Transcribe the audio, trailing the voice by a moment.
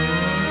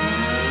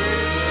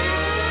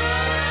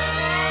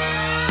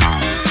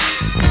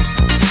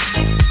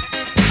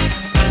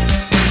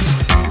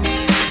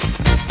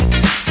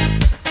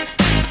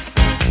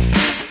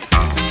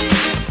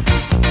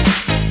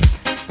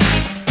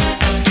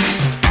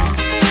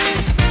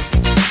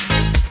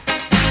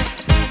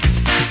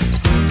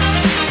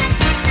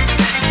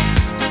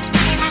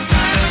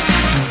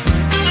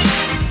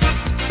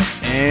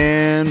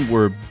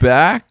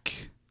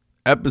back.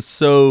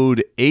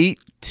 Episode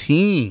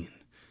 18.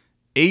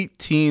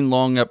 18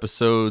 long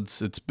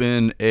episodes. It's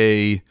been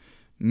a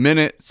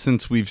minute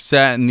since we've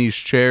sat in these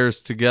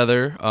chairs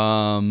together.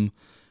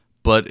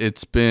 But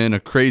it's been a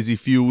crazy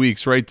few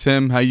weeks, right,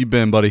 Tim? How you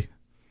been, buddy?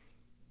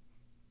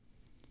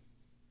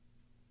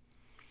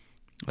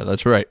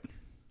 That's right.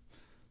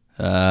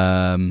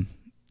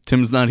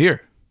 Tim's not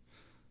here.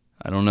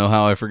 I don't know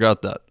how I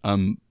forgot that.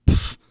 I'm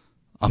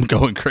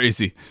going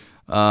crazy.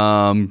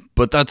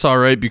 But that's all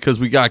right because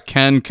we got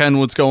Ken. Ken,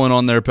 what's going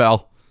on there,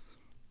 pal?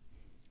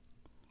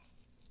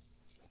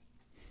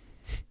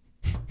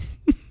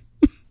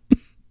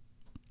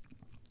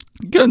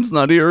 Ken's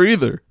not here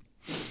either.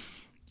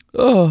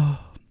 Oh,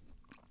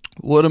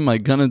 what am I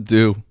gonna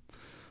do?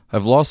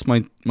 I've lost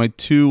my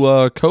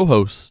two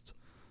co-hosts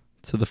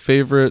to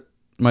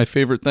my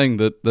favorite thing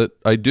that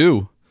I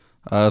do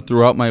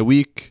throughout my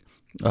week.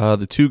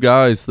 The two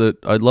guys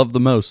that I love the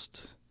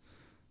most,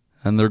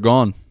 and they're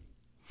gone.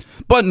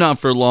 But not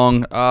for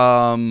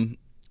long.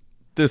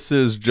 This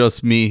is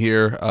just me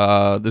here.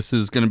 This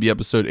is going to be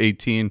episode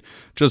 18.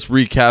 Just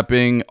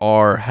recapping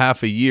our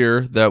half a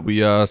year that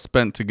we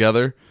spent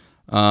together.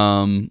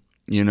 Some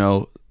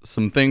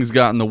things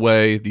got in the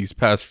way these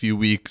past few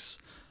weeks,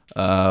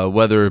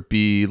 whether it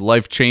be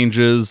life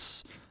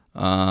changes,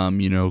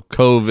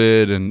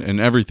 COVID and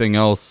everything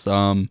else.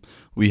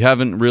 We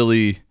haven't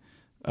really,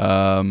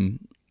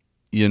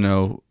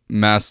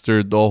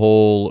 mastered the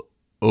whole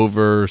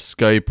over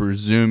Skype or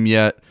Zoom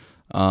yet.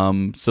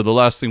 So the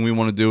last thing we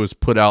want to do is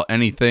put out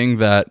anything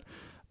that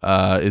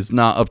is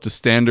not up to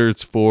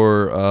standards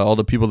for all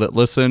the people that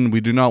listen. We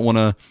do not want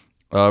to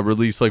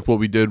release like what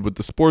we did with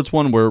the sports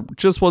one, where it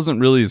just wasn't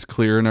really as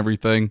clear and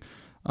everything.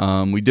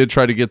 We did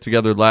try to get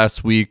together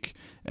last week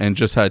and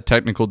just had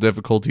technical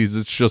difficulties.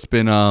 It's just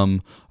been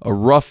a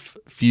rough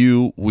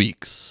few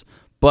weeks.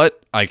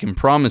 But I can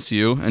promise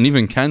you, and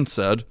even Ken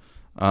said,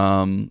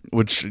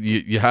 which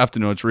you have to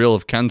know it's real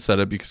if Ken said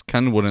it, because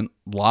Ken wouldn't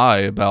lie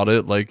about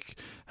it, like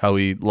how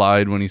he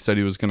lied when he said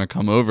he was going to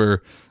come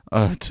over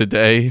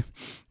today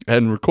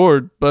and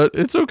record. But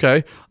it's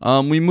okay.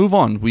 We move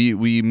on.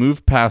 We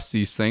move past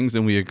these things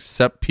and we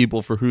accept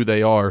people for who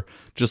they are,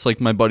 just like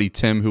my buddy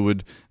Tim, who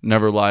would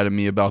never lie to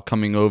me about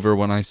coming over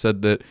when I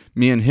said that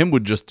me and him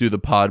would just do the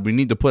pod. We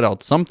need to put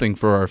out something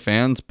for our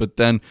fans, but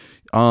then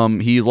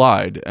he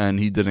lied and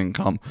he didn't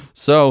come.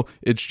 So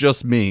it's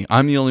just me.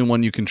 I'm the only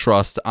one you can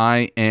trust.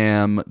 I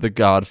am the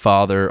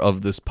godfather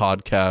of this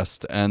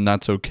podcast, and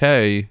that's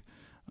okay.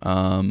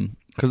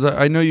 Because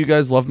I know you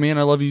guys love me and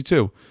I love you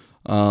too.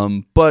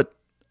 But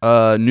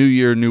new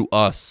year, new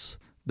us.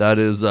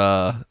 That's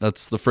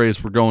the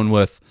phrase we're going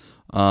with.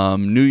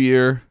 New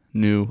year,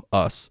 new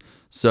us.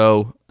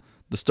 So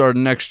the start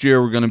of next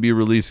year, we're going to be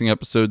releasing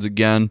episodes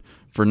again.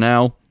 For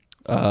now,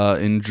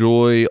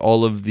 enjoy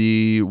all of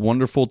the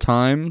wonderful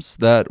times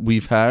that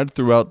we've had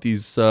throughout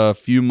these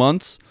few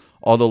months,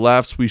 all the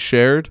laughs we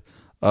shared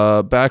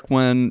back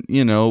when,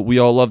 we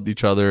all loved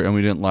each other and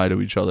we didn't lie to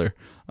each other.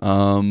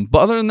 But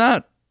other than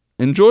that,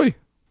 enjoy.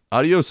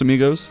 Adios,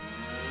 amigos.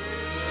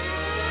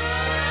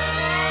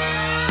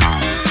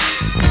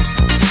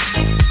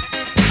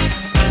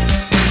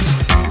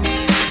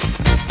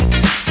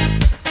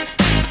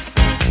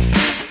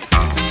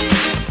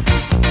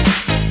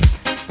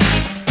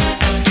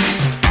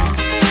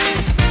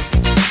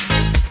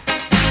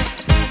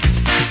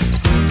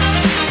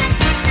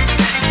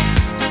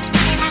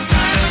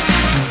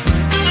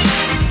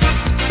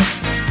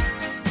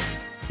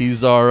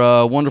 He's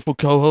our wonderful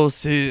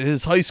co-host.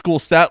 His high school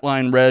stat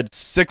line read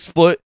 6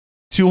 foot,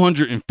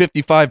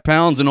 255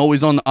 pounds, and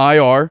always on the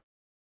IR.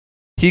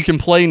 He can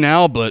play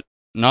now, but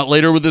not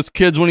later with his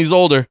kids when he's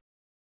older.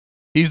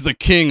 He's the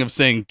king of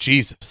saying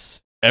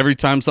Jesus every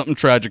time something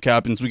tragic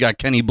happens. We got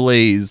Kenny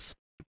Blaze.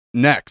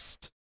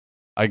 Next,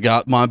 I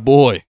got my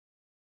boy.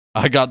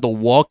 I got the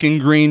walking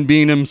green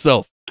bean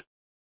himself.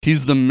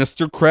 He's the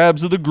Mr.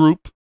 Krabs of the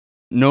group,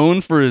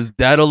 known for his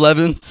dad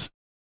 11s,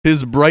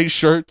 his bright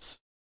shirts,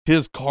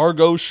 his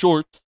cargo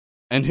shorts,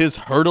 and his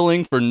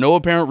hurdling for no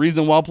apparent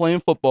reason while playing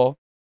football.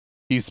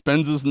 He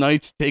spends his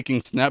nights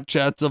taking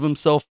Snapchats of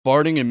himself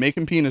farting and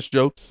making penis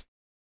jokes.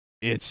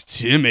 It's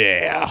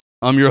Timmy.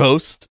 I'm your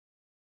host.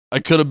 I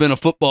could have been a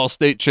football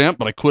state champ,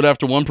 but I quit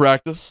after one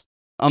practice.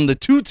 I'm the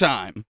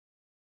two-time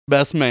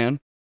best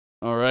man.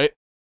 All right.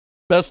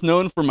 Best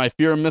known for my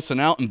fear of missing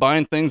out and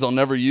buying things I'll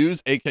never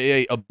use,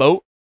 aka a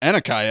boat and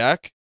a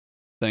kayak.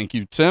 Thank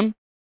you, Tim.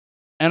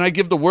 And I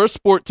give the worst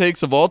sport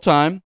takes of all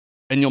time.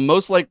 And you'll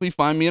most likely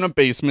find me in a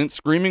basement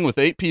screaming with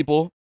 8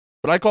 people,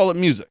 but I call it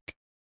music.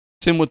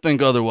 Tim would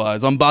think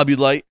otherwise. I'm Bobby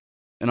Light,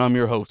 and I'm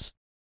your host.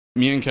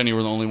 Me and Kenny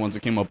were the only ones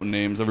that came up with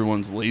names.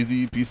 Everyone's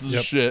lazy pieces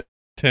of shit.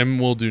 Tim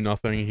will do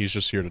nothing. He's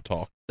just here to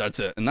talk. That's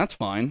it, and that's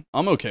fine.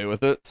 I'm okay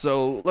with it.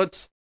 So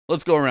let's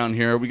go around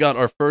here. We got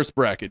our first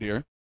bracket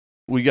here.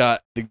 We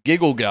got the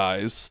Giggle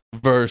Guys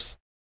versus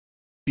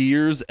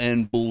Fears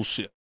and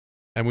Bullshit.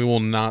 And we will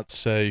not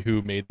say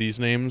who made these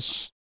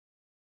names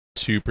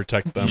to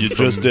protect them. You from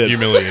just did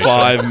humiliation.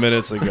 5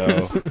 minutes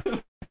ago.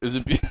 Is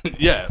it?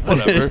 Yeah,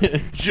 whatever.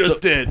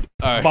 Just did.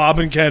 All right. Bob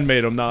and Ken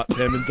made them, not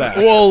Tim and Zach.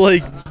 Well,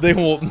 like they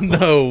won't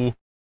know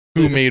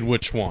who made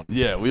which one.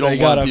 Yeah, we They don't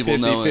got want a people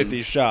knowing.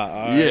 50-50 shot.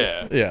 All right?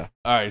 Yeah. Yeah.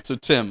 All right. So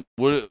Tim,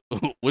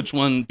 which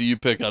one do you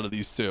pick out of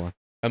these two?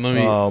 And let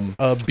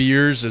me.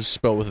 Beers is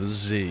spelled with a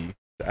Z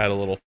to add a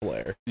little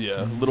flair.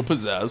 Yeah, a little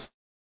pizzazz.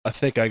 I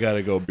think I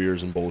gotta go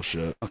beers and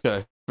bullshit.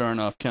 Okay, fair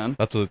enough, Ken.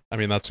 That's a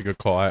good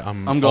call.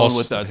 I'm going also,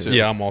 with that, too.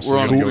 Yeah, I'm also We're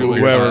on gonna a go good with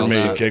wave. beers. Whoever on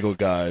made that. Giggle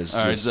Guys.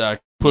 All right, just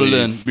Zach, put it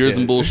in. leave Beers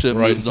and it bullshit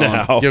right moves on.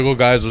 now. Giggle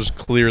Guys was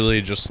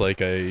clearly just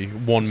like a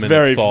 1 minute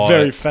Very, thought,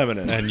 very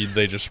feminine. and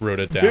they just wrote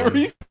it down.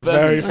 Very,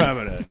 Very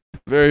feminine. feminine.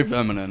 Very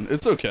feminine.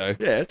 It's okay.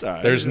 Yeah, it's all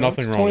right. There's You know,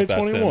 nothing it's wrong with that,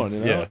 2021, Tim.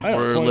 you know? Yeah. I know,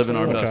 We're living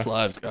our 2021. best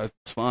lives, guys.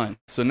 It's fine.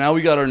 So now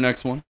we got our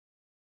next one.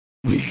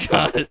 We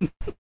got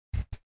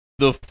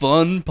the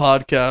fun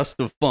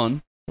podcast of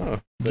fun. Oh,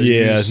 they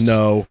Yeah, used-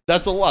 no.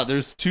 That's a lot.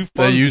 There's two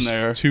They funs in used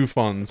there. two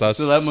funds. That's,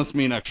 So that must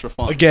mean extra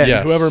fun. Again,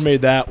 Yes. whoever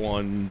made that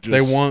one, just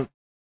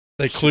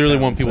They Shit, clearly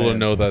that's want people to insane.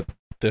 know that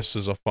this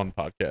is a fun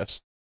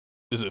podcast.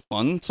 Is it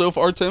fun so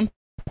far, Tim?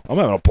 I'm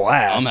having a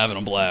blast. I'm having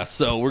a blast.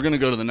 So we're going to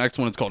go to the next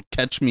one. It's called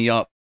Catch Me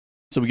Up.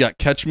 So we got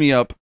Catch Me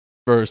Up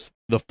versus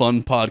the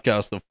fun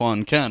podcast of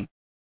fun. Ken,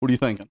 what are you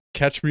thinking?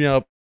 Catch Me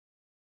Up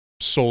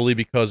solely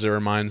because it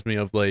reminds me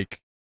of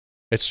like,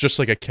 it's just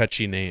like a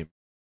catchy name.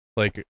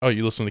 Like, oh,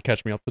 you listen to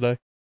Catch Me Up today?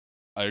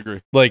 I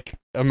agree. Like,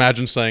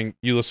 imagine saying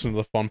you listen to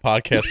the fun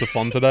podcast of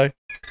fun today.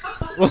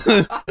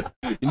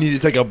 You need to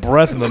take a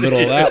breath in the middle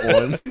of that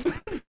one.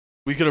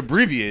 We could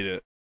abbreviate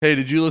it. Hey,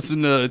 did you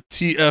listen to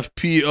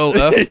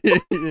TFPOF?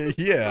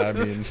 Yeah, I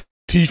mean,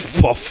 Teeth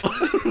puff.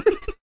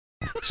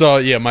 so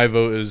yeah, my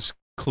vote is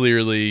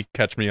clearly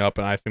Catch Me Up,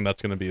 and I think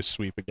that's going to be a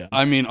sweep again.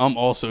 I mean, I'm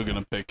also going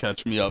to pick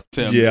Catch Me Up,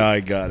 Tim. Yeah, I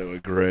got to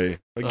agree.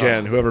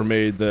 Again, whoever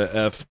made the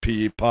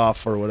FP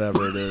puff or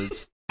whatever it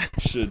is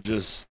should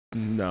just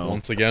no.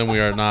 Once again, we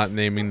are not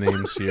naming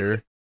names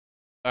here.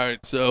 All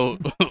right, so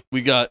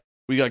we got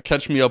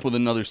Catch Me Up with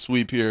another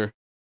sweep here.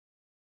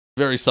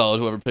 Very solid,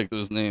 whoever picked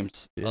those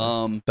names.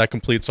 Yeah. That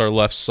completes our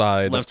left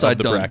side Left side of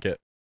the done. bracket.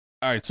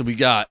 All right, so we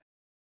got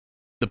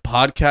the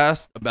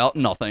podcast about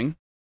nothing.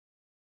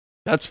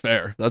 That's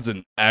fair. That's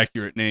an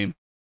accurate name.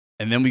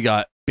 And then we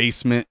got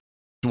Basement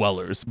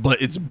Dwellers, but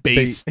it's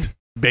basement.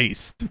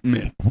 Base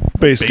Ba-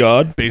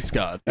 God. Base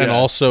God. And Yeah.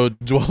 also,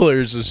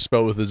 Dwellers is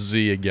spelled with a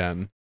Z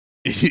again,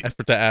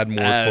 effort to add more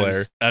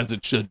flair. as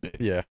it should be.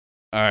 Yeah.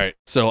 All right,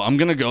 so I'm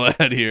gonna go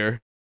ahead here,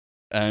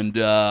 and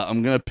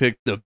I'm gonna pick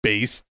the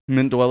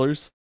Basement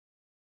Dwellers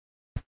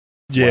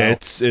Yeah, Wow.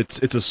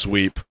 it's a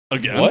sweep.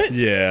 again. What?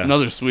 Yeah.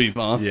 Another sweep,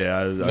 huh?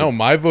 Yeah. No,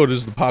 my vote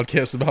is the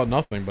podcast about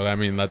nothing, but I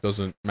mean, that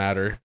doesn't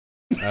matter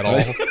at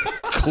all.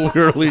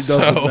 clearly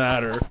doesn't So-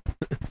 matter.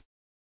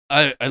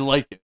 I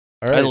like it.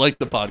 All right. I like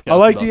the podcast. I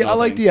like about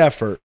nothing. the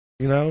effort,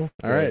 you know?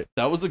 All right.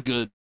 That was a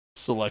good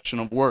selection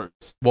of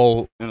words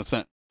Well, in a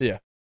sentence.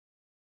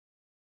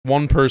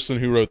 one person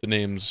who wrote the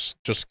names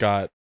just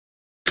got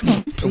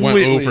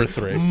Completely over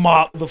 3.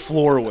 mop the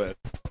floor with.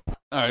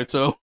 All right,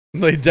 so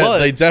They But-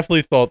 they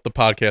definitely thought the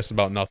podcast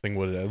about nothing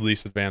would at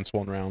least advance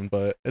one round,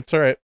 but it's all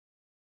right.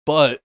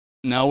 but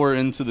now we're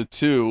into the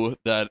two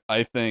that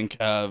I think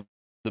have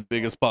the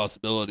biggest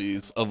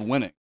possibilities of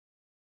winning.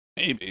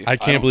 Maybe. I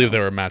can't don't believe know.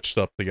 they were matched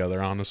up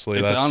together. Honestly,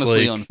 It's that's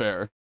honestly like,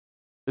 unfair.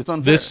 It's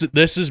unfair.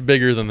 this is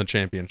bigger than the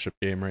championship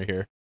game right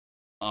here.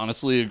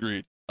 Honestly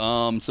agreed.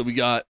 So we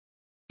got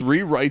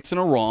 3 rights and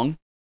a wrong.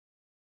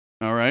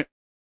 All right.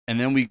 And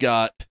then we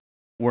got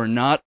we're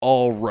not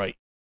all right.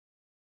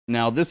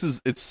 Now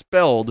it's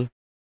spelled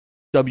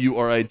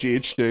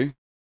WRIGHT.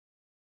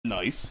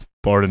 Nice.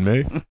 Pardon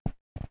me.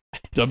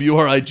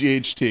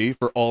 WRIGHT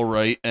for all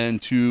right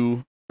and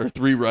 2 or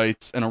 3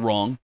 rights and a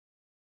wrong.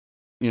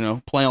 You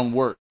know, play on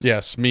words.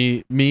 Yes,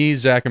 me,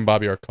 Zach, and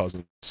Bobby are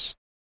cousins,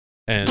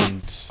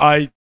 and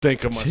I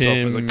think of myself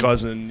as a Tim-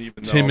 cousin,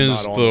 even though Tim I'm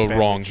is not on the family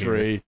wrong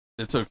tree.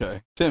 It's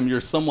okay. Tim,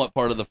 you're somewhat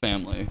part of the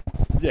family.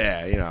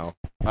 Yeah, you know.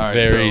 All right.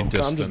 very so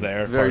distant. I'm just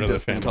there. very part of the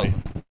distant family.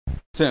 cousin.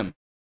 Tim,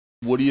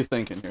 what are you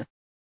thinking here?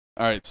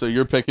 All right, so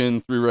you're picking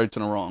 3 rights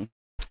and a wrong.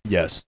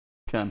 Yes.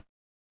 Ken,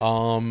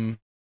 Um,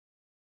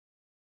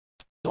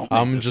 don't make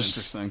I'm this just-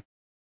 interesting.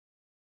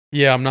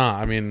 yeah, I'm not.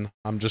 I mean,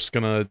 I'm just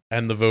gonna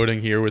end the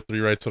voting here with 3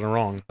 rights and a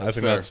wrong. I That's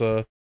think fair. that's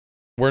a.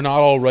 We're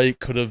not all right.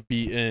 Could have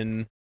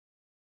beaten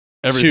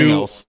Everything 2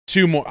 else.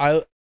 2 more.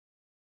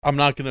 I'm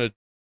not gonna.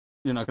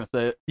 You're not going to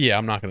say it, Yeah,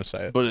 I'm not gonna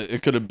say it. but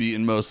it could have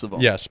beaten most of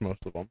them. Yes,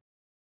 most of them.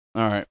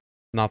 All right.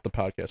 Not the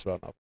podcast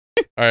about nothing.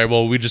 All right.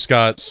 Well, we just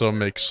got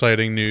some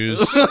exciting news.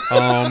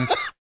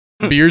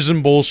 Beers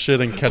and bullshit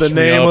and catch The Me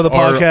name Up of the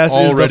are podcast is the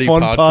already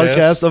Fun podcasts.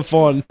 Podcast of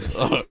Fun.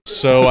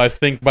 So I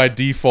think by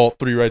default,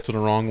 3 rights and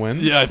a wrong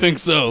wins. yeah, I think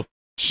so.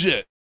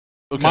 Shit.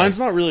 Okay. Mine's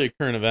not really a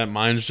current event.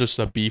 Mine's just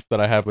a beef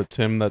that I have with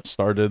Tim that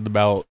started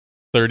about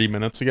 30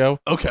 minutes ago.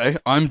 okay.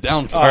 I'm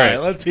down for All it. right,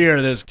 let's hear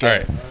this. All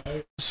Kid.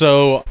 right.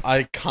 So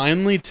I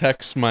kindly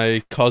text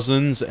my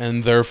cousins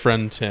and their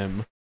friend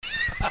Tim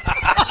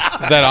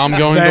that I'm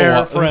going Their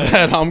to friend.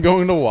 that I'm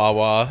going to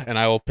Wawa and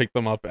I will pick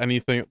them up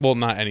anything. Well,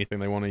 not anything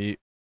they want to eat.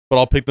 but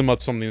I'll pick them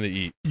up something to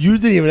eat. You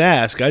didn't even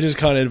ask. I just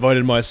kind of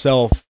invited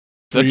myself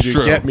for That's you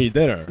true. to get me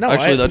dinner. No,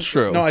 Actually, that's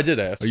true. No, I did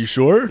ask. Are you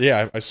sure?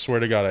 Yeah, I swear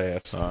to God, I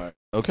asked. All right.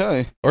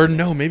 Okay. Or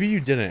no, maybe you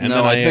didn't. And No,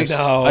 then I think- asked,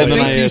 No, I and then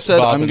think you asked said,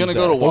 Bob I'm and going to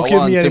go to Zach. Don't Wawa, give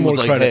me and any Tim more was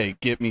like, credit. hey,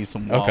 get me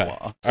some Wawa. Okay. So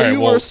All right, you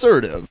well- were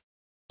assertive.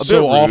 A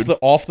So bit rude.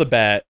 off the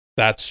bat,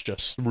 that's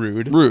just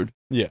rude. Rude.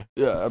 Yeah.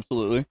 Yeah,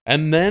 absolutely.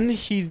 And then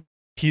he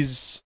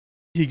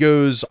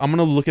goes, I'm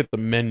gonna look at the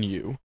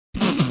menu.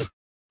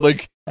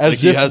 Like, As like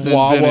he if hasn't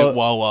been at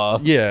Wawa.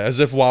 Yeah, as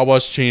if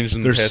Wawa's changed in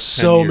the There's past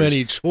 10 so years.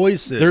 many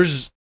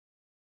choices.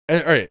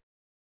 All right.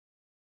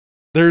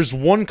 There's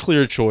one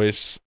clear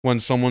choice when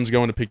someone's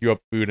going to pick you up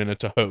food and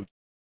it's a hoagie.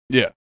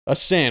 Yeah. A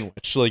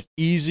sandwich, like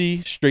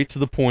easy, straight to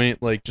the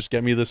point, like just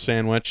get me the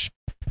sandwich.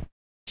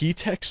 He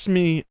texts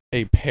me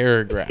a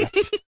paragraph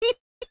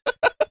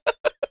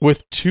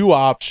with 2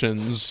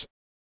 options.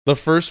 The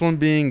first one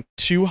being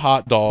 2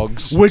 hot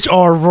dogs. which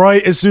are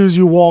right as soon as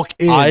you walk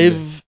in.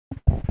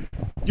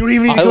 You don't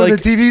even need to I go to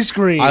like- the TV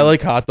screen. I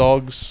like hot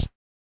dogs.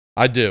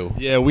 I do.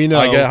 Yeah, we know.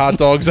 I get hot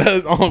dogs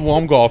while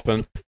I'm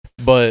golfing,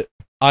 but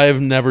I have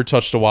never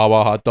touched a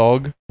Wawa hot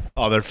dog.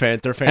 Oh, they're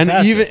fantastic.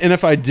 And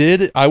if I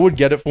did, I would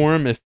get it for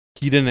him if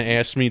he didn't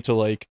ask me to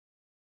like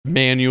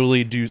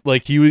manually do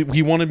like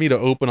he wanted me to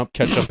open up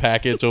ketchup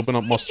packets, open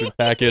up mustard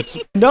packets.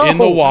 no, in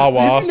the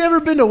Wawa. You've never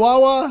been to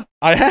Wawa?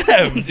 I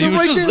have. He They're was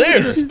right just there there.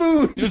 with the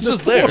spoons. He was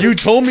just there. You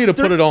told me to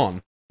put it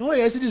on. No,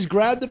 I said just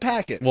grab the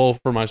packets. Well,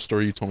 for my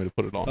story, you told me to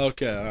put it on.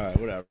 okay, all right,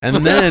 whatever.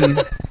 And then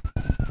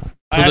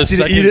I asked you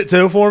to eat it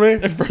too for me.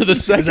 for the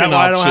second Is that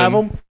why I don't have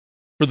option, them?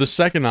 for the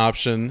second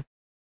option,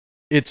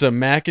 it's a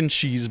mac and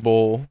cheese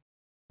bowl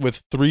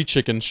with 3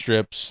 chicken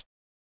strips,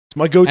 It's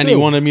my go-to. and he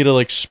wanted me to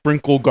like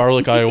sprinkle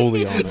garlic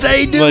aioli on it.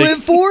 They do Like, it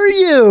for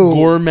you.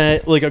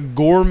 a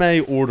gourmet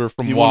order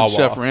from He Wawa. wanted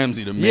Chef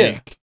Ramsay to Yeah.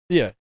 make.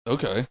 Yeah,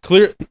 Okay.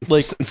 clear.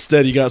 Like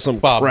Instead, you got some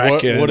Bob,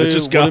 crackhead what that do-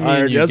 just what got do me and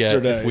hired you get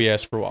yesterday. if we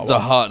ask for Wawa? The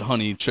hot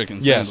honey chicken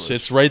yes, sandwich.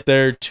 it's right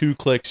there. 2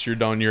 clicks, you're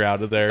done. You're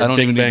out of there. I don't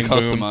Bing, even need to bang,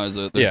 boom. customize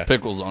it. There's Yeah.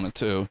 pickles on it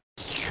too,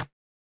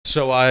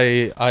 So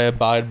I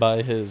abide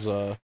by his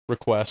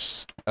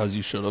requests. as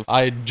you should have.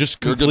 I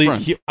just You're a good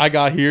friend. I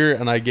got here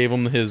and I gave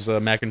him his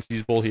mac and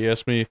cheese bowl. He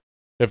asked me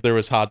if there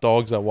was hot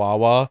dogs at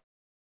Wawa.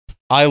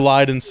 I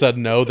lied and said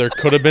no. There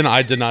could have been.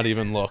 I did not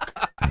even look.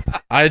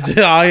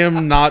 I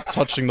am not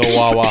touching the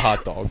Wawa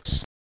hot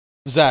dogs.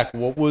 Zach,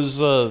 what was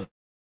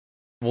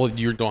well,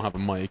 you don't have a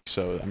mic,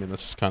 so I mean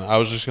this is kind of. I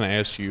was just gonna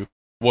ask you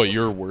what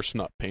your worst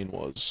nut pain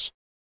was,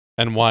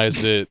 and why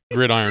is it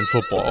gridiron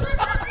football?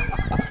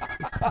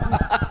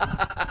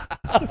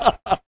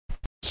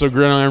 So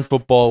gridiron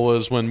football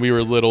was when we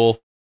were little.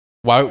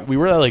 Why we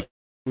were waiting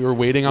We were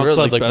at,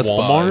 outside like Best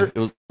Walmart,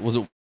 Buy. Was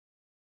it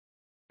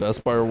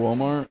Best Buy or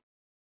Walmart?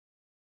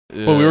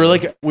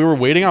 but we were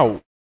waiting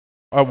out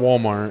at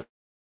Walmart.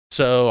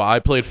 So I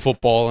played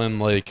football, and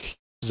like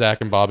Zach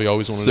and Bobby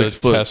always wanted 6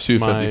 to foot, test my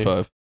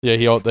 255.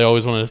 yeah. They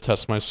always wanted to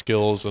test my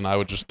skills, and I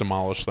would just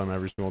demolish them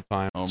every single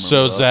time. I don't remember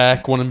So that.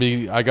 Zach wanted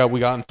me. We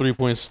got in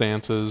 3-point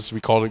stances. We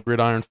called it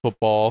gridiron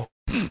football,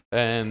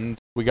 and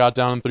we got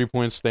down in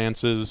 3-point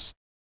stances.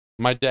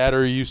 My dad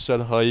or you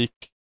said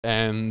hike,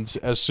 and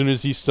as soon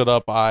as he stood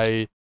up,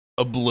 I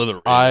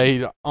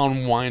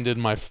unwinded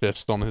my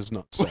fist on his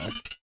nutsack,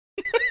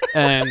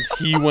 and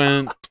he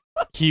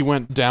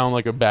went down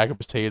like a bag of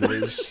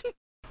potatoes.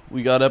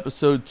 We got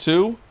episode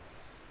 2.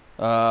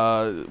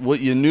 What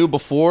you knew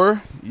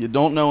before, you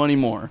don't know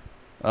anymore.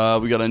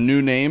 We got a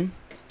new name,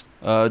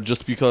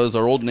 just because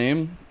our old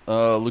name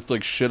looked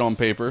like shit on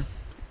paper,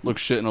 looked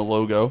shit in a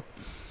logo.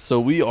 So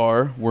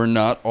we're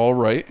not all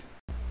right.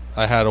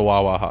 I had a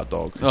Wawa hot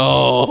dog.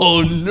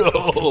 Oh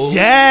no!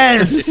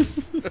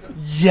 Yes.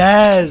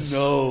 yes.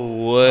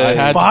 No way! I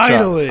had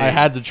Finally. I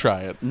had to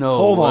try it. no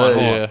Hold on. way.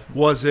 Hold on. Yeah.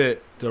 Was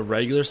it the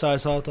regular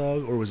size hot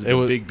dog, or was it, It the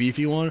was- big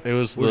beefy one? It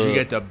was Or did you the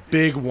get the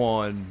big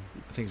one?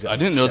 I think it's I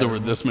didn't know there were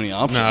cheddar this many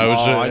options. no. It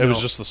was Oh, I it was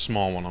know. just the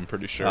small one. I'm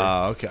pretty sure.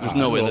 Okay. There's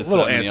no way a that's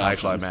little that many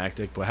options.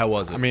 anticlimactic, but how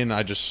was it? I mean,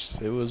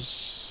 it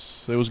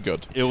was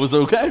good. It was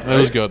okay. It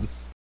was good.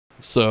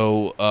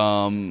 So,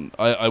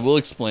 I will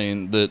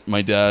explain that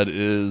my dad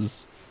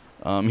is,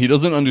 he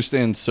doesn't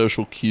understand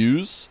social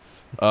cues,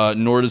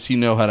 nor does he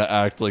know how to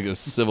act like a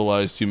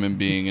civilized human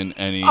being in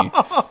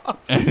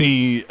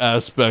any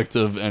aspect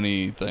of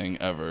anything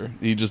ever.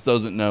 He just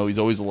doesn't know. He's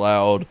always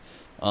loud.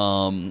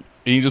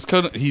 He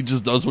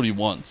just does what he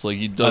wants. Like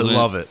he doesn't. I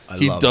love it.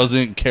 He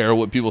doesn't care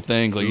what people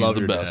think. Like Love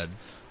he's the your best.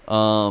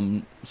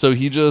 So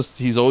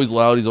he's always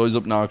loud. He's always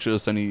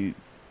obnoxious, and he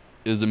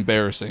is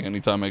embarrassing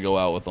anytime I go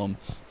out with him.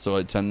 So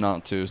I tend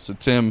not to. So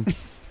Tim,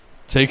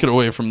 take it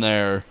away from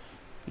there.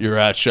 You're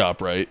at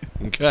ShopRite.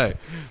 Okay.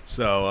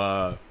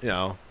 So,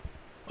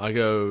 I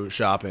go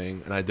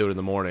shopping, and I do it in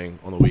the morning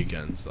on the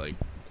weekends, like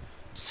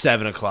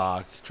 7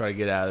 o'clock. Try to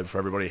get out of there before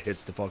everybody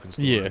hits the fucking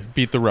store. Yeah,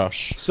 beat the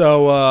rush.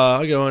 So,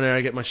 I go in there,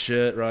 I get my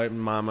shit, right,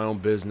 mind my own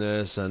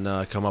business, and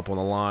come up on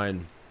the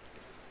line.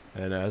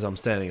 And as I'm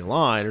standing in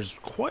line, there's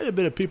quite a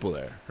bit of people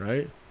there,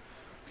 right?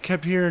 I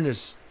kept hearing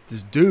this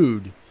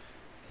dude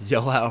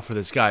yell out for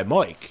this guy,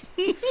 Mike.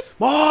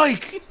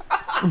 Mike!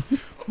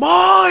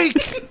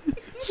 Mike!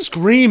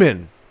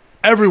 Screaming.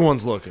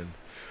 Everyone's looking.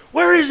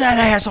 Where is that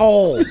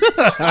asshole?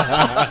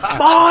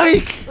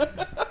 Mike!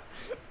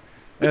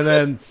 And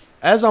then,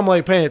 as I'm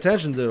like paying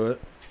attention to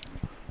it,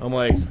 I'm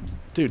like,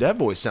 dude, that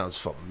voice sounds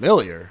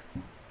familiar.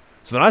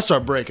 So then I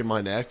start breaking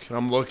my neck, and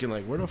I'm looking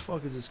like, where the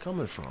fuck is this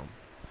coming from?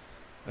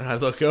 And I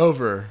look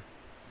over,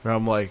 and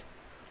I'm like,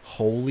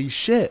 holy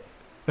shit,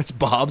 that's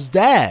Bob's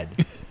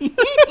dad.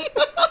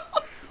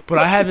 But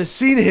I haven't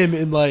seen him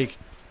in like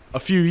a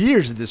few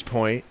years at this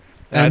point.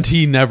 And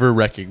he never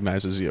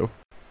recognizes you.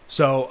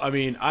 So, I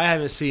mean, I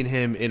haven't seen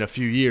him in a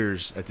few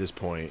years at this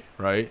point,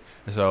 right?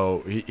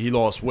 So, he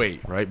lost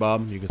weight, right,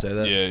 Bob? You can say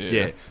that?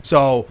 Yeah.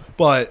 So,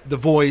 but the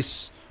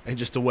voice and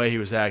just the way he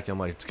was acting, I'm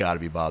like, it's got to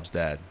be Bob's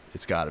dad.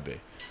 It's got to be.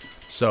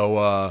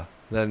 So,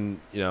 then,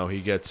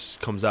 he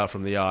comes out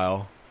from the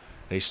aisle,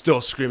 and he's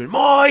still screaming,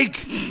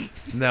 Mike!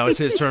 Now it's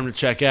his turn to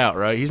check out,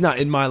 right? He's not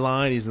in my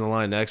line. He's in the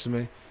line next to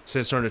me. It's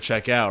his turn to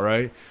check out,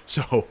 right?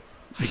 So,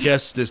 I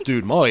guess this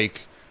dude,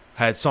 Mike,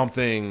 had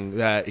something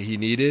that he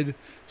needed.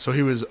 So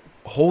he was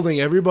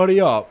holding everybody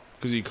up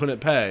because he couldn't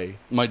pay.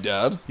 My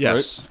dad?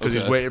 Yes, right? because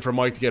he's waiting for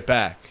Mike to get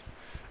back.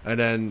 And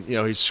then,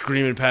 he's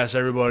screaming past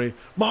everybody,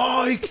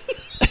 Mike!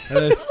 And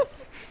then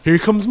here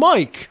comes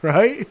Mike,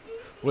 right?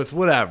 With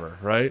whatever,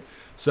 right?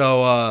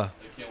 So, I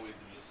can't wait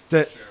to just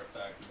share a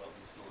fact about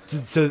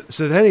this story.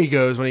 so then he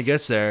goes, when he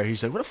gets there,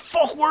 he's like, where the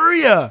fuck were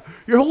you?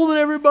 You're holding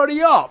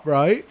everybody up,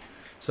 right?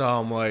 So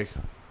I'm like,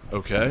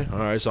 okay, all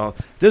right. So at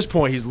this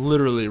point, he's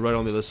literally right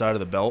on the other side of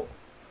the belt.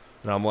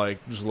 And I'm like,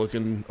 just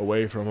looking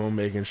away from him,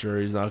 making sure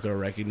he's not going to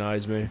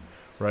recognize me,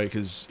 right?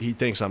 Because he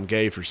thinks I'm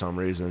gay for some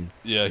reason.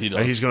 Yeah, he does.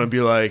 And he's going to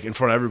be like, in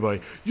front of everybody,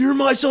 you're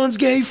my son's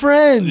gay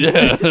friend.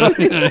 Yeah,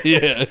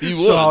 yeah, he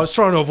would. So I was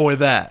trying to avoid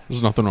that.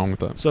 There's nothing wrong with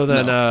that. So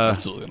then, No,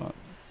 absolutely not.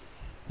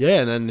 yeah,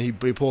 and then he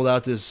pulled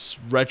out this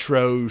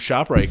retro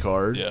ShopRite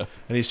card. Yeah.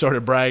 And he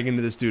started bragging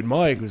to this dude,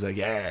 Mike, who was like,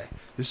 yeah,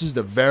 this is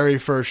the very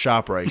first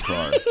ShopRite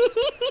card.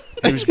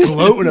 He was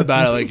gloating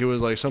about it like it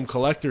was like some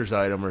collector's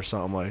item or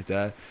something like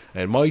that.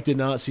 And Mike did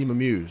not seem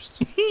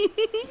amused.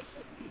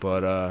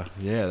 But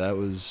yeah, that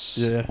was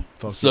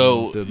fucking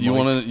So the you Mike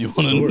want to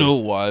story. know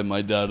why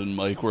my dad and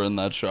Mike were in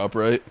that shop,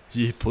 right?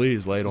 Yeah,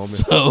 please lay it on me.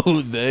 So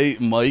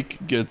Mike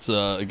gets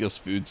I guess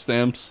food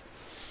stamps,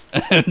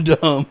 and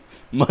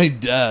my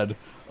dad,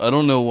 I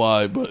don't know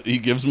why, but he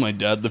gives my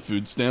dad the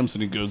food stamps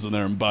and he goes in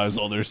there and buys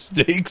all their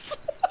steaks.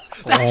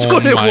 That's Oh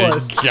what it my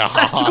was. God.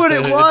 That's what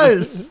it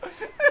was.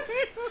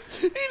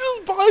 He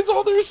just buys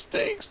all their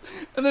steaks,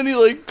 and then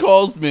he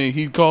calls me.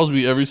 He calls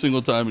me every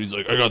single time, and he's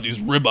like, "I got these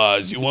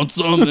ribeyes. You want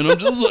some?" And I'm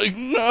just like,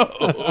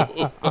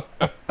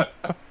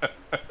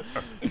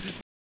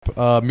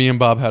 "No." Me and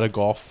Bob had a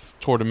golf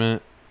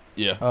tournament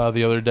Yeah,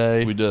 the other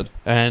day. we did.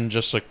 And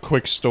just a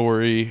quick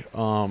story.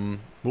 What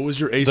was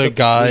your ace The up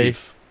guy- the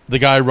sleeve? The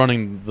guy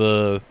running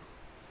the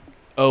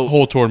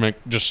whole tournament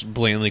just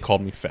blatantly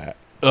called me fat.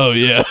 Oh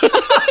yeah.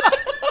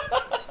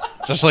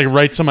 Just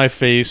right to my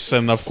face.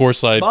 And of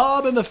course I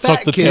Bob and the fat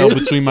tucked the kid. tail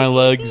between my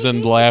legs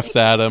and laughed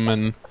at him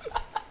and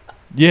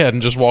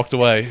and just walked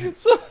away.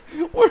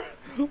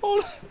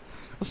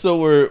 So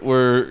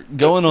we're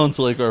going on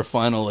to our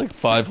final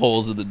 5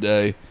 holes of the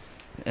day,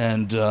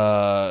 and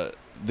the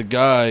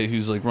guy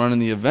who's running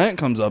the event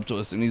comes up to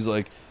us and he's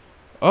like,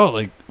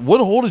 "Oh, what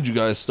hole did you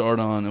guys start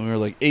on?" And we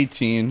were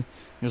 18.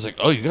 He was like,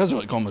 "Oh, you guys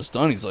are almost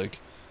done." He's like,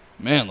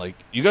 "Man,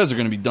 you guys are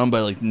gonna be done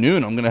by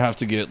noon. I'm gonna have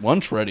to get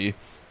lunch ready."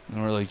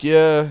 And we're like,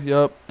 "Yeah,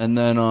 yep." And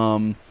then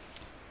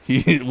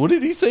what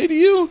did he say to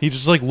you? He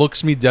just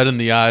looks me dead in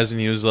the eyes and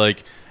he was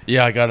like,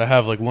 "Yeah, I gotta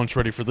have lunch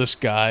ready for this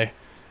guy."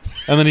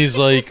 And then he's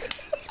like,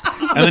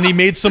 and then he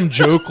made some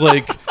joke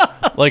like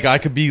I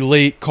could be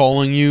late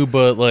calling you,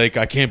 but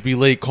I can't be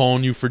late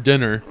calling you for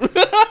dinner.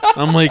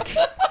 I'm like,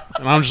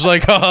 and I'm just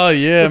like, "Oh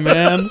yeah,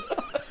 man."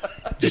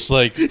 Just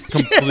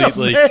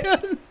completely.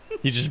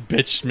 He just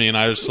bitched me, and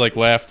I just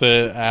laughed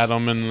at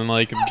him, and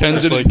then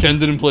Ken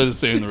didn't play the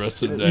same the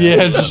rest of the day.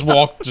 yeah, just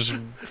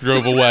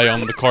drove away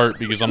on the cart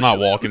because I'm not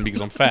walking because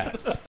I'm fat.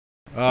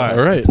 All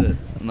right. That's it.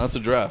 And that's a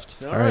draft.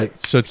 All All right,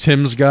 so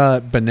Tim's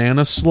got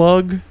banana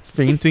slug,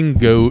 fainting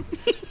goat,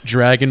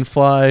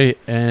 dragonfly,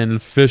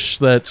 and fish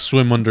that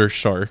swim under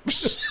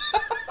sharks.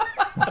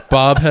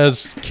 Bob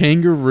has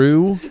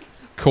kangaroo,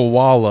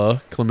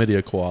 koala,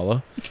 chlamydia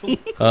koala,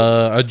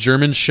 a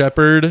German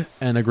shepherd,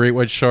 and a great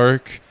white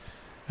shark.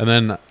 And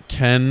then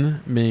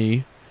Ken,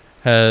 me,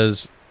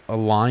 has a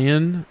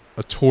lion,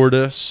 a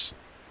tortoise,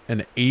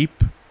 an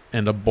ape,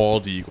 and a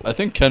bald eagle. I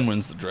think Ken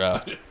wins the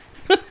draft.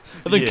 I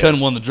think Yeah, Ken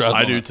won the draft.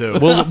 I on do it. too.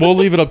 We'll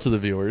leave it up to the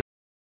viewers.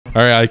 All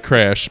right, I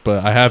crashed,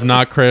 but I have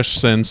not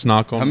crashed since.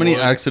 Knock on How many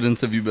wood.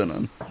 accidents have you been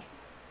in?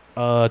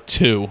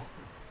 2.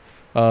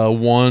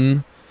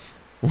 One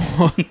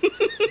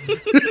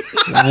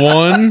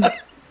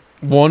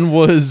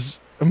was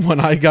when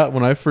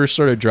I first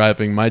started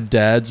driving. My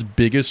dad's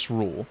biggest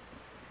rule.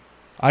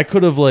 I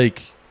could have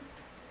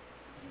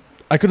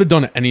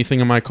done anything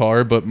in my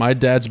car, but my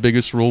dad's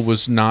biggest rule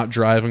was not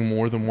driving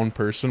more than one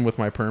person with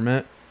my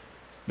permit,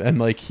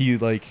 and he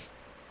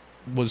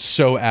was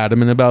so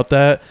adamant about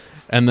that.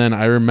 And then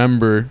I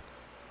remember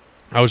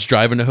I was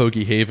driving to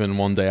Hoagie Haven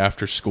one day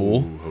after school.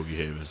 Ooh, Hoagie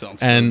Haven.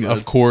 Sounds so And good.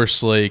 of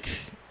course, like,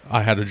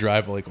 I had to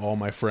drive like all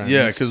my friends.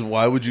 Yeah, because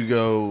why would you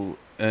go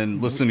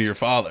and listen to your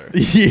father?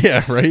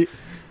 Yeah, right.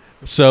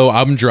 So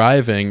I'm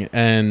driving,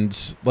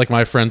 and like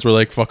my friends were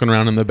like fucking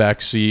around in the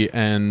back seat,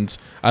 and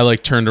I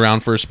like turned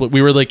around for a split.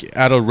 We were like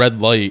at a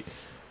red light,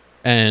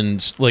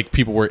 and like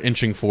people were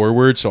inching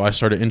forward, so I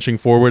started inching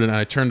forward, and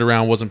I turned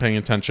around, wasn't paying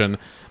attention,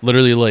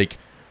 literally like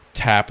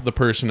tapped the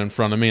person in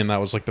front of me, and that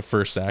was like the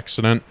first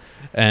accident.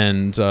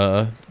 And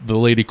the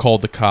lady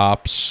called the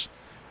cops.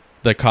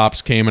 The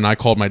cops came, and I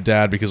called my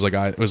dad because like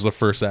it was the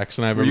first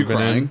accident I've Were ever you been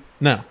crying?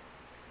 in.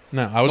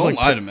 No, I was Don't like,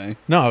 lie to me.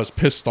 no, I was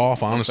pissed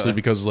off, honestly, Okay.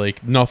 because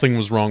like nothing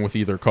was wrong with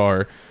either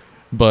car.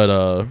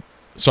 But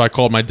so I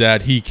called my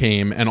dad. He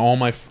came, and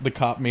the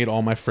cop made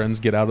all my friends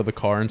get out of the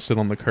car and sit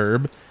on the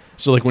curb.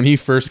 So like when he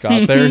first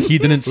got there, he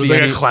didn't It was see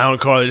like any. a clown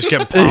car. They just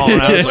kept piling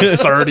out. It was like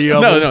 30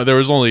 of them. No, there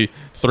was only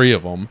 3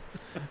 of them.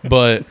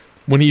 But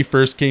when he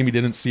first came, he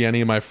didn't see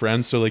any of my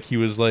friends. So like he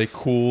was like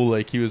cool,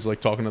 like he was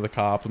like talking to the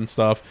cop and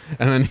stuff.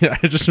 And then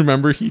I just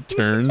remember he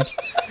turned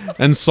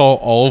and saw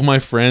all of my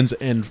friends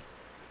and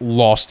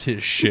lost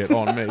his shit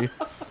on me.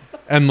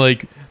 And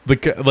like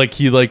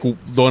he like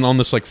went on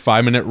this like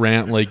 5-minute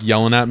rant, like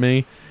yelling at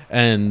me.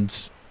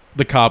 And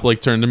the cop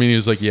like turned to me and he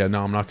was like, "Yeah,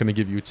 no, I'm not gonna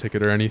give you a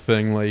ticket or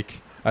anything.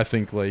 Like I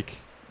think like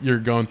you're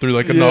going through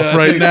like enough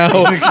right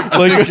now."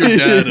 I think your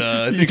dad.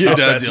 I think your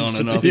dad's That's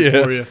some yelling enough. sympathy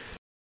Yeah. for you.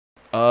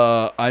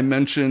 I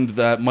mentioned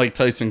that Mike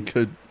Tyson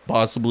could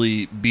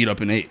possibly beat up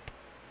an ape.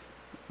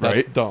 That's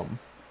Right? dumb.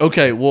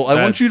 Okay, well, I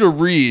That- want you to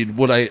read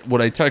what I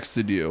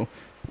texted you,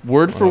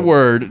 word for Wow.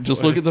 word.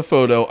 Just look at the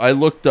photo. I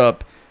looked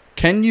up,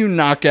 "Can you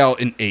knock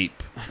out an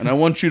ape?" And I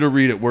want you to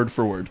read it word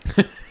for word.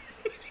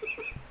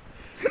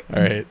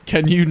 All right.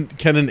 Can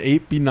an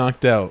ape be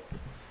knocked out?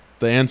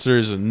 The answer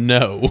is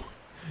no.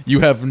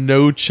 You have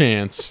no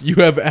chance. You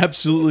have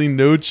absolutely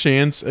no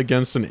chance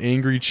against an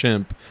angry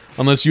chimp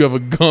unless you have a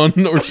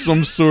gun or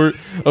some sort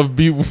of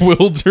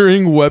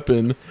bewildering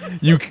weapon.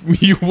 You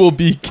will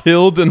be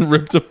killed and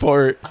ripped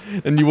apart,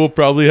 and you will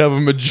probably have a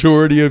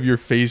majority of your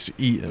face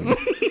eaten.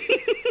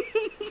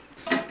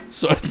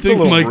 So I think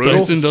little Mike brutal.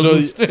 Tyson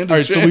doesn't stand a All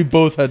right, so we chance.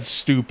 both had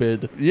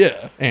stupid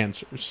Yeah.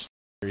 answers.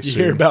 You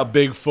hear about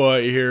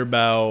Bigfoot. You hear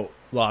about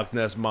Loch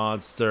Ness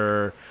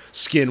Monster,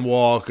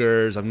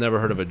 skinwalkers. I've never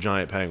heard of a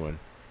giant penguin.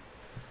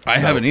 I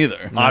haven't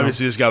either.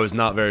 Obviously, this guy was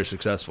not very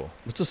successful.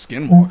 What's a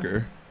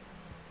skinwalker?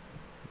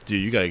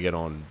 Dude, you got to get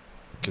on,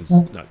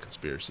 not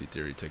conspiracy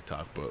theory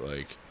TikTok, but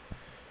like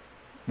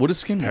What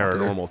is skinwalker?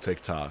 paranormal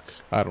TikTok.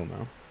 I don't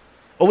know.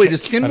 Oh wait,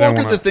 is I didn't skinwalker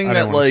wanna- the thing I that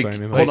didn't wanna like? say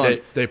anything. Hold Like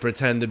on. they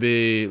pretend to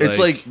be. It's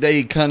like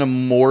they kind of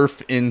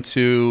morph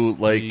into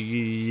like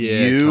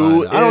yeah,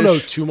 you. kinda. I don't know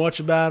too much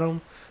about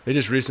them. They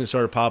just recently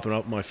started popping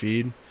up in my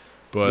feed.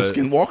 But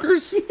the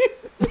skinwalkers.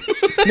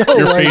 no,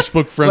 Your like-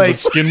 Facebook friends like-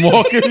 with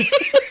skinwalkers.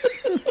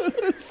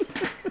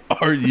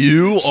 Are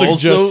you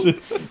also?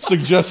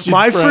 Suggested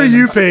my For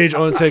You friends. page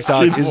on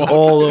TikTok is Skinwalker.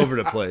 all over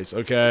the place.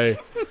 Okay,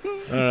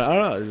 I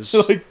don't know. Just,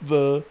 like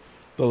the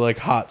like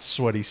hot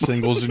sweaty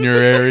singles in your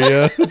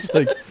area. It's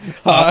like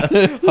Hot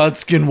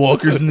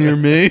skinwalkers near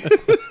me.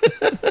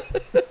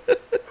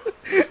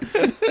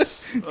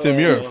 Tim,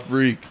 you're a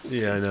freak.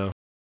 yeah, I know.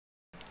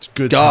 It's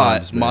good Got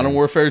times, man. Modern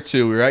Warfare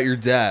 2. We were at your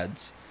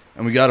dad's,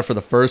 and we got it for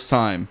the first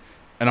time.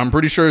 And I'm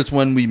pretty sure it's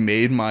when we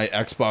made my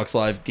Xbox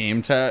Live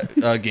game tag,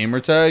 gamer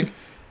tag.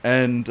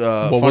 And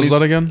what was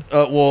that again?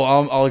 Well,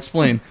 I'll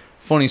explain.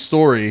 Funny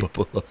story.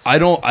 I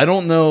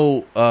don't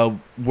know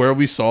where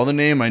we saw the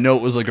name. I know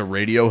it was like a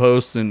radio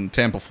host in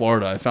Tampa,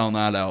 Florida. I found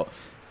that out.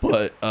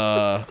 But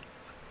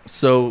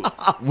so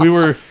we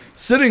were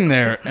sitting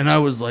there, and I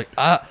was like,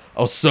 I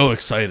was so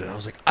excited. I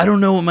was like, I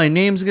don't know what my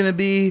name's gonna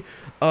be.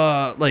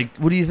 Like,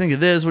 what do you think of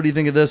this? What do you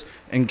think of this?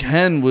 And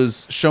Ken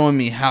was showing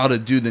me how to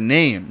do the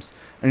names,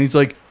 and he's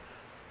like,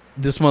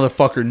 this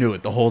motherfucker knew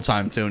it the whole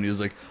time too. And he was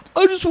like,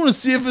 I just want to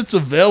see if it's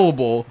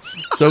available.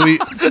 So he.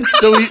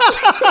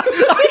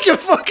 I can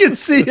fucking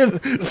see him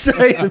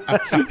saying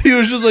that. He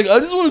was just like, I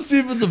just want to see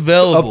if it's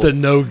available. Up to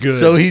no good.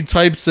 So he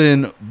types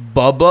in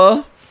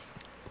Bubba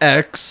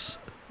X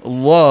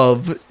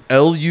Love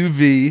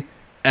LUV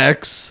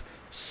X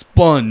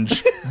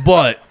Sponge,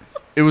 but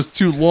it was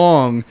too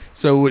long,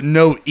 so with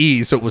no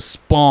E, so it was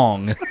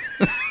Spong.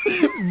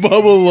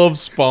 Bubba loves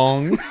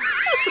Spong.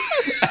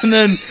 And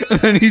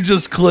then he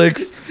just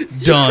clicks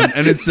done,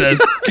 and it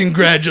says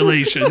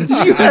congratulations.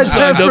 You had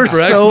signed that up for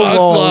so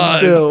long,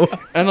 Live. too.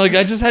 And like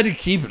I just had to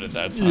keep it at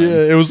that time.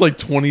 Yeah, it was like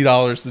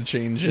 $20 to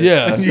change it.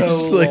 Yeah. And you're So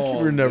just like, long,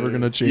 we're never dude.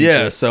 gonna change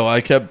Yeah, it. so I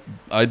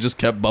just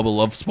kept Bubba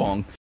Love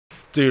Spong.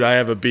 Dude, I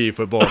have a beef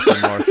with Boston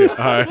Market. All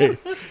right,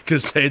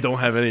 because they don't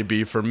have any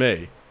beef for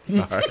me.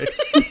 All right,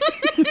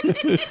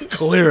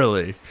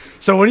 clearly.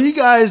 So when you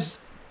guys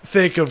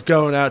think of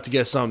going out to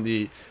get something to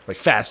eat, like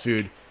fast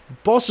food,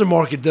 Boston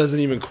Market doesn't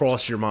even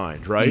cross your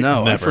mind, right?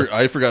 No, Never.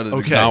 I forgot it Okay.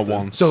 existed. Not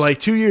once. So like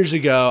 2 years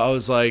ago, I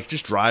was like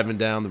just driving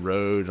down the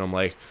road, and I'm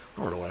like,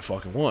 I don't know what I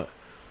fucking want.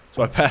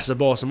 So I pass the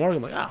Boston Market.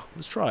 I'm like,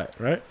 let's try it,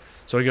 right?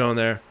 So I go in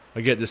there.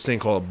 I get this thing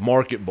called a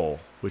market bowl,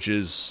 which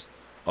is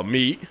a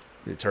meat,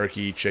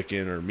 turkey,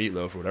 chicken, or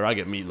meatloaf or whatever. I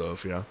get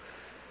meatloaf,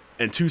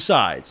 and 2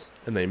 sides.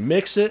 And they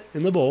mix it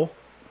in the bowl,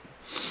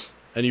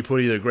 and you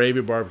put either gravy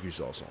or barbecue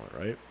sauce on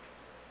it, right?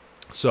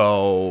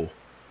 So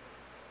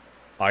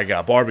I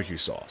got barbecue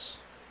sauce,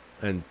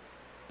 and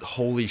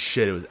holy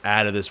shit, it was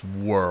out of this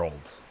world.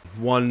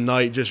 One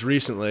night just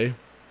recently,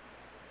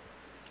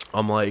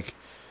 I'm like,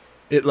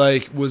 it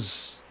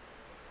was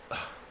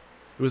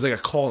like a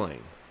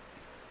calling,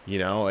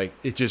 like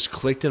it just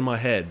clicked in my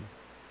head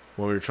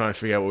when we were trying to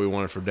figure out what we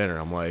wanted for dinner.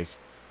 I'm like,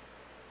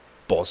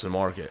 Boston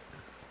Market,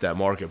 that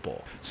market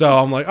bowl. So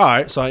I'm like, all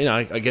right. So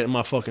I get in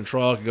my fucking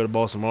truck, I go to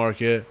Boston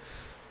Market,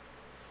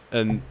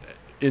 and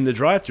in the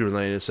drive-thru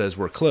lane it says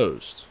we're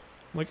closed.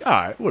 I'm like, all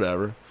right,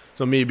 whatever.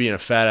 So me being a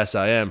fat ass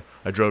I am,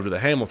 I drove to the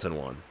Hamilton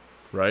one,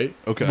 right?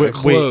 Okay. We're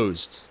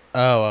closed.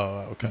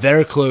 Okay.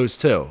 They're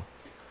closed too.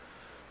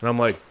 And I'm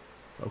like,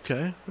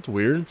 okay, that's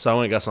weird. So I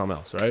went and got something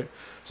else, right?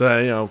 So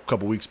then, a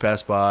couple weeks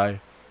passed by.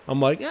 I'm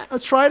like, yeah,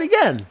 let's try it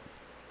again,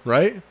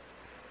 right?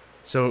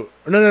 So,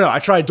 no. I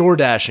tried door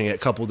dashing it a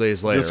couple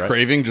days later. This right?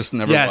 craving just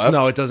never Yes, left?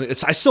 no, it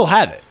doesn't. I still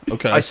have it.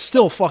 Okay. I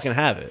still fucking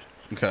have it.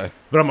 Okay.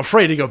 But I'm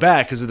afraid to go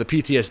back because of the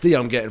PTSD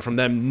I'm getting from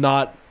them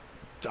not.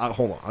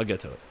 Hold on, I'll get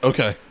to it.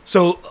 Okay.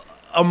 So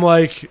I'm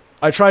like,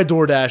 I tried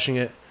door dashing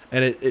it,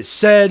 and it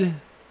said.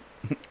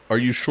 Are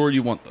you sure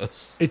you want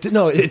this? It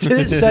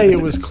didn't say it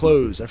was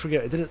closed. I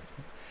forget. It didn't.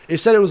 It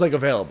said it was like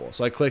available,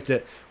 so I clicked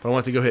it. But I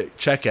wanted to go hit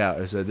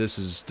checkout. It said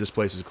this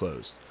place is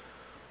closed.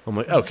 I'm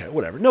like, okay,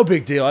 whatever, no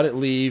big deal. I didn't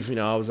leave.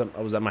 I was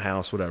at my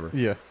house, whatever.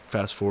 Yeah.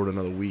 Fast forward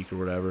another week or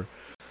whatever,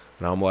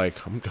 and I'm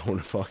like, I'm going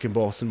to fucking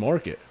Boston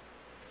Market,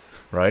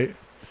 right?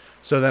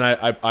 So then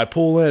I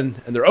pull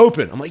in and they're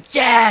open. I'm like,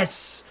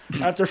 yes!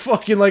 After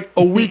fucking like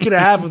a week and a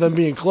half of them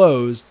being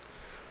closed,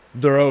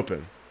 they're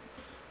open.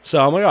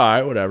 So I'm like, all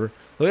right, whatever.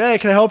 Like, hey,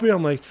 can I help you?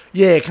 I'm like,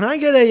 yeah, can I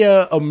get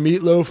a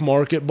meatloaf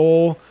market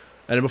bowl?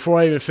 And then before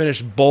I even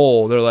finish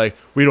bowl, they're like,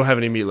 we don't have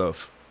any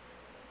meatloaf.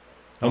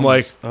 I'm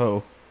like,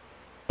 oh.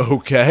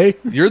 Okay.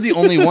 You're the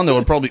only one that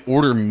would probably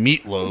order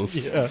meatloaf.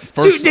 Yeah.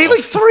 Dude, they have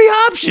like 3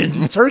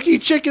 options. Turkey,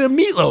 chicken, and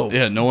meatloaf.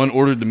 Yeah, no one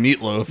ordered the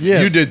meatloaf.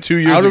 Yeah. You did 2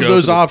 years Out ago. of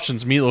those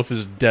options, meatloaf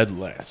is dead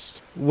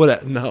last.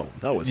 What? No,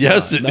 it's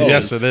Yes, not. it No, is.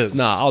 Yes, it is.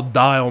 Nah, I'll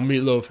die on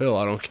Meatloaf Hill.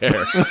 I don't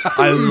care.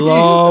 I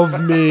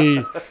love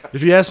me.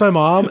 If you ask my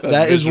mom,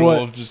 that is Visual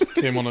what of just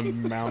Tim on a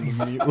mound of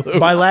meatloaf.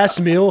 my last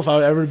meal, if I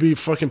would ever be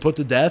fucking put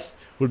to death,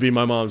 would be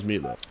my mom's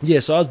meatloaf. Yeah,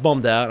 so I was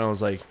bummed out, and I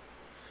was like,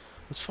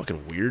 that's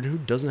fucking weird. Who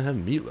doesn't have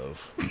meatloaf?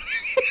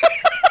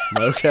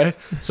 Okay.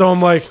 So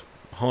I'm like,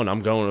 hold on,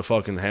 I'm going to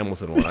fucking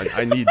Hamilton one.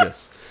 I need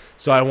this.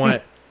 So I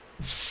went,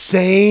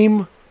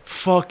 same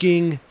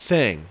fucking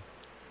thing.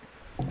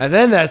 And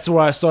then that's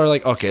where I started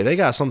like, okay, they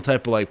got some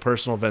type of like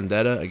personal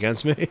vendetta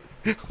against me.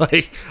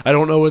 Like, I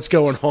don't know what's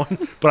going on,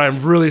 but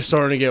I'm really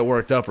starting to get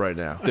worked up right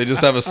now. They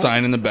just have a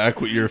sign in the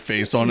back with your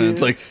face on it.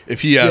 It's like,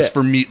 if he asks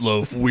for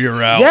meatloaf,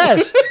 we're out.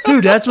 Yes,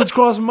 dude, that's what's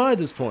crossing my mind at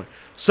this point.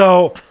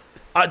 So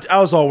I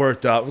was all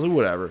worked up. I was like,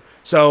 whatever.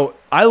 So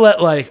I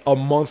let like a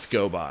month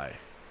go by,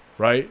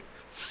 right?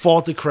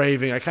 Fought the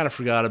craving. I kind of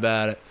forgot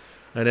about it.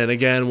 And then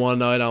again, one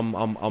night I'm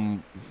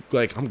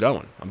like, I'm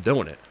going. I'm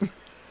doing it.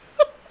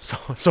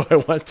 So I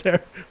went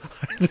there.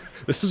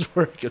 This is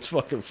where it gets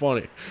fucking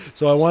funny.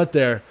 So I went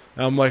there.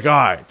 And I'm like, all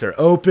right, they're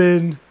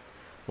open.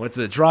 Went to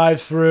the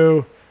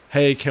drive-thru.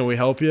 Hey, can we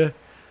help you?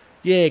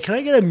 Yeah, can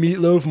I get a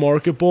meatloaf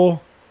market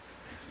bowl?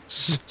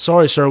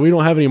 Sorry, sir, we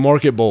don't have any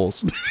market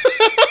bowls.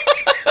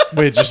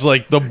 Wait, just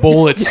like the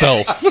bowl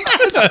itself.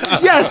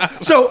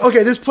 Yes. So,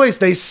 okay, this place,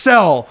 they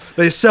sell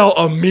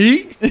a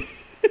meat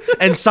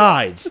and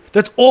sides.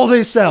 That's all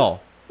they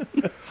sell.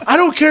 I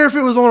don't care if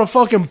it was on a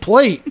fucking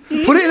plate.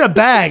 Put it in a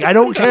bag. I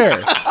don't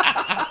care.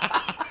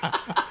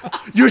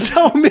 You're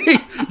telling me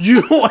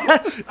you don't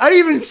have, I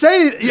didn't even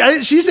say, she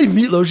didn't say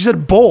meatloaf. She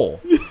said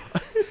bowl.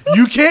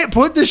 You can't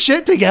put this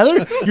shit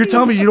together? You're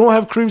telling me you don't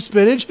have cream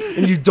spinach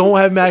and you don't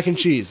have mac and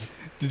cheese?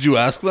 Did you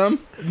ask them?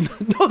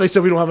 No, they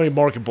said we don't have any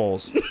market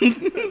bowls.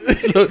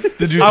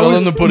 Did you tell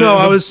them to put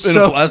it in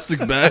a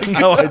plastic bag?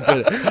 No, I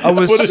didn't.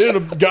 Put it in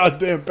a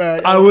goddamn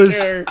bag. I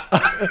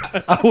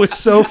was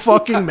so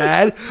fucking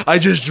mad. I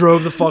just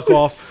drove the fuck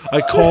off.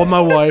 I called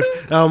my wife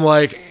and I'm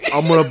like,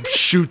 I'm gonna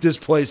shoot this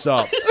place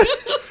up.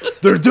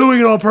 They're doing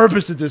it on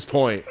purpose at this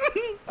point.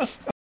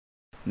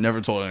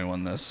 Never told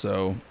anyone this,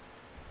 so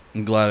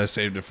I'm glad I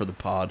saved it for the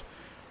pod.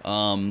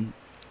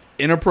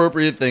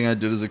 Inappropriate thing I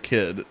did as a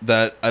kid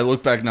that I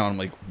look back now and I'm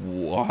like,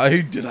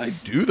 why did I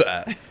do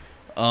that?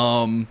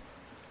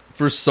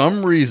 For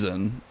some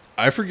reason,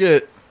 I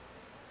forget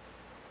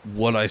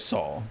what I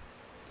saw,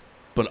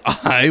 but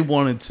I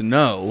wanted to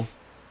know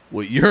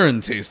what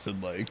urine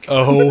tasted like.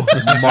 Oh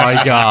my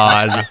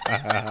god.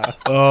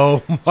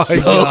 Oh my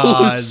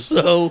god.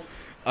 So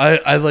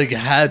I like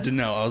had to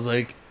know. I was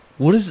like,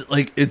 what is it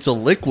like? It's a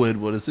liquid.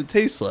 What does it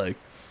taste like?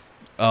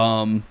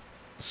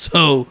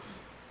 So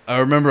I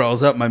remember I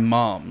was at my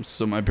mom's.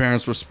 So my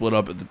parents were split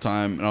up at the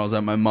time, and I was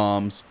at my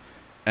mom's,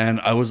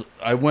 and I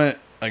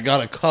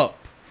got a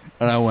cup,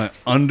 and I went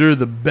under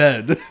the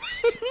bed.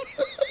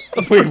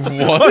 Wait,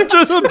 what?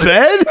 Under the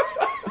bed?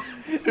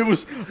 It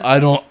was I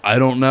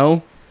don't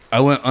know. I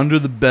went under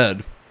the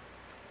bed.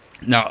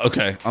 Now,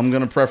 okay, I'm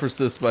gonna preface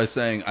this by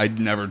saying I'd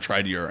never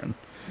tried urine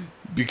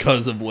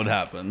because of what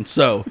happened.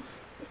 So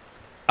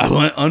I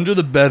went under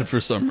the bed for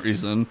some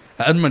reason,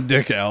 had my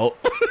dick out.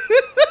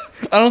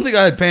 I don't think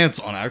I had pants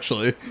on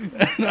actually,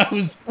 and I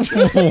was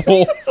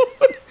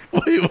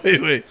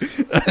wait,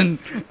 and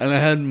I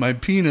had my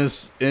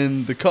penis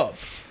in the cup,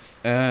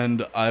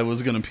 and I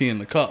was gonna pee in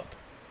the cup.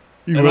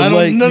 You And were, I don't-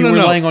 laying, no, you no, were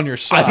no. laying on your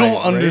side. I don't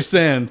right?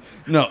 understand.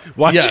 No,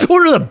 Why'd yes. you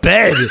go to the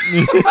bed?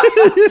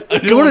 I didn't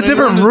Go in a want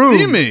different anyone room.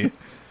 To see me.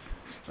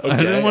 I Okay,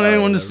 didn't want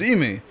anyone to whatever. see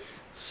me.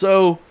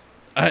 So,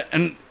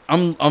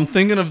 I'm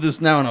thinking of this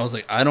now, and I was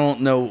like, I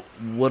don't know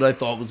what I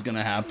thought was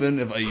gonna happen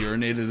if I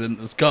urinated in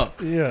this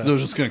cup. Yeah. 'Cause it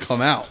was just gonna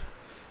come out.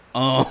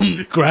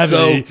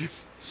 Gravity.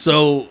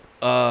 So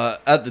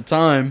at the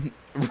time,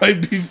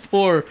 right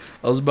before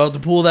I was about to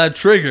pull that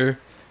trigger,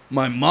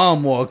 my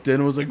mom walked in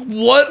and was like,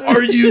 "What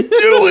are you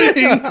doing?"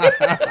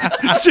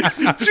 she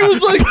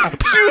was like,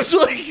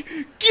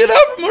 "Get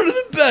out from under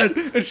the bed!"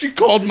 And she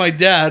called my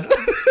dad.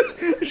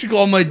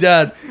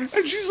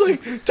 And she's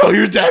like, "Tell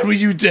your dad what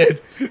you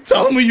did.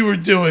 Tell him what you were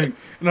doing."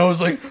 And I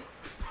was like,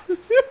 "I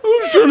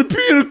was trying to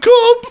pee in a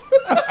cup."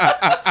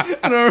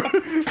 And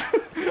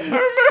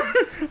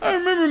I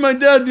remember my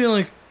dad being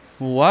like,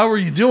 "Well, why were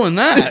you doing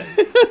that?"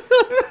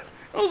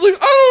 I was like,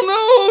 "I don't know.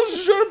 I was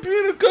just trying to pee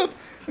in a cup."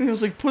 And he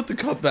was like, "Put the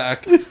cup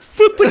back.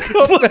 Put the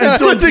cup back.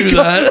 Don't do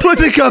that." Put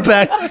the cup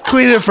back.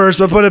 Clean it first,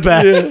 but put it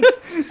back.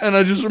 And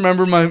I just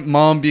remember my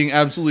mom being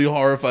absolutely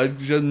horrified.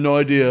 She had no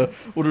idea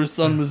what her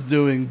son was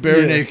doing,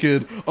 bare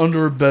naked, under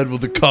her bed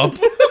with a cup.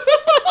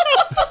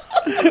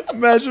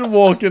 Imagine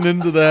walking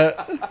into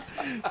that.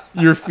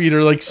 Your feet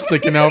are like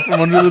sticking out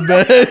from under the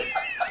bed.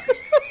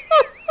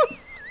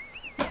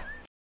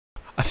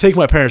 I think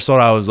my parents thought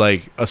I was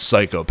like a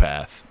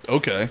psychopath.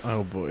 Okay.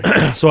 Oh boy.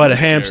 So I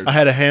had a scared. I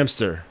had a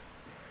hamster,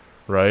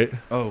 right?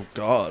 Oh,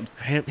 God.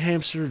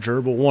 Hamster,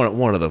 gerbil,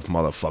 one of the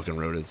motherfucking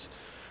rodents.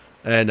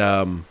 And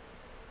I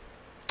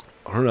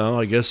don't know.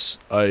 I guess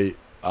I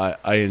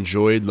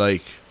enjoyed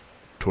like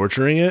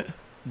torturing it.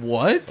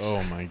 What?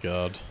 Oh my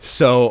god.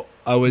 So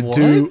I would What?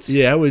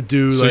 I would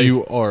do So like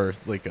you are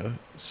like a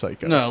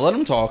psycho. No, let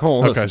him talk.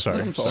 Hold on, Okay, listen. sorry.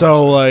 Let him talk.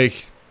 So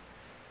like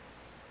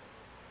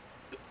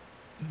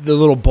the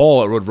little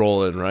ball it would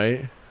roll in,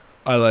 right?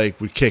 I like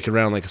would kick it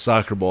around like a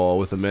soccer ball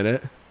with a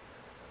minute,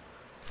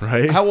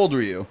 right? How old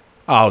were you?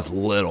 I was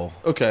little,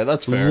 Okay,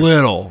 that's fair.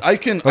 little. I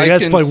can. Like,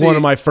 that's can like see, one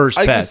of my first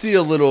I can pets. see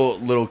a little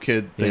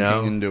kid You thinking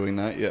know? and doing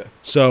that. Yeah.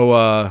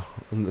 So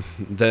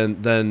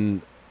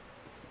then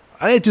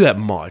I didn't do that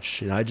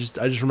much. You know, I just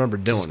remember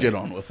doing Just it. get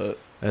on with it.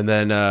 And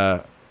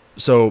then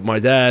so my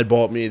dad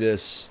bought me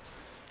this.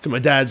 Cause my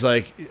dad's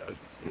like a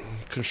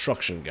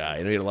construction guy.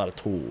 You know, he had a lot of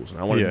tools, and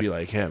I wanted to Yeah. be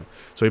like him.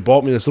 So he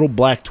bought me this little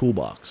black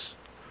toolbox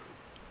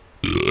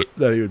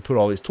that he would put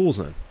all these tools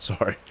in.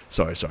 Sorry.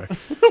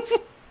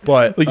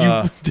 But Like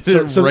you did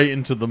it so- right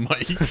into the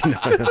mic.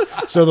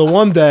 So the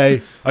one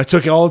day I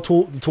took all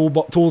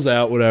the tools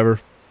out, whatever.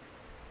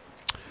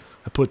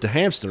 I put the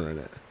hamster in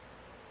it,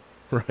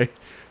 right?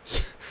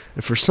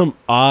 And for some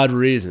odd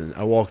reason,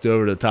 I walked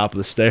over to the top of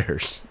the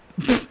stairs.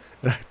 And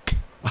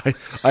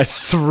I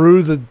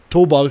threw the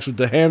toolbox with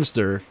the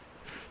hamster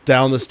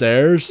down the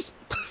stairs.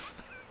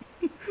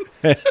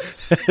 and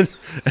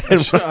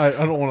I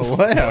don't want to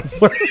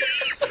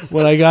laugh.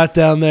 when I got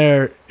down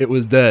there, it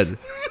was dead.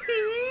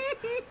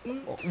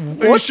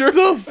 Are you sure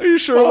though? Are you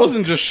sure I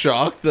wasn't just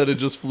shocked that it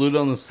just flew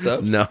down the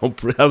steps? No,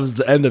 that was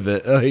the end of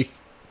it. Like,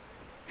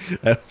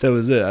 that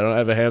was it. I don't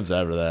have a hamster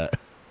after that.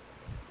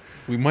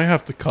 We might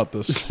have to cut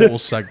this whole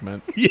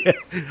segment. Yeah,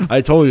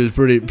 I told you it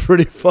was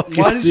pretty fucking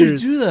Why did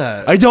serious. you do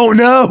that? I don't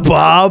know,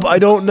 Bob. I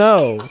don't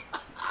know.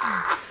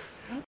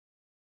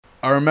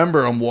 I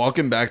remember I'm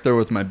walking back there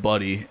with my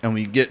buddy, and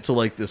we get to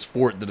like this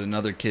fort that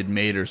another kid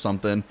made or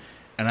something,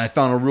 and I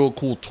found a real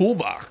cool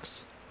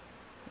toolbox,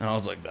 and I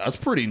was like, "That's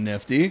pretty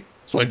nifty."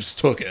 So I just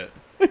took it.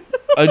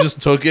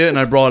 And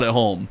I brought it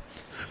home.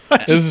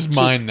 This is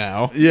mine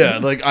now. Yeah,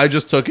 like I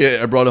just took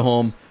it, I brought it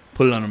home,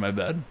 put it under my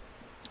bed,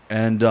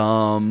 and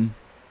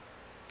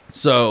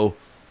so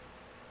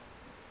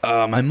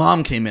my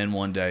mom came in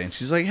one day, and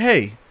she's like,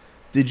 "Hey,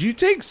 did you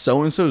take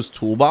so and so's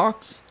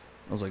toolbox?"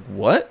 I was like,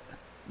 "What?"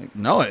 Like,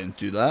 no, I didn't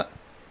do that.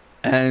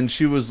 And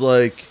she was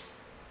like,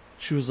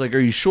 "Are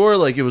you sure?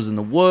 Like, it was in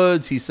the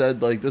woods." He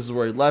said, like, "This is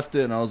where he left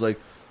it." And I was like,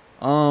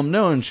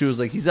 no. And she was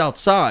like, "He's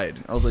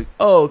outside." I was like,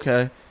 "Oh,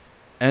 okay."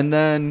 And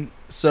then,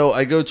 so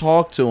I go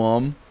talk to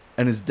him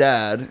and his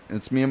dad.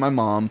 It's me and my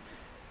mom.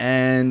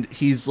 And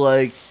he's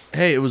like,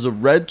 "Hey, it was a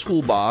red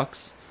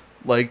toolbox.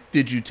 Like,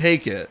 did you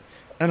take it?"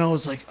 And I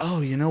was like,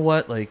 "Oh, you know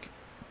what? Like,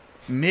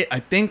 I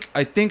think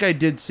I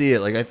did see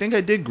it. Like, I think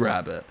I did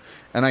grab it."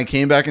 And I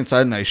came back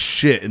inside and I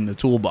shit in the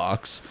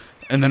toolbox.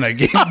 And then I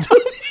gave it to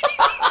him.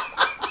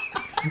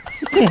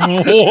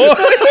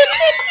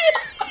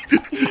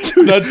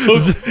 Dude, That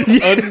took a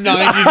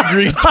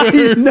 90-degree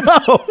turn. No,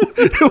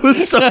 it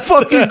was so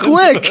fucking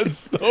quick. That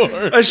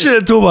store. I should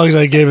have toolbox.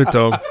 I gave it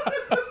to him.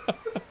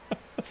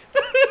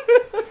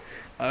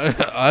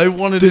 I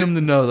wanted him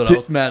to know that I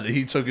was mad that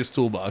he took his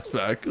toolbox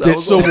back. That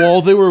was So all.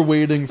 while they were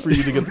waiting for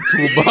you to get the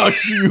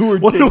toolbox, you were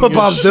Wonder taking what a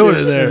Bob's doing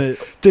shit in there. it.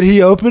 Did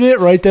he open it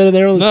right then and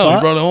there on the No, he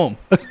spot? brought it home.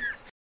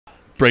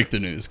 Break the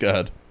news. Go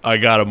ahead. I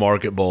got a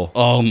market bowl.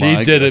 Oh my!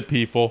 He did God. it,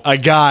 people. I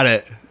got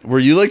it. Were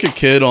you like a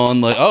kid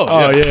on like? Oh,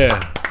 Oh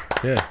yeah.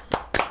 yeah.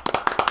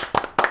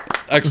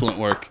 Excellent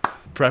work.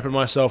 Prepping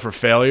myself for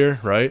failure,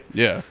 right?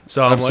 Yeah.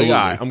 So I'm Absolutely. like,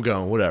 all right, I'm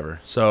going,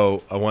 whatever.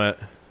 So I went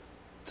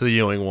to the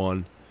Ewing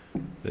one.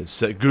 It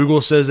said,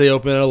 Google says they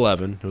open at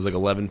 11. It was like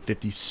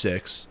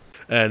 11:56,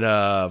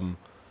 and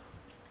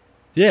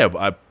yeah,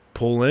 I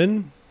pull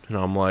in and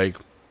I'm like,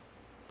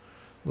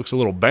 looks a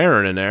little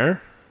barren in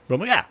there, but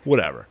I'm like, yeah,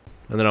 whatever.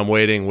 And then I'm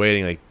waiting,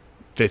 like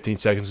 15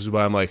 seconds goes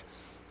by. I'm like,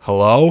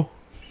 hello,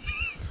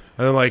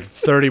 and then like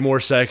 30 more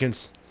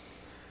seconds,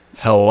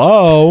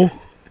 hello.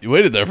 You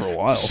waited there for a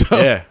while.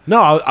 Yeah.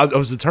 No, I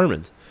was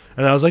determined.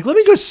 And I was like, let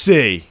me go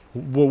see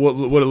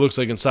what it looks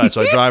like inside.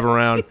 So I drive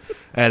around,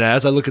 and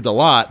as I look at the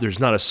lot, there's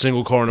not a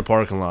single car in the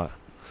parking lot.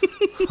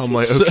 I'm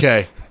like,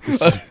 okay.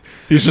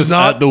 He's just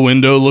not- at the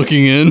window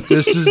looking in.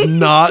 This is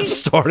not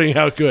starting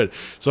out good.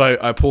 So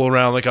I pull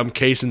around like I'm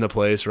casing the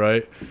place,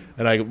 right?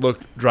 And I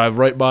drive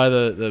right by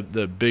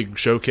the big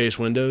showcase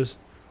windows.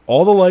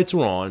 All the lights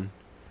were on,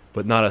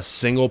 but not a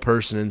single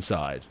person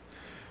inside.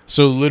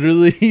 So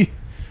literally,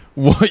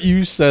 what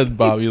you said,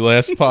 Bobby,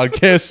 last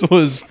podcast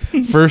was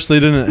first they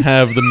didn't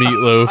have the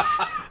meatloaf,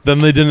 then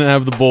they didn't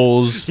have the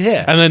bowls,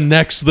 Yeah. and then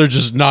next they're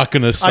just not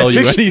going to sell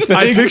you anything.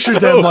 I pictured So-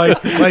 them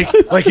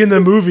like in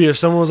the movie if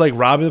someone was like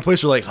robbing the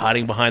place or like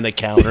hiding behind the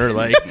counter,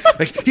 like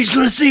he's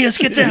gonna see us,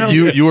 get down.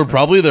 You were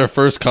probably their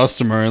first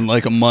customer in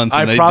like a month,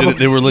 and I they probably- did it.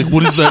 They were like,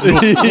 "What is that?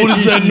 What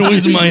is that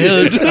noise in my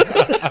head?"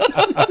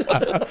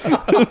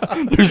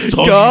 There's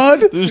talking, God?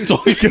 There's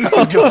talking.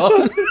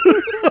 God.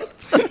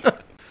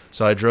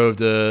 So I drove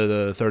to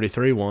the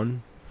 33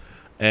 one,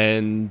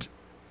 and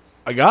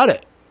I got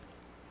it.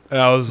 And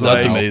I was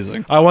That's like,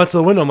 amazing. I went to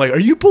the window. I'm like, "Are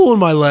you pulling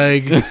my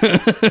leg?"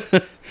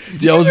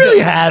 Yeah, I was really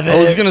gonna, have I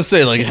was it? gonna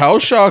say, like, how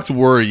shocked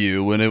were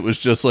you when it was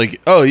just like,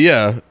 "Oh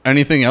yeah,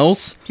 anything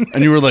else?"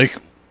 And you were like,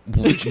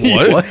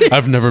 "What?"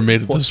 I've never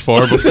made it this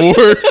far before.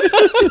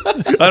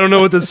 I don't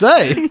know what to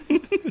say.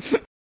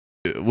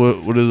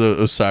 What are the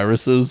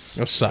Osiris's?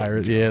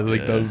 Osiris, yeah,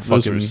 like Yeah, the those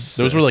fucking. were Those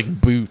sick. were like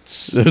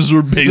boots. Those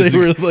were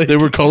basic. They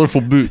were,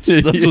 colorful boots.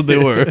 That's what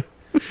they were.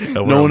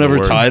 No one ever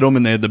tied them,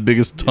 and they had the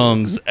biggest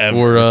tongues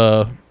ever.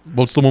 Or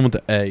what's the one with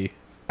the A?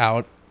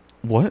 Out.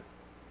 What?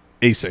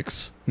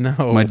 Asics.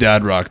 No, My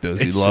dad rocked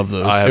those. He loved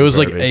those. I It was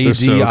like They're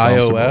so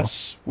ADIOS.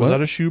 Was What?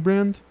 that a shoe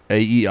brand?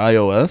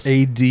 AEIOS.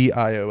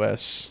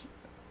 ADIOS.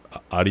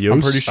 Adios.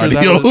 I'm pretty sure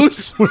that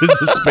Adios. What is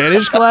the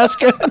Spanish class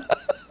again?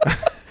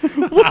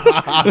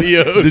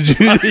 Did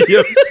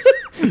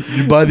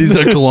you buy these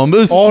at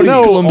Columbus?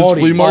 Columbus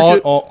Flea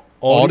Market.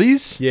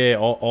 Audis? Yeah,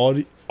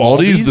 Audi.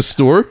 Aldi's the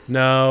store.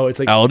 No, it's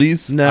like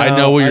Aldi's. no. I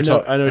know what you're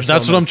talking. I know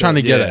That's what I'm trying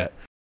to get at.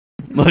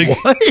 Like,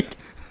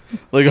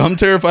 like I'm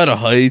terrified of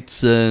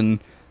heights and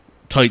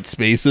tight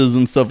spaces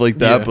and stuff like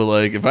that. Yeah. But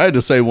like, if I had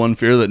to say one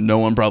fear that no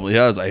one probably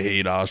has, I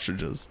hate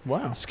ostriches.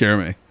 Wow. Scare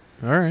me.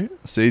 All right.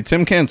 See,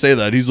 Tim can't say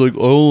that. He's like, I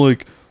don't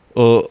like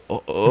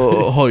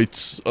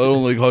heights. I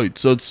don't like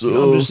heights. That's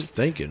I'm just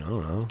thinking. I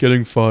don't know.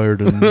 Getting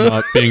fired and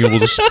not being able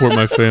to support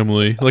my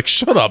family. Like,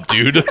 shut up,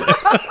 dude.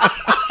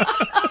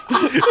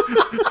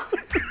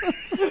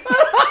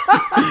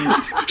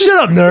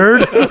 Shut up,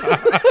 nerd.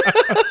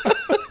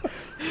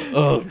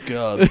 oh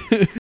god.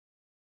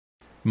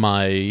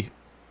 My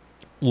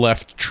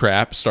left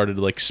trap started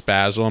to like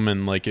spasm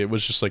and like it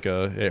was just like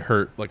it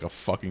hurt like a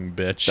fucking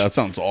bitch. That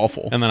sounds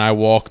awful. And then I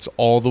walked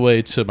all the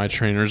way to my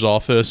trainer's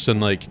office and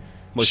like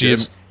she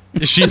this?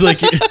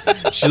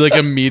 like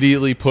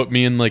immediately put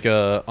me in like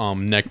a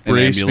neck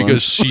brace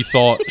because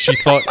ambulance. she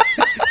thought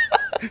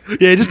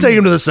Yeah, just take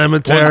him to the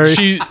cemetery.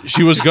 well,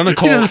 she was gonna He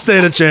call doesn't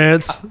stand a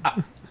chance.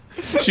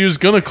 she was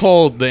gonna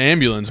call the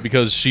ambulance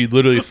because she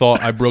literally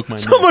thought I broke my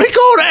neck Somebody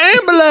call the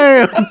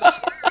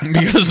ambulance.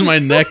 because my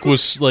neck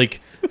was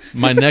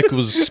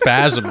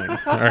spasming.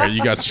 All right,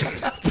 you guys.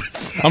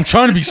 I'm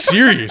trying to be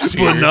serious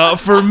here. But not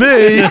for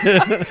me. I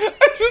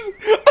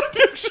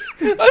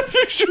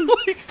picture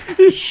like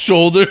his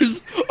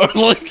shoulders are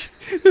like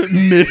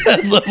mid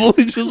head level.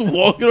 He's just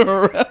walking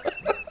around.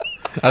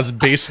 That's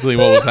basically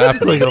what was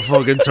happening. Like a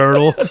fucking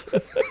turtle.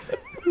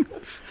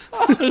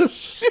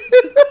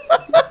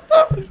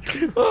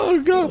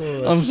 Oh god.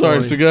 I'm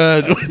sorry. So go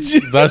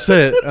ahead. That's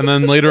it. And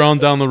then later on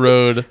down the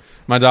road,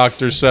 my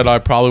doctor said I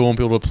probably won't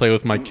be able to play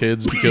with my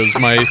kids because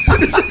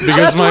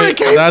that's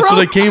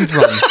where it came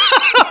from.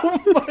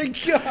 Oh my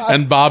god.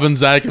 And Bob and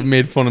Zach have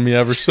made fun of me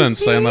ever since,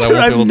 saying that I won't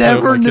I be able to play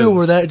never with my knew kids.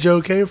 where that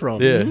joke came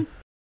from. Yeah.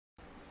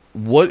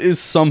 What is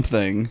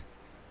something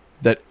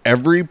that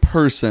every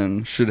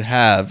person should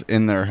have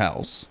in their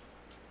house?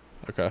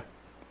 Okay.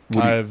 What do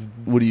you, I have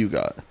what do you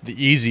got?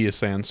 the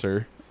easiest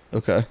answer: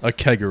 Okay. a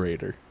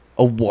kegerator.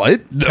 A what?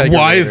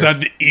 Why is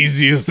that the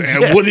easiest?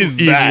 What is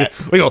Easy. that?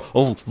 Like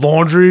a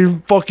laundry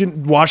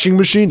fucking washing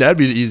machine? That'd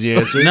be the easy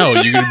answer. No,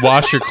 you could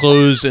wash your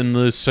clothes in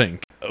the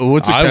sink.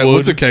 What's a I would.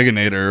 what's a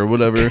keganator or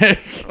whatever? A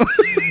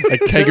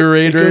It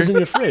kegerator. goes in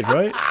your fridge,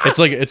 right?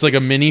 It's like a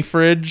mini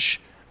fridge,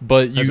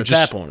 but you Has a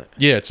just tap on it.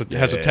 Yeah, it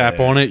has a tap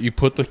Yeah. on it. You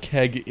put the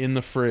keg in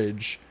the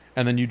fridge,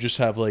 and then you just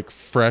have like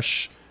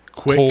fresh,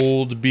 Quick.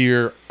 cold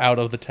beer out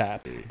of the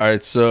tap. All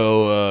right,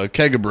 so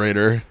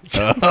kegabrator.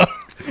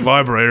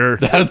 Vibrator.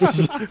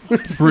 That's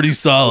pretty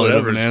solid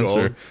of Whatever an it's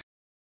answer. called.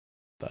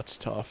 That's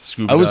tough.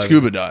 Scuba I would diving.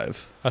 scuba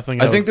dive. I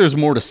think I think there's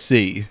more to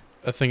see.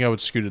 I think I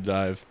would scuba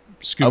dive.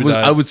 I Scuba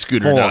dive. would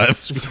scooter Hold on.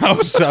 dive. I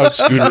would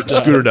scooter dive.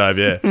 Scooter dive,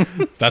 yeah.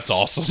 That's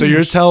awesome. So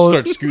you're telling-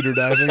 start scooter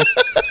diving?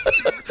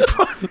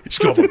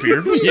 Just go for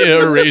beer.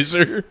 Yeah, a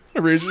razor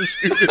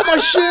scooter. My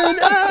shin.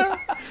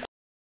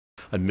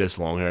 I miss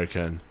long hair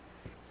Ken.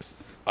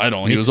 I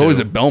don't. Me He was too. always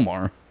at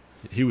Belmar.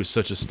 He was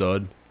such a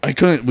stud. We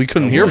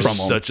couldn't He hear was from him.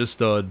 Such a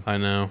stud. I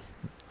know.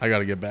 I got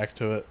to get back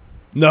to it.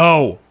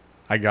 No.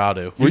 I got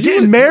to. You're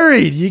getting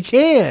married. You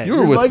can't. You were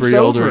Your with life's Brie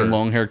Elder over. and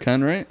long hair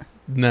Ken, right?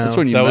 No, That's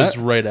when you that met? was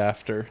right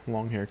after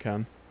long hair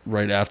Ken.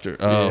 Right after.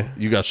 Oh, Yeah.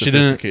 you got She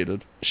didn't-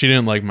 sophisticated. She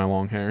didn't like my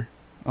long hair.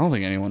 I don't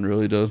think anyone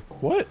really did.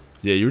 What?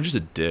 Yeah, you were just a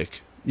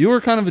dick. You were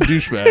kind of a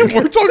douchebag.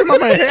 We're talking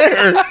about my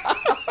hair.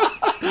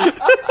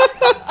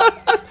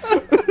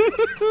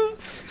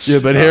 Yeah,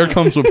 but hair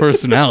comes with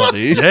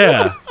personality.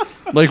 Yeah.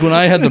 Like when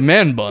I had the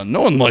man bun.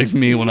 No one liked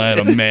me when I had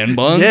a man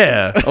bun.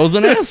 Yeah. I was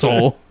an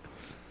asshole.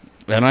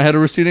 And I had a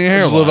receding I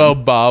hairline. just love how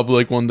Bob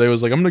like one day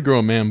was like, "I'm gonna grow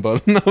a man bun,"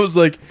 and I was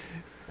like,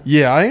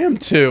 "Yeah, I am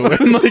too."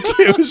 And like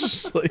it was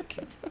just like,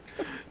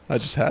 I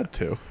just had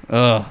to.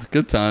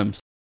 Good times.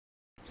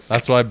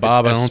 That's why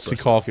Bob, I don't see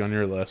espresso. coffee on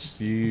your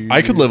list. You,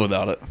 I could live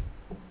without it.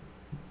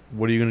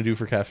 What are you gonna do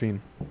for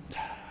caffeine?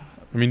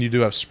 I mean, you do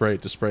have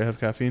Sprite. Does Sprite have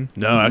caffeine?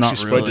 No, actually, Not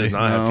Sprite really, does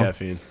not no. have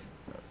caffeine.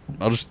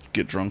 I'll just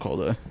get drunk all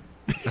day.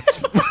 That's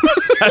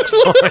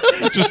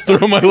fine. Just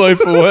throw my life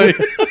away.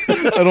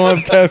 I don't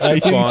have caffeine.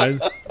 That's fine.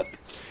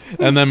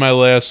 And then my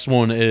last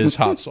one is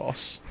hot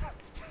sauce.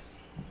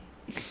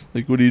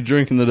 Like, what are you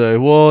drinking today?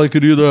 Well, I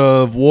could either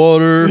have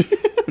water,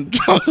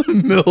 chocolate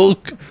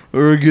milk,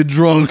 or get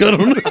drunk. I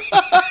don't know.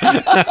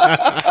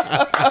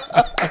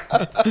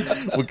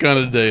 What kind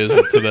of day is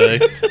it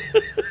today?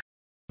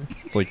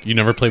 Like, you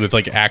never played with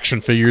like action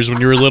figures when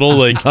you were little,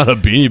 like Not a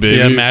beanie baby.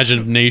 the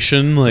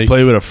imagination, like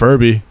Play with a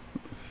Furby.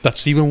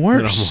 that's even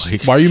worse. And I'm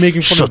like, Why are you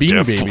making fun Shut of Beanie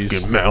their Babies?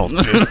 fucking mouth.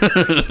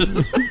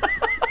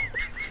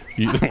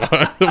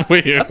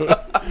 Wait,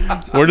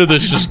 where did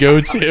this just go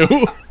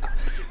to?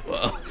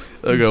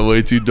 That got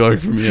way too dark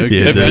for me. I Yeah,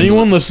 can't- If then-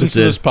 anyone listens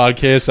to That's this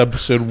podcast,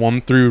 episode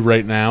 1 through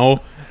right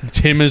now,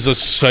 Tim is a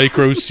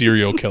psycho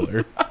serial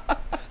killer.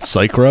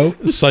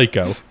 Psychro?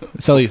 Psycho.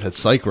 It sounded like you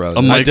said psychro. a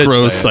I did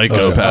micro say it.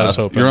 Okay, I was psychopath.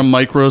 hoping. You're a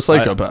micro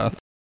psychopath.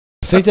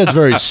 I think that's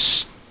very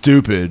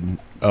stupid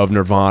of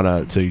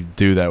Nirvana to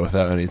do that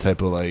without any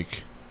type of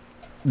like.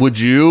 Would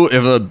you,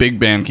 if a big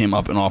band came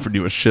up and offered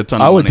you a shit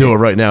ton of I would money? do it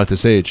right now at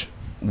this age.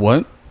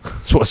 What?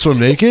 Swim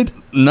naked?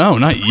 No,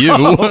 not you.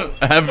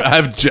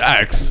 have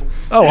Jax.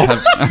 Oh,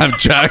 Have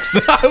Jax.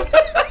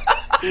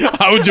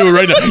 I would do it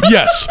right now.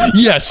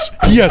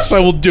 Yes, I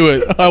will do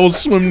it. I will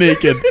swim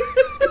naked.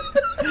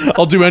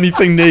 I'll do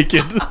anything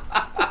naked.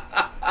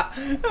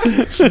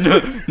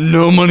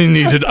 No money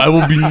needed. I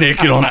will be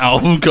naked on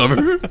album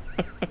cover.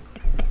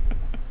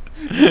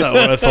 not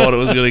where I thought it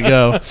was gonna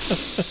go.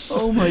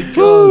 Oh my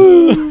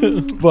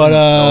god. But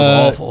That was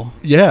awful.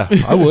 Yeah,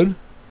 I would.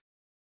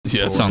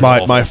 Yeah, it sounds my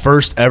awful. my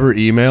first ever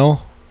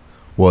email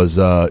was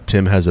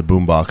Tim has a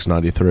boombox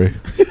 93.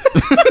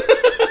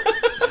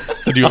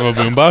 Did you have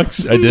a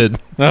boombox? I did.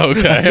 Oh,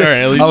 okay. All right.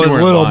 At least I you was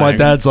weren't little. My lying.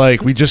 dad's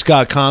like, we just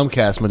got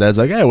Comcast. My dad's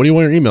like, hey, what do you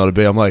want your email to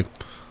be? I'm like,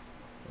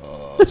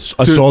 I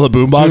saw the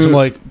boombox. I'm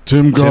like,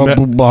 Tim Tim-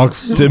 got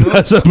box. Tim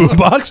has a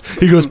boombox.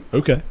 He goes,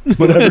 okay,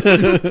 whatever.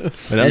 And that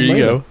Here was you my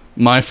go. email.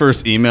 My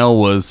first email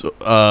was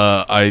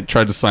I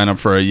tried to sign up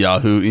for a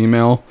Yahoo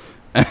email,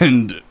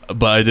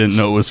 but I didn't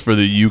know it was for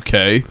the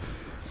UK.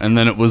 And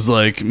then it was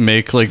like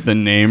make like the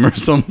name or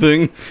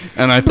something,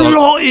 and I thought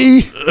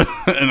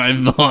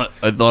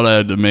I thought I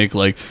had to make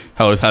like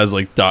how it has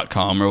like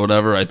 .com or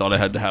whatever. I thought I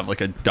had to have like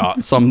a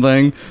dot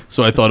something,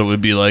 so I thought it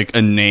would be like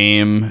a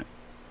name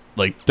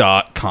like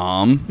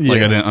 .com. Like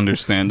I Yeah. didn't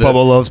understand it.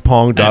 Bubba loves And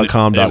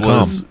pong.com.com.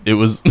 It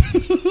was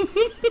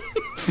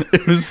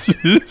it was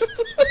Here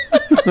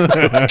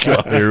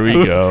we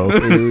go.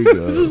 Here we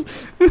go.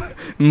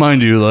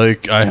 mind you,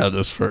 like I had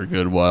this for a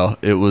good while.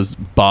 It was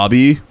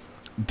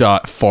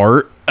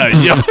Bobby.fart.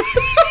 Yeah.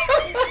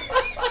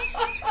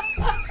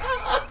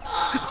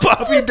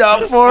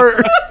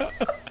 Bobby.fart.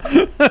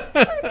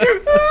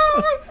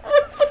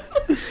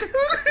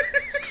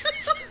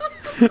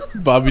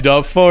 Bobby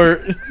Dot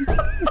Fart.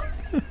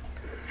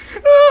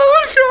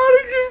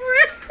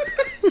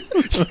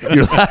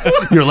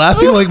 You're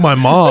laughing like my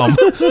mom.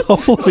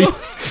 Holy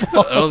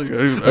fuck?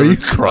 Are you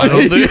crying?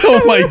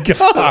 Oh my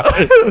god!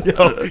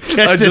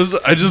 I just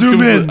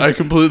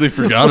completely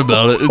forgot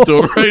about it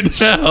until right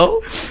now.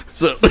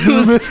 So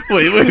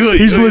wait.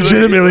 He's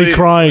legitimately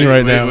crying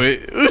right now.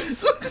 Wait.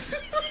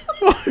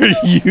 Are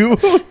you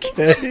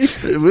okay?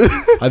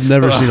 I've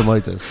never seen him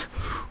like this.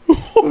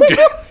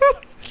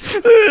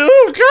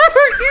 Oh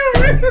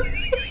God!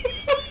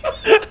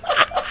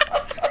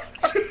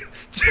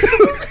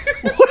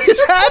 What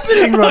is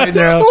happening right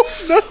now?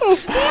 No,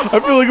 I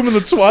feel like I'm in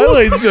the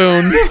Twilight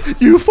Zone.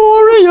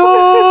 Euphoria.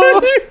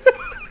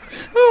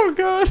 Oh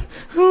God!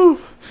 All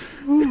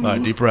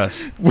right, deep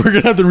breath. We're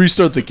gonna have to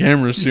restart the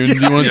camera soon. Do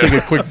you want to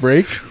take a quick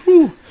break?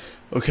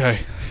 Okay.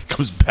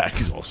 Comes back,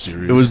 he's all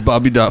serious. It was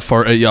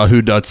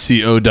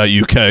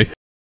bobby.fart@yahoo.co.uk.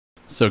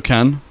 So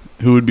Ken,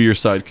 who would be your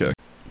sidekick?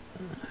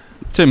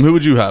 Tim, who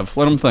would you have?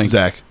 Let him think.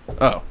 Zach.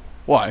 Oh,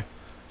 why?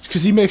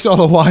 Because he makes all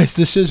the wise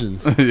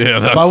decisions.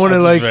 Yeah, If I want to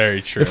like,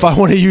 very true. if I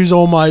want to use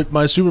all my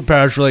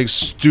superpowers for like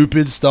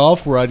stupid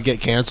stuff where I'd get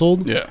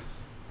canceled, Yeah.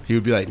 he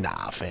would be like,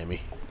 "Nah, fammy,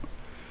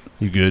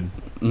 you good?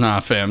 Nah,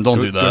 fam, don't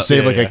do Go that.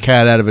 save like a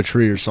cat out of a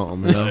tree or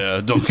something." You know?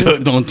 Yeah,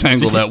 don't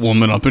tangle that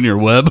woman up in your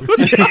web.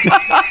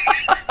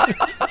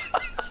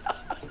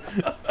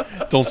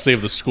 Don't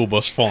save the school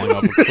bus falling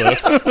off a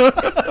cliff.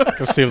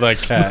 Go save that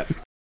cat.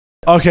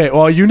 Okay,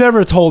 well, you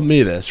never told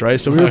me this,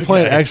 right? So we were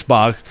playing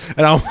Xbox,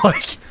 and I'm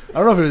like, I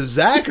don't know if it was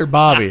Zach or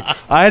Bobby.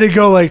 I had to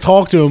go like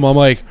talk to him. I'm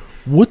like,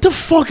 what the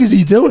fuck is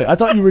he doing? I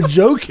thought you were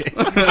joking.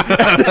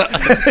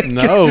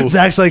 No,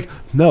 Zach's like,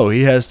 no,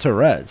 he has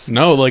Tourette's.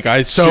 no. Like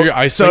I think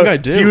I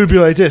do. He would be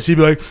like this. He'd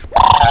be like,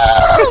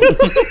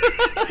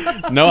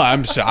 No, I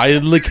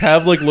like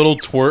have like little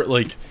twerk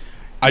like.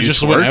 I You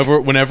just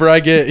twerk? whenever I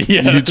get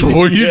You just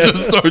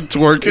start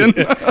twerking.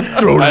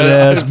 throw that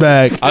ass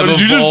back. I've Did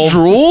you just evolved-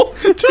 drool?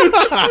 Dude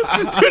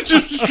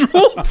just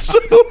drooled so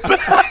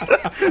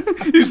bad.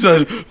 He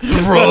said,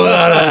 "Throw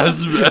that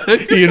ass back."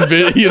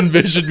 he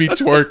envisioned me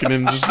twerking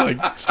and just like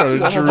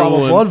started Pop a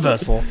drooling. blood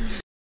vessel.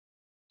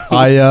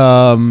 I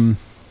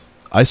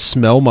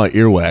smell my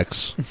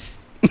earwax.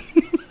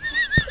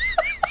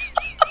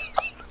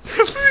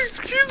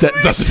 Excuse That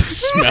doesn't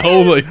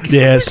smell like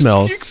Yeah, it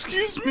smells.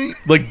 Excuse me.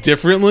 like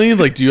differently.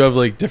 Like, do you have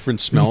like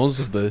different smells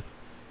of the?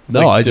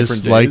 No, like, I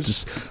just different like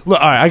days? to.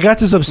 Look, all right, I got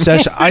this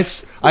obsession. I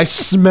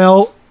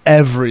smell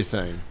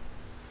everything.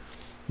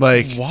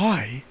 Like,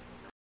 Why?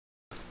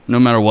 No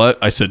matter what,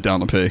 I sit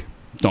down to pee.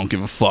 Don't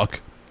give a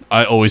fuck.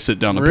 I always sit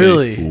down to pee.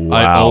 Really?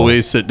 I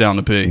always sit down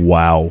to pee.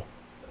 Wow.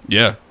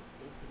 Yeah.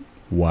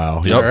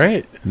 Wow. Yep. All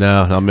right.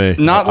 No, not me.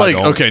 Not I like,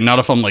 don't. okay, not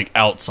if I'm like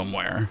out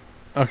somewhere.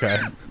 Okay.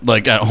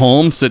 Like at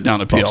home, sit down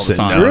to pee I'm all the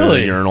sitting time. down in the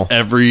Really? urinal.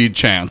 Every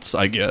chance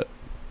I get,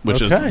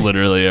 which is Okay.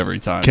 literally every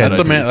time. Ken, that That's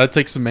I a man. do. That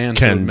takes a man to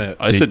Ken, admit.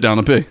 I sit down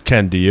to pee.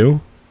 Ken, do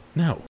you?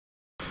 No.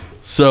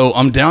 So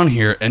I'm down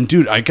here, and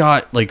dude, I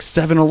got like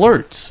 7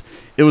 alerts.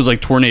 It was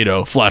like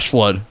tornado, flash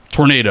flood,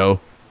 tornado,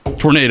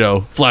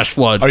 flash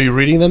flood. Are you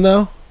reading them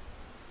though?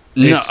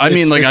 No, I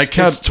mean, like I it's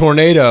kept.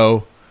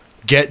 tornado,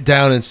 get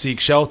down and seek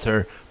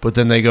shelter, but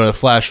then they go to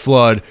flash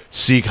flood,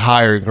 seek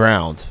higher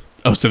ground.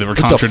 Oh, so they were What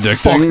the contradicting.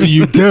 fuck do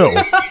you do?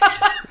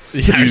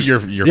 Yeah, you're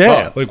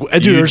yeah, fucked. like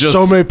dude, You there's just-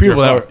 so many people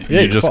you're that fucked. are, yeah,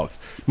 You you're just fucked.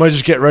 You might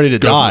just get ready to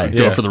die.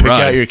 Go for the Pick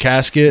ride. out your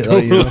casket.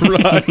 Like, you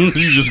know. you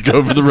just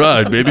go for the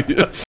ride, baby.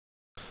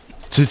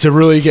 To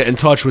really get in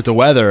touch with the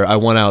weather, I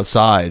went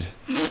outside.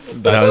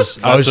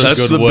 That's I was a just-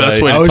 That's good the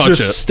best way I to was touch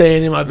just it.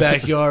 standing in my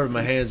backyard with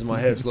my hands and my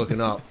hips looking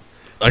up.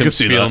 I can Tim's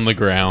see feeling that. the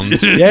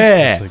ground.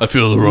 Yeah. I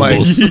feel the Like,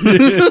 rumbles.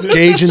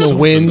 gauging the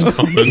wind.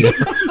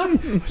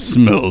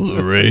 Smell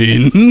the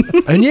rain.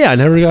 And yeah, I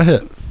never got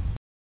hit.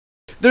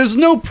 There's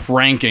no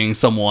pranking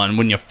someone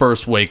when you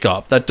first wake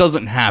up. That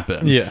doesn't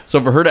happen. Yeah.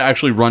 So for her to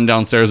actually run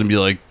downstairs and be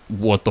like,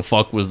 "What the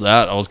fuck was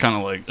that?" I was kind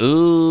of like,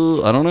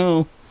 I don't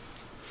know."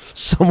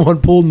 Someone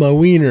pulled my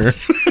wiener.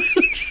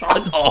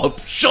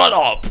 Shut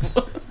up.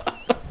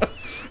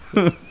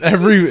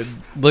 every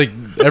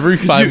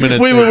 5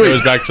 minutes wait, it wait.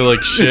 goes back to like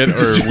shit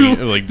or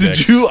like Did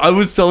dicks. you? I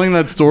was telling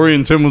that story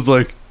and Tim was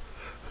like,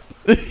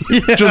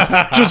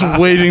 just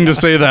waiting to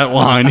say that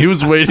line. He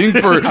was waiting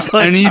for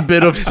any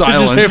bit of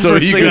silence so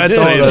he could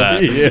say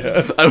that.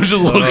 Yeah. I was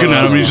just looking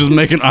at him. He's just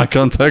making eye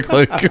contact,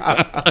 like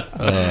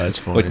That's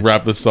funny. Like,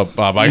 wrap this up,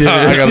 Bob. I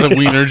got a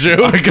wiener joke.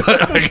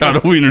 I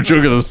got a wiener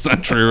joke of the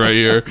century right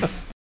here.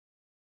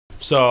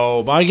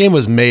 So my game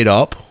was made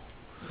up.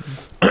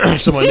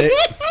 So my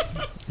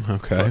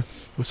Okay.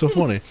 what's so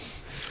funny?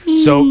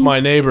 So my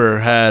neighbor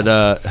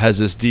has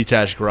this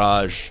detached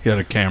garage. He had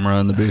a camera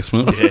in the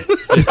basement.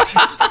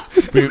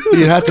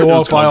 You'd have to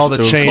walk by all the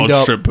it was chained called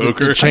up, strip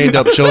poker. the chained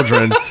up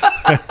children.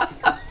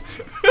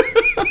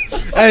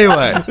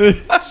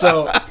 Anyway,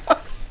 so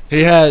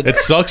he had It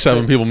sucks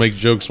having people make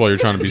jokes while you're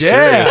trying to be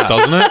Yeah. serious,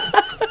 doesn't it?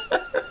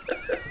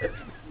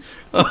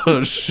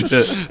 Oh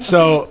shit!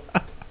 so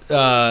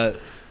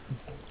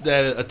they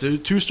had a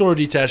two-story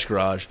detached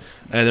garage,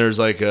 and there's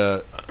like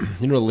a,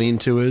 you know what a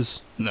lean-to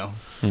is? No.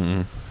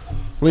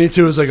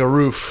 Lean-to is like a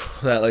roof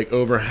that like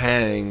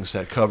overhangs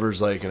that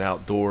covers like an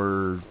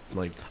outdoor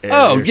like area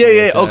Oh, or yeah, something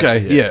yeah, like that.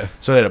 okay, yeah.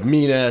 So they had a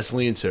mean-ass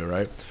lean-to,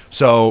 right?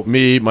 So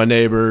me, my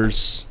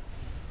neighbors,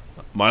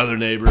 my other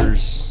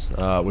neighbors,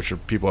 which are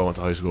people I went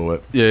to high school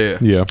with,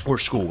 Yeah. or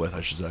school with,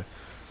 I should say,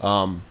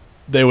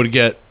 they would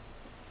get,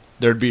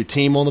 there'd be a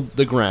team on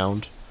the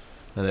ground,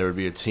 and there would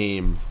be a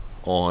team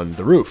on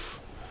the roof.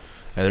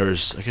 And there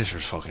was, I guess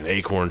there's fucking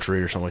acorn tree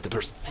or something like that.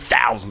 There's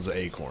thousands of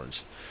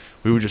acorns.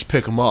 We would just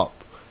pick them up,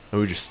 and we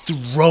would just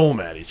throw them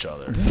at each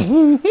other,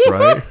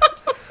 right?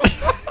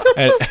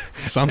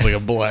 Sounds like a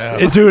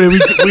blast. And dude,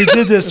 we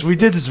did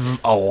this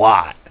a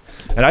lot.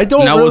 And I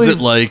don't Now, really, was it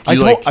like I you,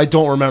 don't, like- I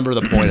don't remember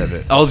the point of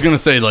it. I was gonna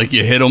say like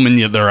you hit them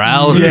and they're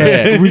out.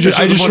 Yeah, we just-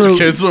 I I just a bunch wrote- of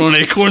kids throwing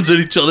acorns at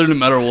each other no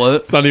matter what.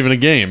 It's not even a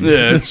game.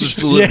 Yeah, it's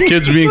just Yeah.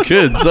 kids being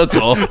kids. That's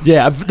all.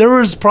 Yeah, there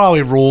was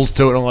probably rules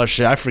to it and all that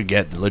shit. I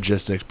forget the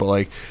logistics, but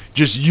like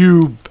just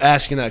you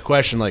asking that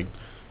question like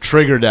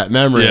triggered that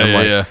memory. Yeah, I'm yeah,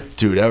 like, yeah.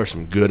 dude, that were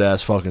some good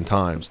ass fucking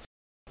times.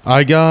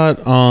 I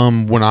got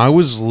when I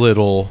was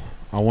little,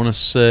 I want to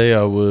say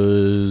I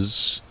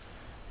was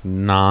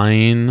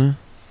 9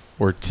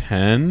 or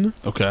 10,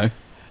 Okay.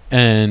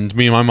 and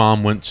me and my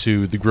mom went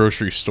to the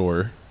grocery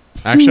store.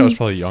 Actually, I was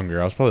probably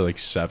younger. I was probably like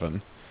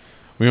 7.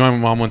 Me and my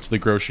mom went to the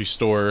grocery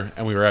store,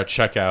 and we were at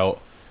checkout,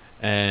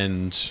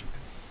 and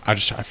I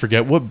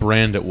forget what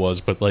brand it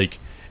was, but like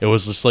it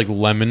was this like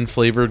lemon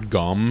flavored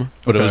gum,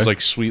 but it was Okay.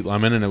 like sweet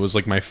lemon, and it was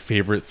like my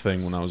favorite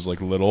thing when I was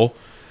like little.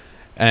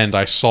 And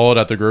I saw it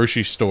at the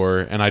grocery store,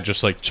 and I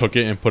just like took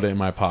it and put it in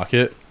my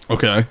pocket.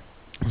 Okay.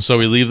 So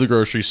we leave the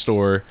grocery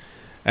store,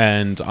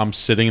 and I'm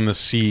sitting in the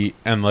seat,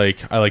 and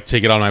like I like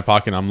take it out of my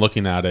pocket, and I'm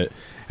looking at it,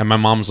 and my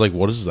mom's like,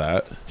 "What is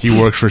that?" He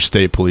works for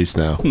state police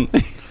now.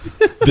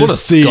 What a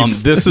scum!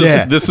 This is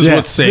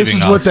what's saving This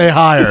is us. what they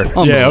hire. Yeah,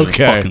 Unbelievable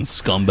okay. Fucking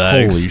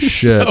scumbags. Holy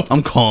shit.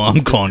 I'm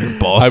calling your I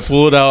boss.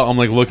 pull it out. I'm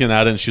like looking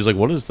at it, and she's like,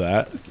 "What is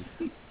that?"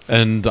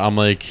 And I'm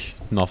like,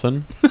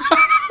 "Nothing."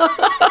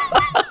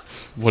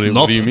 What do you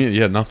Nothing. mean?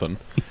 Yeah, nothing.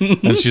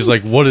 And she's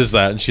like, "What is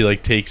that?" And she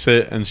like takes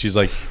it, and she's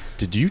like,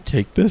 "Did you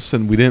take this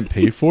and we didn't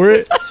pay for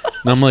it?"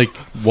 And I'm like,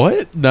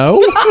 "What? No,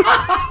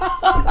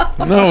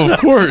 no, of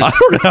course." I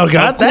don't know how I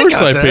got Of that. course I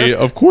goddamn. paid.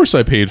 Of course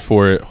I paid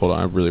for it. Hold on,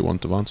 I really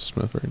want Devonta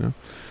Smith right now.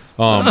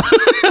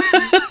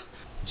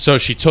 So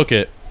she took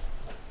it,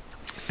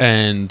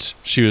 and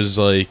she was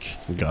like,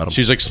 Got him.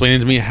 she was explaining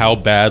to me how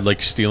bad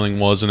like stealing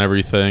was and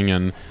everything,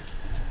 and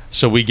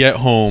so we get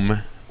home,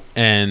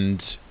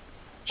 and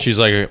she's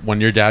like, "When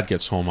your dad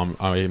gets home,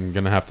 I'm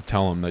gonna have to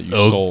tell him that you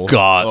Oh stole."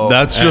 God,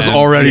 that's just And-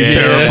 already yeah.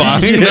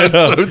 terrifying. Yeah.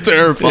 That's so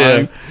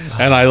terrifying. Yeah.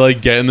 And I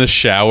like get in the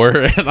shower,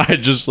 and I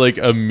just like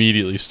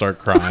immediately start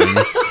crying.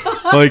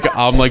 Like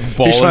I'm like He's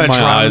bawling trying to my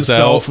drown eyes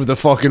himself out, with the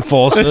fucking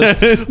falsehood. I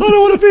don't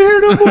want to be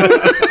here no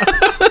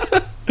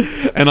more.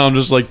 and I'm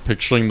just like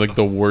picturing like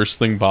the worst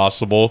thing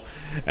possible.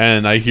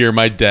 And I hear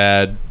my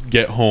dad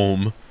get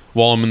home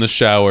while I'm in the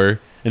shower,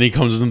 and he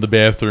comes into the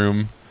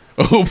bathroom,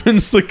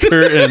 opens the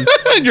curtain,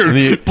 And you're and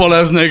he- butt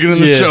ass naked in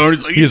the Yeah. shower.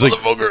 He's like, He's like-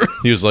 motherfucker.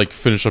 he was like,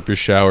 "Finish up your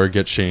shower,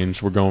 get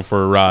changed, we're going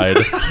for a ride."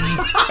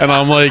 And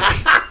I'm like,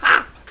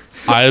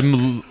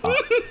 I'm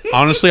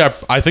honestly,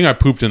 I think I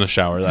pooped in the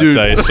shower that Dude.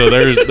 day. So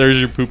there's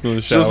your poop in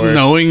the shower. Just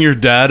knowing your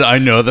dad, I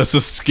know that's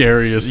the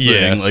scariest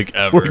Yeah. thing like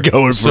ever. We're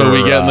going for So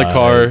we a get in the ride.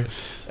 car,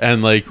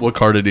 and like What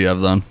car did he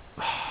have then?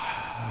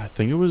 I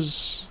think it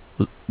was.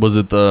 Was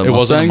it the It Mustang?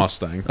 wasn't a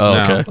Mustang. Oh,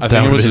 No, okay. I That think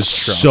it would was have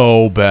his truck.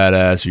 so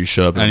badass. You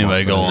should have been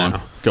Anyway, Mustang. go on.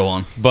 No. Go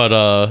on.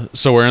 But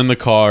so we're in the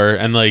car,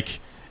 and like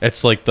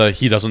it's like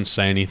he doesn't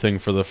say anything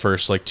for the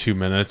first like 2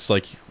 minutes.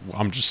 Like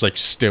I'm just like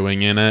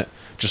stewing in it,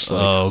 just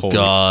like Oh, holy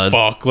God.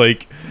 fuck,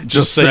 like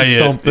Just say say it,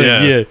 something.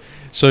 yeah. Yeah.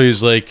 So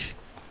he's like,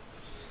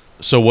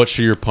 "So what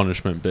should your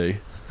punishment be?"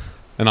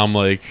 And I'm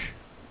like,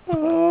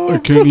 I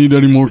can't eat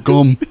any more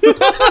gum.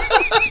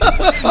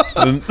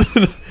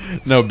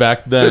 "No,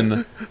 back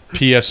then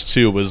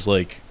PS2 was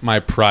like my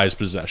prized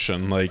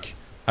possession. Like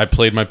I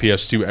played my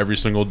PS2 every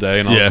single day,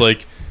 and I Yeah. was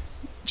like."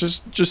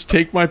 Just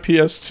take my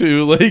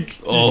PS2, like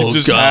Oh,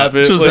 just God. have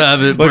it, Just like,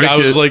 have it, Like break I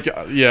was it. like,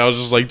 yeah, I was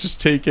just like, just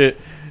take it,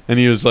 and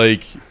he was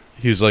like,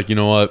 "You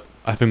know what?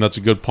 I think that's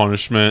a good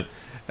punishment."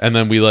 And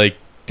then we like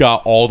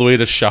got all the way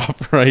to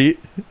ShopRite,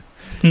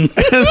 and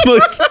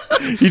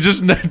like he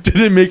just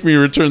didn't make me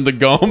return the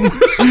gum.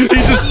 We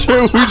just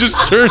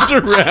turned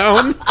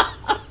around.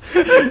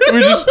 We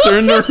just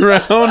turned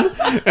around,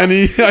 and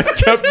I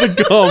kept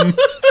the gum.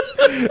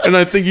 And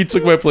I think he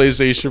took my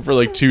PlayStation for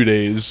like 2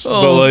 days.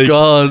 Oh but like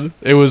God!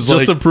 it was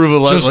Just like to prove it,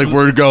 like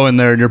we're going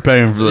there and you're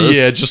paying for this.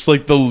 yeah, just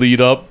like the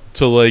lead up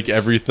to like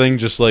everything.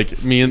 Just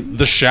like me and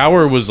the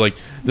shower was like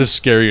the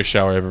scariest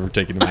shower I've ever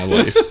taken in my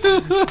life.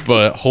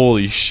 But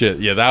holy shit,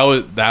 yeah,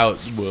 that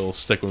will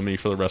stick with me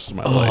for the rest of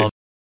my life.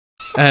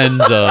 And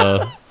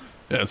yeah,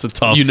 it's a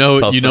tough.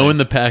 tough in thing.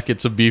 the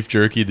packets of beef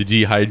jerky, the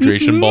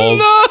dehydration balls.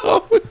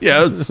 No.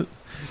 Yes.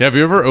 Have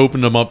you ever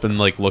opened them up and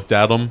like looked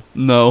at them?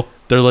 No.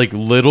 They're like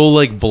little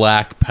like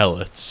black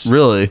pellets.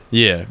 Really?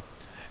 Yeah.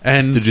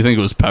 And Did you think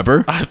it was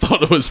pepper? I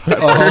thought it was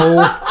pepper.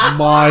 Oh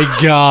my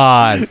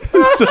god.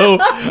 So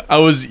I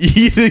was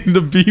eating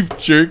the beef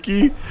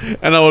jerky,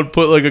 and I would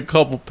put like a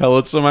couple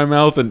pellets in my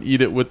mouth and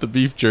eat it with the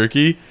beef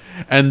jerky,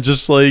 and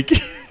just like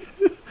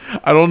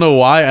I don't know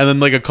why. And then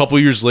like a couple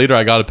years later,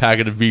 I got a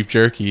packet of beef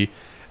jerky,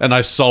 and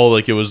I saw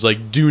like it was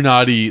like do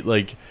not eat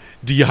like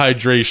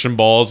dehydration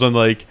balls, and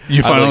like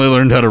You finally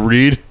learned how to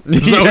read?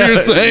 Is that what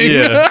you're saying?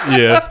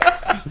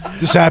 Yeah,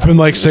 This happened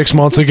like 6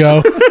 months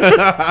ago.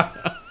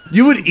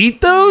 You would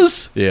eat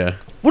those? yeah.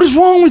 What is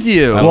wrong with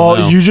you? don't Well,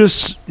 know. you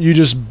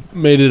just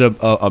made it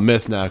a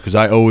myth now, because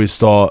I always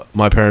thought,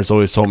 my parents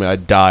always told me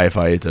I'd die if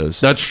I ate those.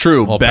 That's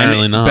true. Well,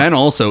 apparently not. Ben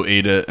also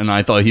ate it, and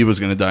I thought he was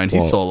going to die, and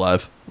he's Well, still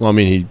alive. Well, I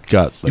mean, he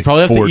got like You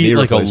probably have 4 to eat knee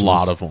like a replacements.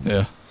 lot of them.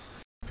 Yeah.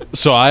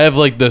 So I have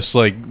like this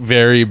like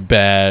very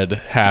bad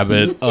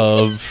habit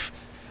of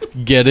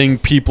getting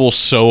people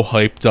so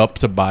hyped up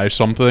to buy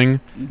something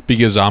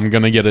because I'm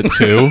gonna get it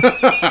too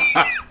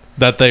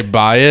that they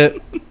buy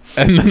it,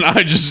 and then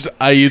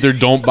I either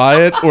don't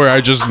buy it or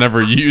I just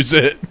never use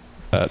it.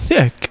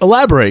 Yeah,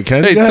 elaborate,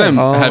 Ken. Hey, Go ahead. Tim,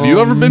 have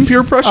you ever been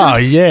peer pressured? Oh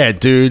yeah,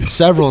 dude,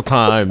 several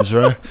times,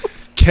 right?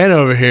 Ken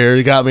over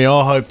here got me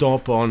all hyped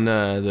up on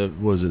the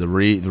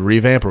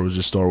revamp, or was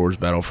it Star Wars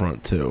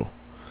Battlefront 2?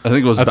 I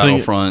think it was I think-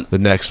 Battlefront. The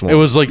next one. It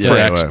was like for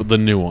Yeah, X, anyway. the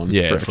new one.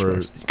 Yeah, for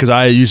Xbox. because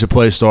I used to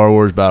play Star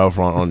Wars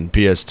Battlefront on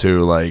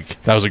PS2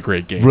 like That was a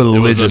great game.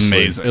 religiously.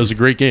 amazing. It was a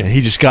great And game. he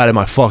just got in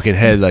my fucking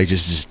head like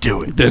just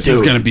do it. This do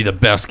is it. going to be the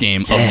best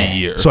game of the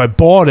year. So I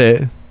bought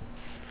it,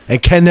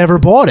 and Ken never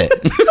bought it.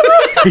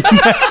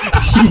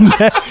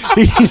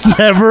 He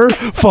never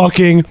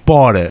fucking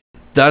bought it.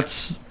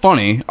 That's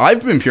funny.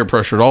 I've been peer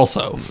pressured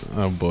also.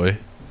 Oh boy.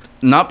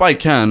 Not by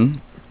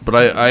Ken, but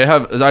I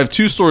have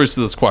two stories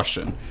to this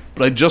question.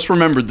 But I just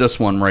remembered this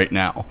one right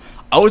now.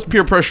 I was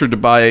peer pressured to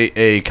buy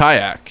a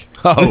kayak.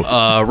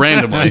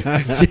 Randomly.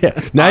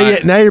 Yeah.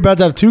 Now you're about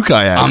to have 2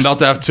 kayaks. I'm about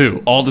to have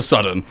 2 all of a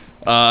sudden.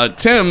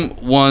 Tim,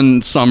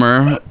 one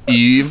summer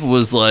eve,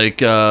 was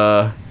like,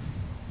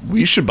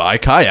 we should buy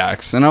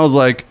kayaks. And I was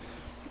like,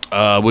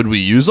 would we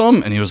use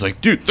them? And he was like,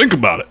 dude, think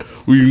about it.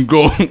 We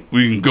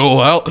can go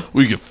out,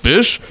 we can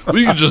fish,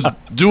 we can just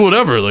do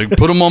whatever. Like,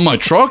 put them on my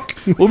truck,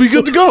 we'll be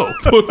good to go.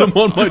 Put them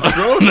on my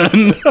truck.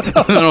 And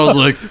then I was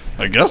like,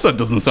 I guess that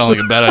doesn't sound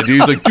like a bad idea.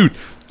 He's like, dude,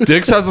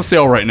 Dick's has a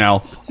sale right now,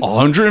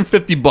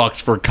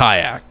 $150 for a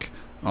kayak.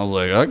 I was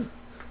like,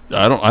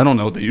 I don't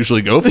know what they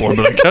usually go for,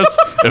 but I guess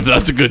if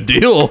that's a good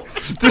deal,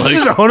 This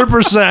is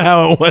 100%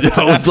 how it went.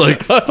 I was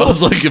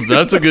like, if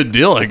that's a good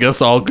deal, I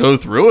guess I'll go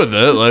through with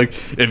it. Like,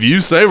 if you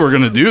say we're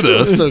gonna do I'm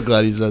this, so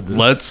glad he said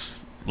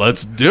this.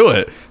 let's do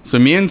it. So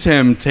me and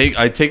Tim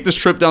I take this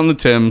trip down to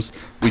Tim's.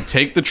 We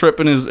take the trip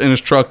in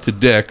his truck to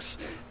Dick's,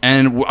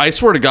 and I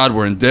swear to God,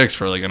 we're in Dick's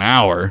for like an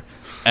hour,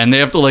 and they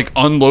have to like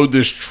unload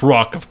this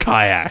truck of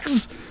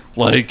kayaks,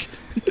 like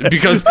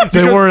because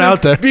They weren't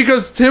out there.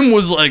 because Tim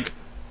was like,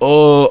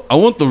 I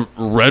want the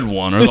red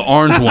one or the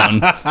orange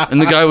one.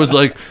 And the guy was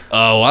like,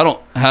 oh, I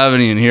don't have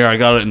any in here. I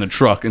got it in the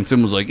truck. And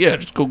Tim was like, yeah,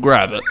 just go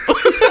grab it.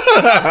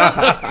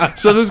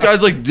 So this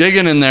guy's like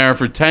digging in there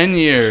for 10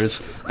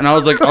 years. And I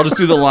was like, I'll just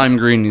do the lime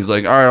green. He's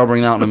like, all right, I'll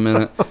bring that out in a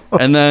minute.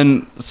 And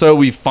then, so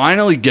we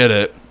finally get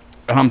it.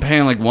 And I'm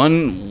paying like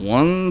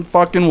one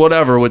fucking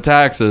whatever with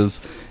taxes.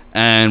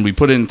 And we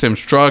put it in Tim's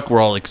truck.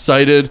 We're all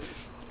excited.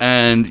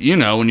 And, you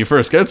know, when you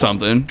first get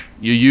something,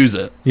 you use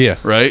it. Yeah.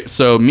 Right?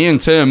 So me and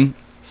Tim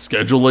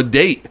schedule a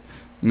date.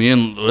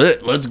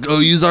 Let's go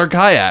use our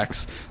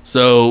kayaks.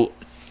 So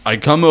I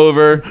come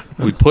over,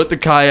 we put the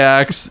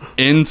kayaks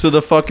into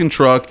the fucking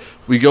truck.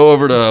 We go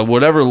over to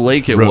whatever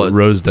lake it was.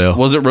 Rosedale.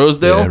 Was it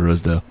Rosedale? Yeah,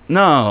 Rosedale.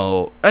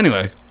 No.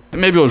 Anyway,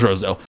 maybe it was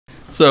Rosedale.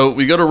 So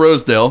we go to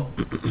Rosedale.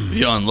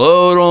 We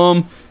unload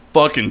them.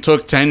 Fucking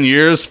took 10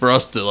 years for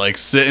us to like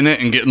sit in it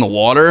and get in the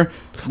water.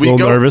 Little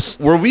nervous.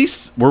 Were we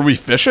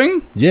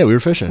fishing? Yeah, we were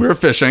fishing. We were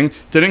fishing.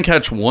 Didn't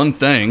catch one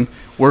thing.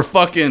 We're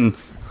fucking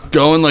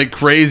going like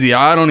crazy.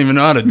 I don't even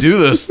know how to do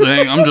this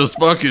thing. I'm just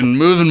fucking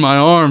moving my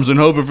arms and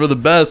hoping for the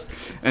best.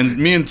 And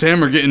me and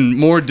Tim are getting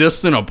more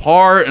distant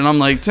apart. And I'm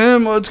like,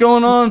 Tim, what's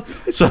going on?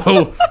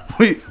 So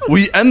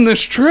we end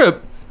this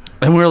trip,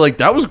 and we were like,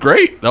 that was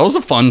great. That was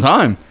a fun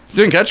time.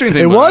 Didn't catch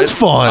anything. It but was I-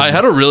 fun. I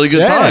had a really good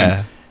Yeah.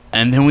 time.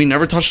 And then we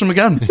never touched them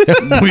again.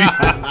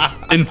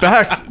 In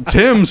fact,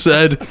 Tim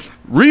said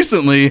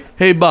recently,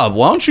 hey, Bob,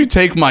 why don't you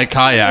take my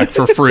kayak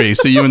for free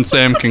so you and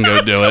Sam can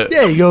go do it?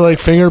 Yeah, you go like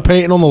finger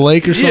painting on the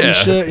lake or some Yeah,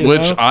 shit. you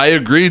which know? I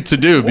agreed to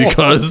do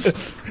because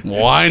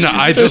why not?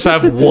 I just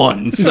have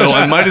one, so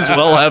I might as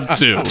well have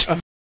 2.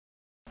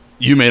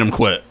 You made him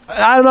quit.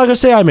 I'm not gonna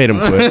say I made him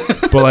quit,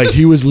 but like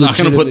he was Not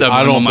gonna put that I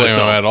one don't on blame him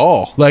myself. at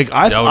all. Like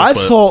I Yeah, I would've I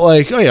quit. thought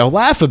like, oh yeah,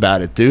 laugh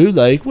about it, dude.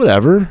 Like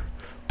whatever.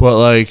 But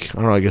like I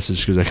don't know. I guess it's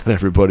because I got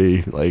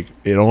everybody like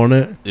in on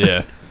it.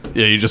 Yeah.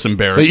 Yeah, you just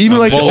embarrassed Like, even him.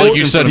 like the Well, old- like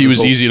you in said, front he of was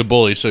his whole- easy to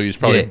bully, so he's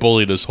probably Yeah.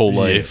 bullied his whole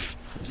life.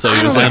 So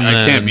he was like,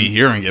 I can't be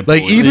here and get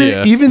Like bullied. even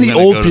Yeah. even I'm the gonna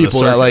old go to the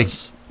people that like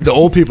circus. the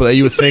old people that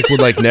you would think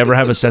would like never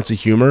have a sense of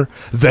humor,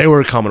 they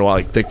were coming.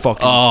 Like they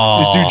fucking Oh.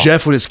 this dude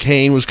Jeff with his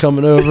cane was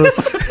coming over.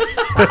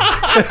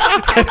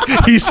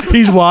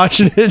 he's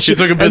watching it. She's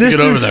like a bit and to this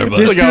get over dude- there, but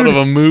this it's like out dude-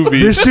 of a movie.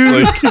 This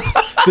dude,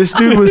 this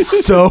dude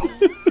was so.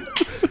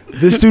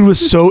 This dude was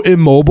so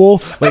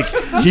immobile. Like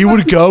he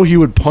would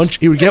punch.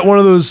 He would get one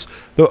of those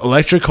the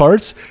electric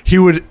carts. He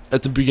would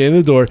at the beginning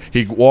of the door.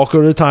 He'd walk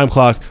over to the time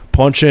clock,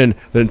 punch in,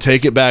 then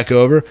take it back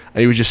over,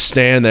 and he would just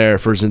stand there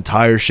for his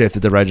entire shift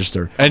at the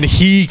register. And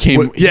he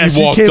came. Yes,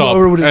 he walked came up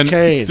over with his and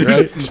cane.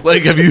 Right?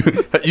 Like, have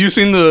you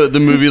seen the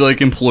movie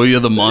like Employee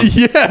of the Month?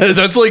 Yes.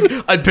 That's like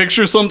I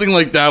picture something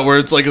like that where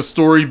it's like a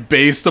story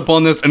based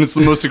upon this, and it's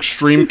the most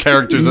extreme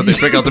characters that they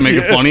pick out to make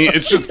it funny.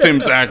 It's just Tim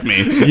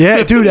Sackme.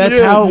 Yeah, dude, that's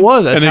how it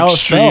was. That's and how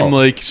extreme it felt.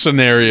 like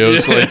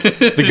scenarios. Like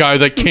the guy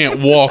that can't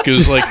walk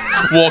is like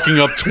walking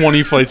up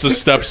 20 flights of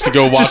steps to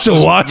go watch Just to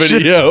this watch it.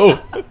 video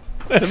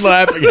and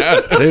laughing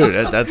at it.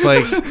 Dude, that's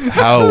like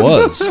how it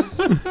was.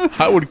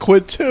 I would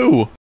quit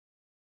too.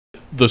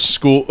 The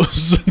school,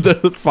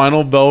 the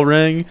final bell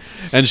rang,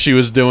 and she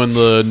was doing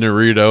the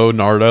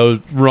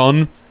Naruto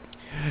run,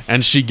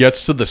 and she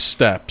gets to the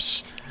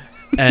steps,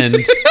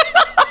 and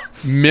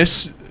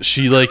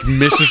she like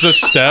misses a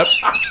step,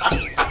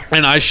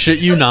 and I shit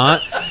you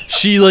not,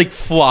 she like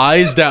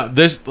flies down.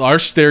 Our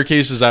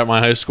staircases at my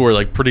high school are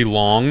like pretty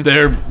long. They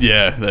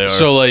are.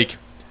 So like,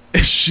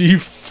 she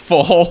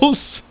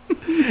falls,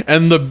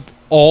 and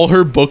all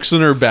her books in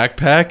her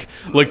backpack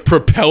like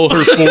propel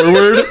her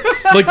forward.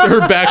 Like her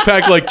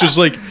backpack like just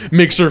like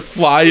makes her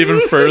fly even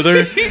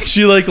further.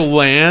 She like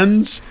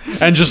lands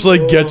and just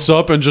like gets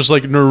up and just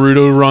like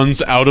Naruto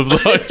runs out of the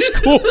high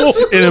school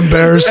In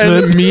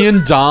embarrassment. And me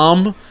and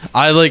Dom,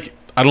 I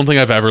don't think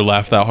I've ever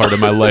laughed that hard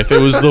in my life. It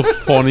was the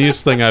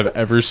funniest thing I've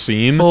ever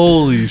seen.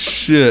 Holy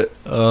shit!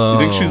 You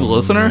think she's a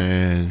listener?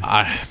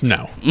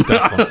 No,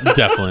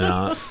 definitely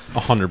not.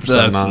 100%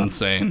 That's not.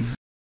 insane.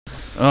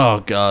 Oh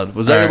God,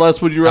 was that All your right.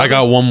 last? Would you rather? I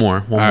got one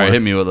more. All right,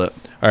 hit me with it.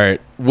 All right.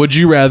 Would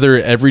you rather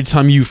every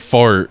time you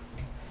fart,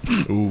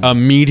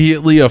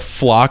 immediately a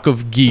flock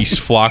of geese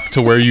flock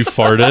to where you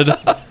farted,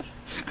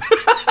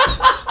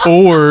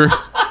 or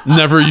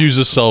never use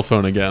a cell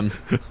phone again?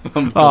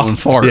 I'm going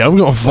fart. Yeah, I'm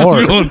going far.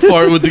 I'm going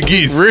fart with the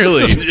geese.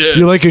 Really? Yeah.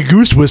 You're like a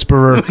goose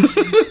whisperer.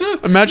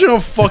 Imagine how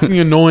fucking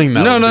annoying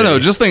that would No.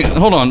 be. Just think.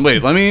 Hold on.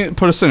 Wait. Let me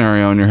put a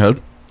scenario in your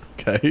head.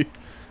 Okay.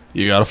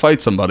 You gotta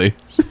fight somebody.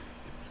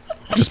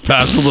 Just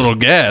pass a little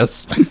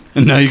gas,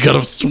 and now you got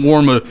a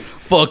swarm of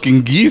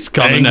fucking geese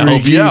coming to Angry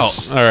help you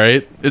geese. out. All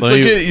right. It's let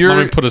like me, let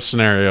me put a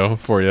scenario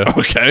for you.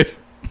 Okay.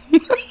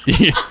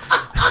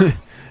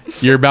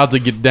 You're about to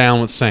get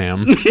down with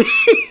Sam.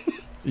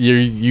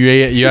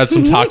 You had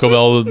some Taco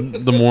Bell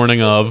the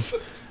morning of.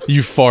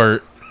 You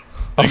fart.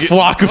 A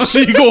flock of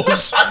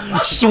seagulls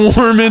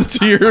swarm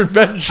into your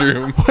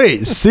bedroom.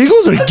 Wait,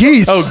 seagulls or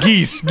geese? Oh,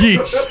 geese.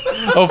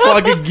 A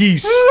flock of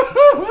geese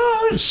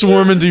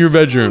swarm into your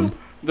bedroom.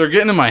 They're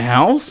getting in my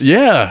house?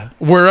 Yeah.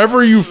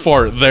 Wherever you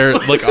fart, they're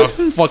like a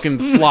fucking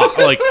flock.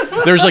 Like,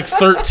 there's like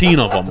 13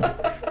 of them.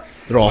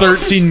 They're all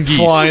 13 geese.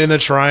 flying in the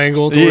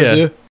triangle towards Yeah.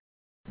 you.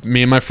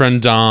 Me and my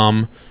friend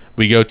Dom,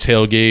 we go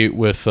tailgate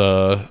with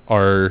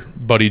our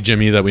buddy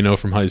Jimmy that we know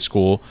from high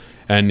school,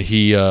 and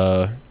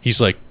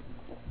he's like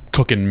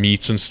cooking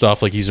meats and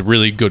stuff. Like, he's a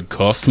really good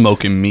cook.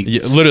 Smoking meat.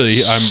 Yeah,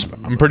 literally,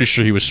 I'm pretty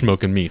sure he was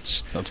smoking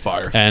meats. That's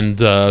fire. And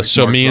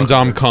so Mark me and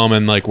Dom Zuckerberg. come,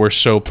 and like we're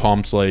so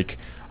pumped. Like,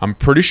 I'm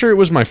pretty sure it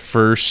was my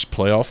first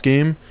playoff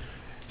game.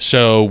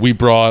 So we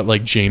brought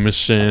like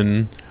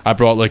Jameson. I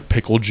brought like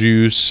pickle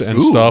juice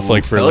and stuff,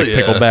 like for hell like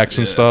yeah. picklebacks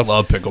and Yeah, stuff.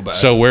 Love picklebacks.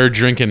 So we're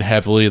drinking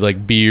heavily,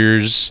 like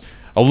beers,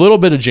 a little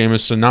bit of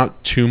Jameson,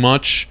 not too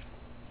much.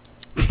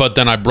 But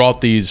then I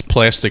brought these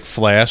plastic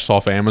flasks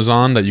off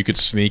Amazon that you could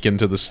sneak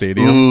into the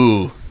stadium.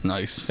 Ooh,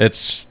 nice.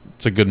 It's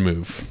a good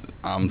move.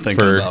 I'm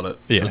thinking for- about it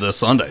yeah. for this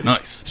Sunday.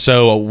 Nice.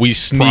 So we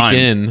sneak Prime.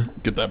 in.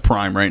 Get that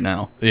prime right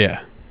now.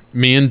 Yeah.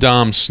 Me and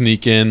Dom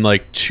sneak in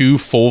like 2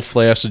 full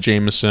flasks of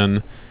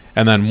Jameson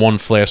and then 1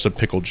 flask of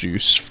pickle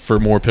juice for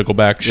more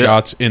pickleback Yeah.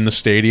 shots in the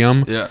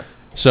stadium. Yeah.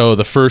 So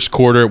the first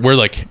quarter, we're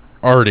like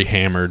already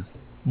hammered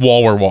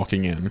while we're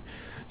walking in.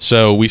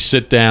 So we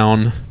sit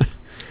down,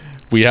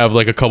 we have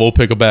like a couple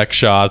pickleback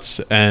shots,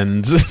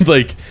 and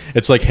like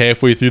it's like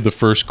halfway through the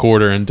first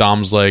quarter, and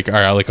Dom's like, all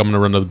right, like I'm gonna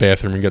run to the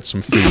bathroom and get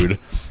some food.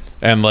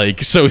 And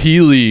like, so he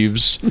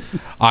leaves.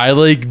 I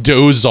like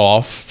doze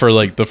off for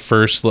like the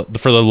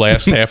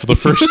last half of the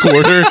first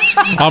quarter.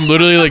 I'm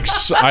literally like,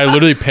 I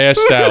literally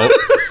passed out,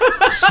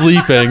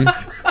 sleeping. Look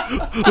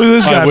at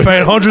this guy would-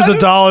 paying hundreds of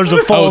dollars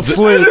to fall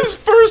asleep. His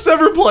first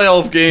ever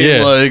playoff game.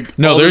 Yeah. Like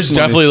No, all there's this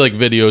money. definitely like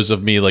videos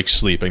of me like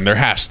sleeping. There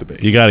has to be.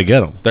 You got to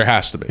get them. There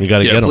has to be. You got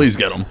to Yeah, get them. please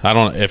get them. I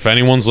don't. If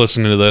anyone's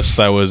listening to this,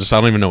 I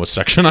don't even know what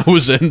section I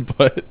was in,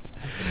 but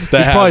that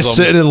He's has probably them.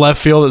 sitting in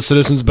left field at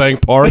Citizens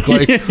Bank Park,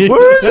 like,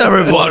 where is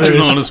everybody?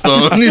 Watching on his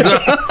phone.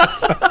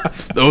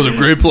 That was a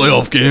great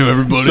playoff game,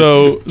 everybody.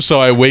 So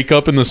I wake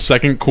up in the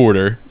second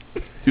quarter.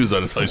 he was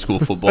at his high school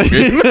football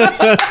game.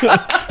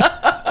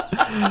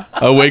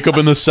 I wake up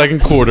in the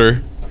second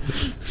quarter.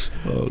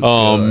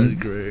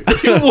 Great.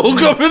 You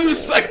woke up in the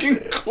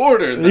second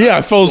quarter. Yeah,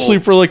 I fell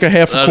asleep for like a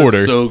half a That quarter.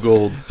 is so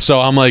gold. So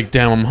I'm like,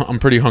 damn, I'm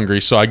pretty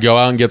hungry. So I go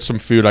out and get some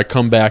food. I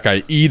come back,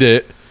 I eat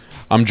it.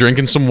 I'm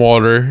drinking some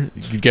water,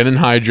 getting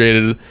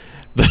hydrated.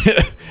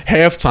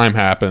 Halftime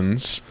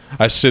happens.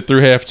 I sit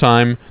through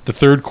halftime. The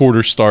third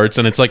quarter starts,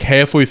 and it's like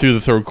halfway through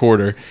the third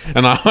quarter,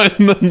 and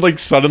and then like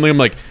suddenly I'm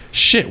like,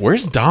 shit,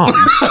 where's Dom?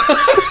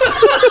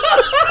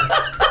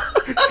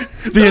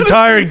 The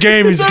entire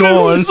game is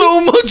going.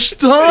 So much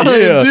time,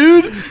 Yeah.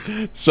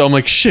 dude. So I'm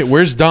like, shit,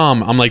 where's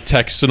Dom? I'm like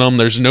texting him.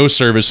 There's no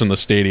service in the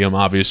stadium,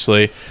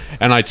 obviously.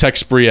 And I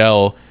text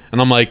Brielle,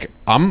 and I'm like,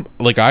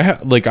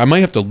 I might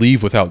have to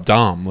leave without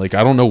Dom. Like,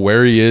 I don't know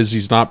where he is.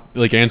 He's not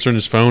like answering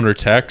his phone or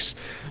text.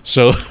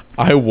 So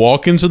I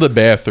walk into the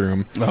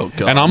bathroom, Oh,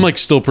 God. and I'm like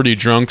still pretty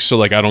drunk, so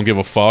like I don't give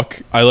a fuck.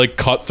 I like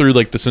cut through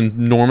like this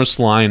enormous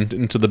line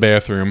into the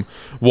bathroom,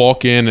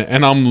 walk in,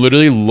 and I'm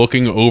literally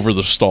looking over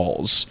the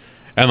stalls.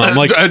 And I'm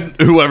like, And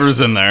whoever's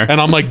in there.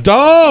 and I'm like,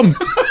 Dom!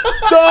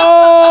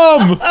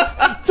 Dom!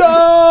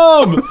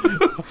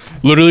 Dom!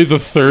 Literally the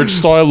third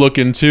stall I look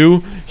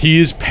into,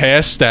 he's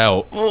passed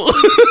out.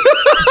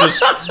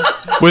 Just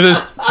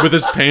with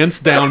his pants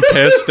down,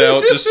 passed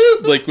out, just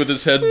like with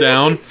his head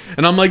down.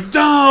 And I'm like,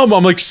 Dom!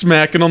 I'm like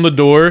smacking on the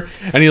door,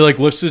 and he like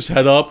lifts his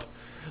head up,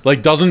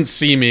 like doesn't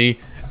see me.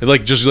 It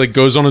like just like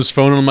goes on his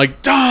phone, and I'm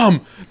like,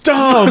 Dom!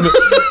 Dom!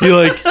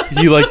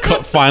 He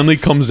finally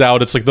comes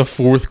out. It's like the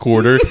fourth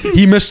quarter.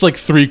 He missed like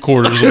 3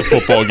 quarters of the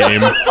football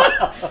game.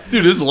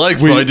 Dude, his legs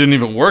probably didn't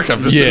even work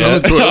after sitting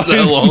on the toilet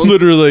that long.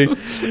 Literally.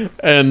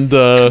 And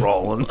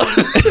Rolling.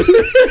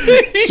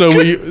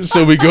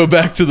 so we go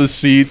back to the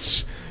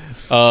seats.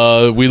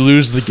 We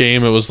lose the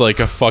game. It was like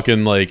a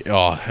fucking like,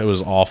 oh, it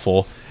was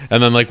awful.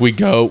 And then like we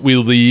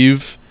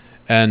leave,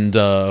 and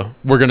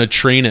we're gonna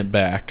train it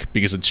back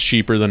because it's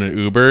cheaper than an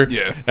Uber.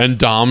 Yeah. And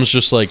Dom's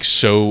just like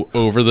so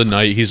over the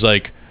night. He's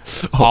like,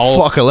 Oh,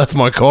 fuck, I left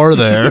my car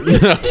there.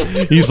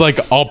 he's like,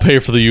 I'll pay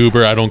for the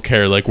Uber. I don't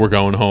care. Like, we're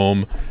going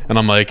home. And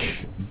I'm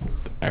like,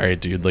 all right,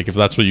 dude. Like, if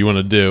that's what you want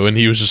to do. And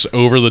he was just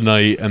over the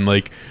night, and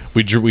like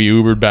we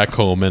Ubered back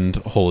home, and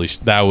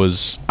that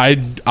was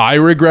I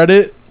regret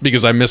it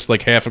because I missed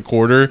like half a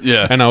quarter.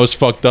 Yeah. And I was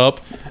fucked up.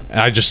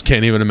 And I just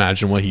can't even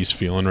imagine what he's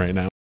feeling right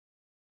now.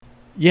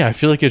 Yeah, I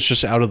feel like it's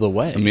just out of the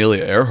way.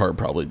 Amelia Earhart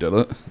probably did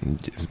it.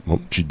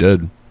 Well, she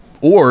did.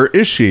 Or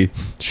is she?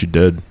 She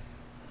did.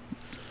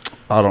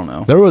 I don't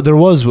know. There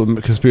was a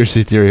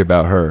conspiracy theory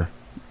about her.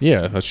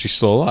 Yeah, that she's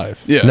still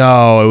alive. Yeah.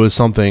 No, it was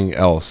something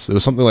else. It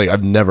was something like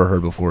I've never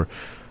heard before.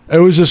 It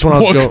was just when I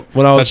was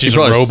That she's a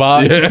probably-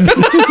 robot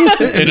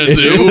in a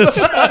zoo.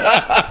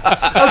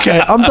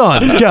 okay, I'm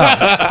done.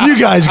 Go. You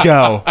guys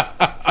go.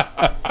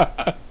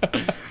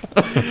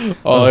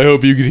 Oh, I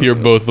hope you could hear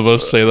both of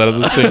us say that at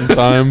the same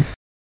time.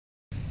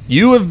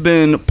 You have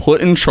been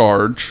put in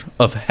charge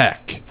of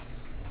heck.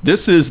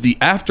 This is the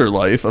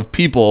afterlife of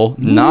people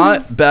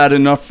not bad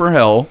enough for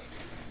hell,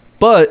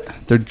 but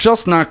they're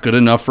just not good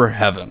enough for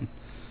heaven.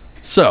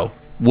 So,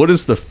 what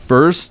is the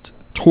first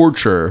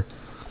torture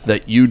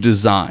that you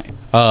design?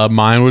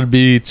 Mine would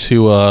be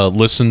to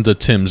listen to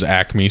Tim's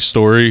Acme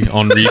story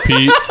on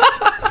repeat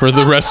for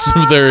the rest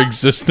of their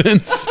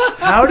existence.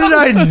 How did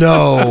I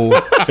know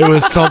it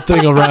was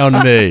something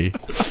around me?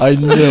 I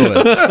knew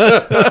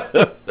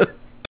it.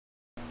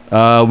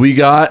 We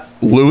got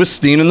Lewis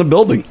Steen in the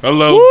building.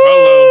 Hello,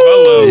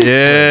 hello.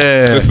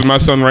 Yeah. This is my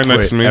son right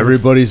next to me.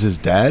 Everybody's his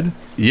dad?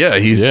 Yeah,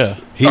 he's... Yeah.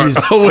 He's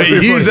oh,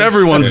 wait, he's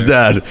everyone's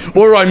dad.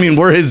 Or, I mean,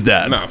 we're his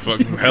dad. Nah,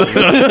 fucking hell no.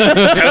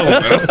 Hell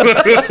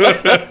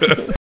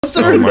no.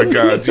 Oh my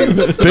god,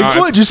 Jesus.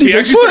 Bigfoot? Did you see he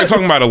actually Bigfoot? started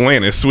talking about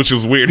Atlantis, which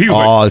was weird. He was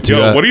Oh, like, dude,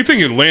 "Yo, that- what do you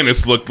think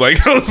Atlantis looked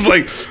like?" I was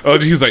like, "Oh,"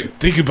 he's like,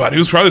 "Think about it. It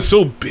was probably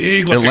so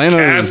big, like Atlanta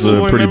a is castle a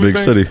and pretty big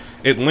everything." city.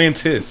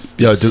 Atlantis.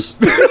 Yo, dude,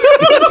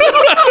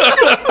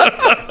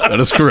 That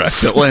is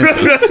correct.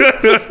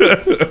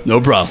 Atlantis.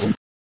 No problem.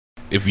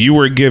 If you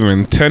were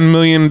given $10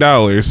 million,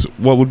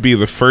 what would be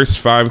the first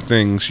 5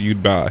 things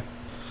you'd buy?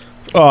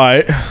 all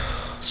right.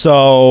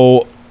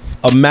 So,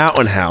 a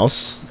mountain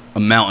house. A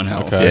mountain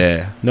house. Okay.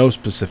 Yeah. No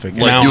specific.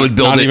 Like you would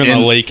build not it even in-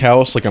 a lake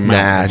house, like a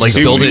mountain. Nah, Like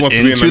just- build He it wants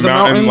to be in into the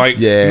mountain? like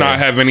Yeah. not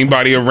have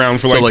anybody around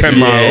for So like like 10 a-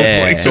 miles. yeah.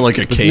 Like, So like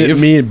a cave?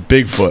 Me and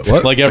Bigfoot.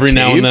 What? Like every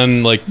now cave? and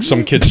then, like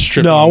some kids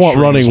tripping. No, I on want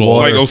shrooms running while-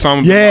 water. like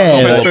Osama.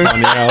 Yeah. Bin Laden. on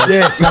your house.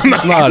 yeah, it's not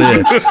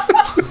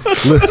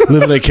it.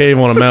 Live in a cave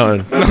on a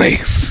mountain.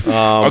 Nice.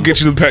 I'll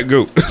get you the pet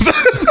goat.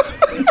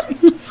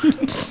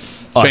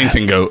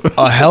 Fainting goat.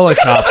 A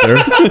helicopter.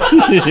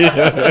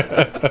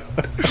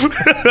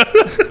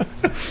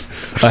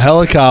 A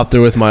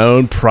helicopter with my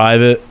own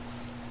private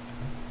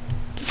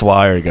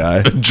flyer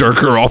guy.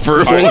 Jerker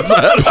offer. What was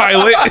that?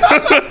 Pilot.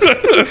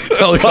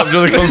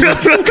 Helicopter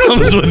that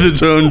comes with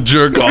its own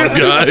jerk off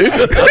guy.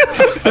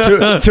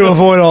 to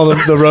avoid all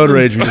the road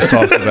rage we just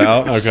talked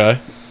about. Okay.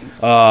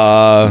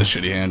 The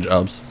shitty hand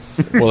jobs.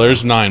 Well,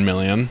 there's 9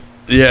 million.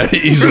 Yeah,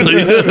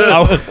 easily.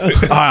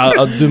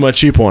 I'll do my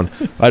cheap one.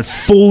 I'd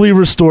fully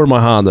restore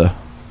my Honda.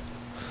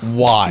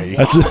 Why?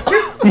 That's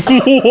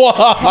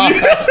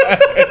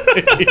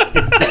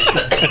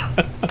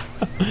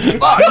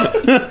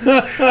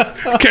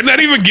Can that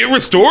even get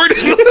restored?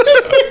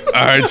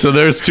 All right, so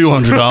there's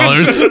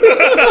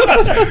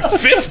 $200.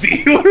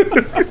 50.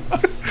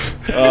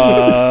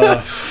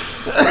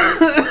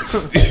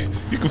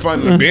 You can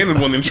find an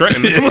abandoned one in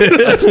Trenton.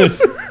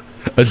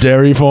 A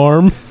dairy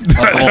farm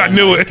I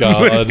knew it.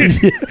 God.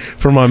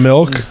 for my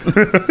milk.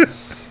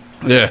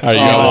 Yeah. All right, you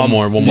got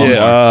one more.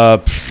 Yeah,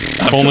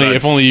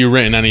 If only you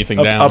written anything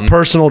a down.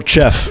 personal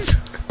chef.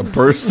 A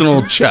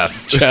personal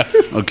chef. Jeff.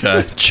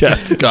 Okay.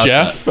 Chef. Got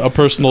Jeff, a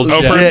personal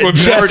Oh, Jeff. personal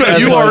Jeff chef. as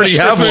You well. already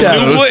have one Chef.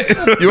 of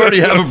those. You already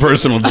have a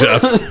personal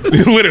Jeff.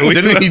 Literally.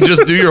 Didn't he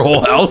just do your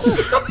whole house?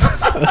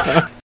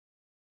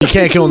 He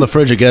can't go in the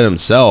fridge again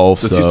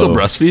himself. Does he still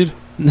breastfeed?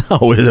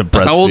 No, it isn't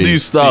breastfeed. How old do you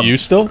stop? Do you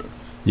still?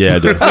 Yeah,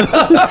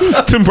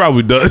 I Tim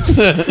probably does.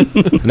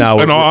 do. No,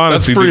 In all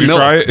That's honesty, free did you milk.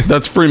 try it?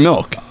 That's free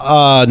milk.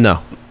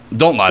 no.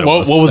 Don't lie to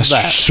What us. was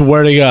that?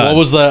 Swear to God. What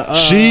was that?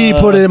 She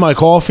put it in my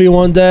coffee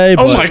one day.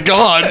 Oh but my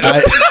god!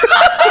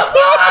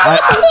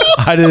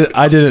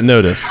 I didn't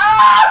notice.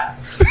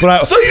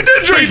 But So you did So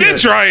you drink did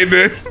it? try it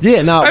then. yeah,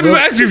 I not just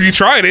asked you if you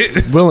tried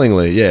it.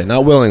 willingly. Yeah,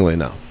 not willingly.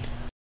 No.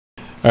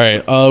 All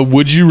right.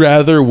 Would you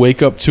rather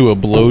wake up to a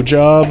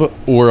blowjob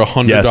or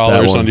 $100 Yes,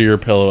 that one. under your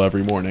pillow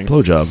every morning?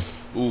 Blowjob.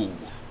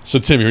 So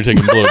Tim, you're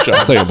taking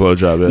blowjob Take a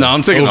blowjob. Yeah. No,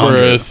 I'm taking over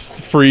a 100.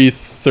 free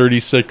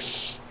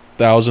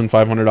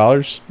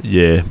 $36,500.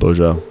 Yeah,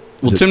 blowjob.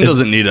 Well, Tim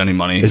doesn't need any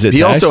money. is it He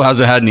taxed? also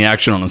hasn't had any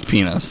action on his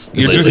penis.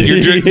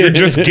 You're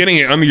just getting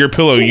it under your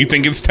pillow. You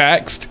think it's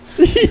taxed?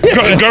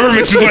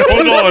 Government's just like,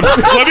 hold on.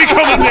 Let me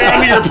come in there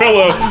under your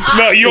pillow.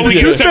 No, you only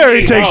get Tooth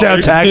Fairy takes out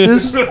 $78.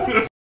 taxes.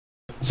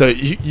 So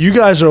you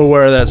guys are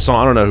aware of that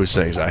song? I don't know who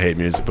sings. I hate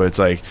music, but it's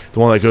like the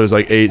one that goes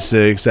like 8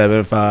 6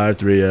 7 5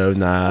 3 0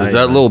 9. Is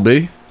that Lil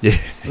B? Yeah,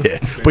 yeah.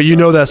 But you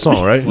know that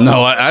song, right?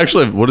 No, I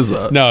actually. What is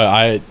that?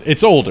 No,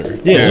 it's older.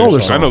 Yeah, it's an older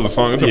I song. know the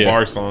song. It's a Yeah.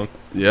 bar song.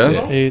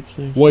 Yeah. 8,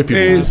 6, White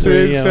people. 8 6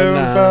 7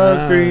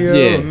 5 3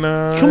 Yeah.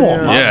 Come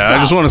on, Mom. Yeah, I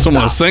just wanted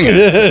someone to sing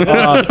it.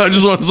 I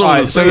just wanted someone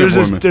Alright, to so sing it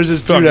for me. there's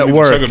this Fuck, dude we at can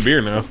work. chug a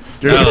beer now.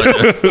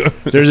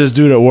 There's this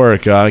dude at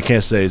work. I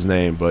can't say his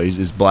name, but he's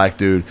this black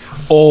dude,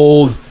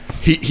 old.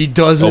 He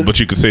doesn't. Oh, but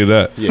you could say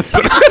that.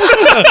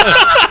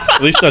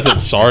 At least I said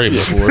sorry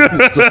before.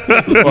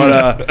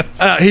 but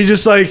he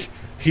just like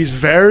he's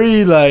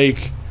very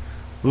like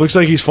looks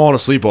like he's falling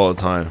asleep all the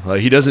time.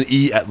 Like he doesn't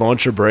eat at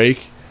lunch or break.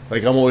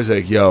 Like I'm always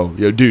like, yo,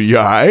 dude, you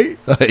alright?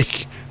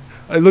 Like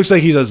it looks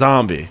like he's a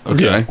zombie.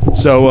 Okay.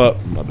 So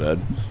my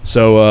bad.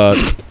 So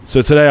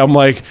today I'm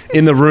like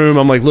in the room.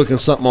 I'm like looking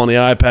something on the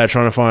iPad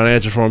trying to find an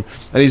answer for him,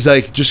 and he's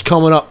like just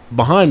coming up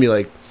behind me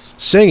like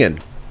singing,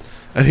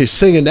 and he's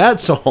singing that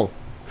song.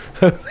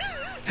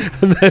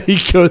 And then he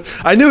goes,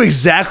 I knew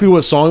exactly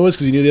what song it was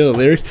because he knew the other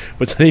lyrics,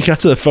 but then he got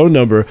to the phone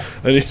number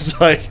and he's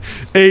like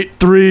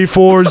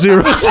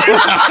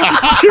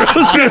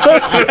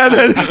 8340000 and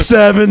then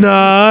 79.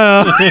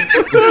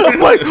 I'm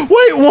like,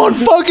 wait 1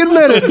 fucking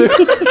minute, dude.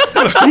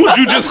 Who'd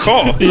you just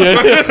call?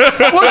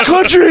 What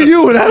country are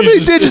you in? How many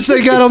digits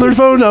they got on their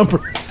phone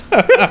numbers?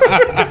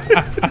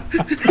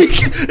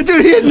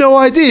 Dude, he had no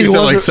idea. He He said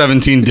was like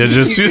 17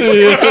 digits.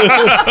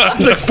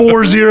 like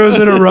 4 zeros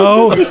in a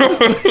row.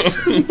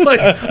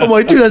 I'm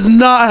like, dude, that's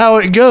not how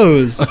it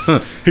goes.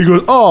 He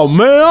goes, oh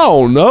man, I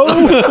don't know.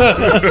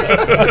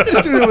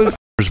 Dude,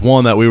 there's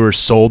one that we were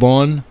sold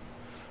on,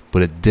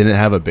 but it didn't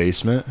have a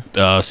basement.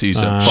 So you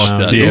said, fuck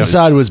that. The Yeah.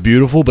 inside was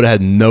beautiful, but it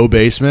had no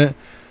basement.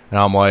 And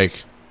I'm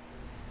like,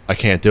 I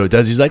can't do it.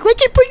 Desi's like,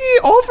 let's put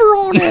the offer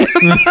on it.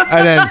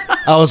 And then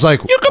I was like,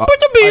 you can put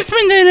the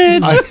basement in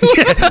it.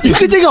 You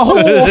can dig a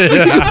hole.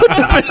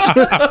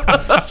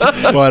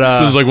 But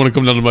Sounds like when it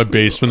comes down to my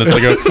basement, it's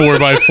like a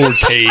 4x4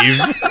 cave.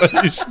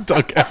 Just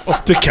dug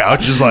out. the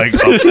couch is like,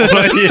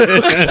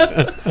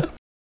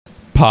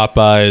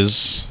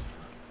 Popeyes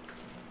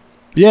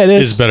yeah, it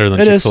is. is better than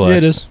It is. Chick-fil-A. Yeah,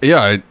 it is.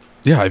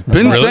 I've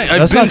been Really? saying. I've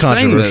That's been not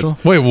saying this.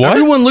 controversial. Wait, what?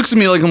 Everyone looks at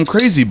me like I'm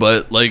crazy,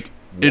 but like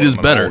it is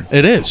better.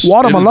 It is.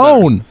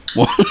 Watermelon.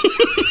 You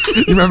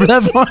remember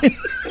that vine?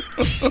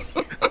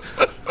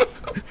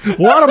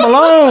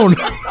 Watermelon.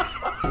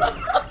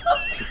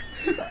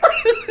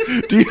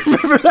 Do you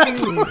remember that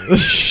vine?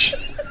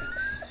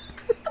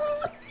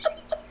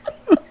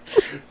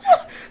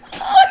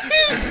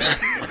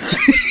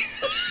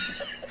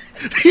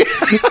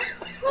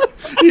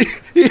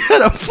 He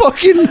had a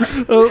fucking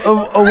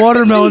a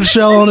watermelon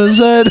shell on his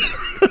head.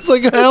 It's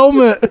like a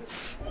helmet.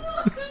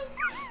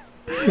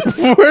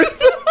 Where did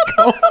it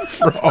come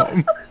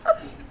from?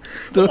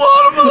 The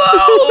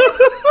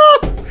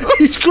watermelon.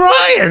 He's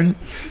crying.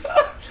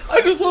 I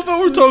just love how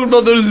we're talking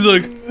about this. He's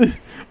like,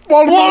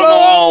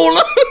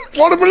 Watermelon.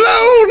 watermelon.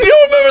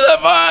 You remember that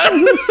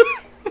vine?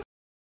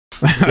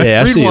 Yeah,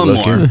 I Read see you one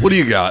looking. more. What do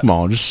you got? Come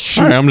on, just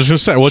shoot. All right, I'm just gonna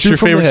say, what's Shoot your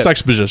from the favorite hip.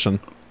 sex position?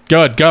 Go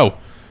ahead, go,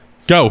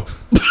 go.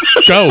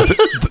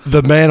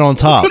 The man on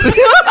top.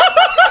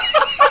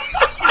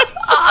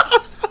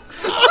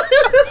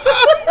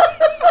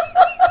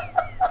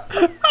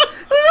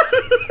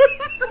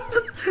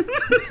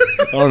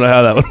 I don't know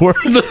how that would work.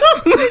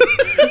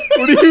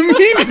 What do you mean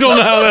you don't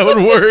know how that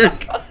would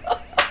work?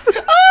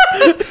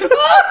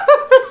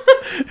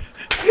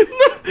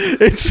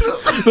 It's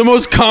the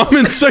most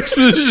common sex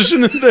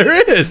position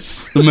there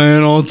is. The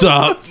man on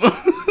top.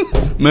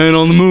 Man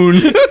on the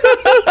moon.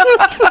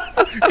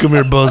 Come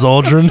here, Buzz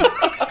Aldrin.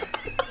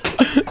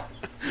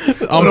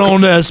 I'm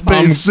on that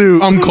space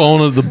suit. I'm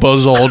calling it the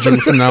Buzz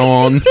Aldrin from now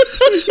on.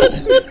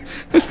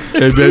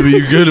 Hey, baby,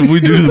 you good if we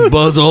do the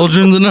Buzz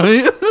Aldrin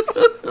tonight?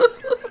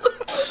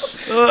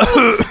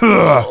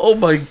 Oh,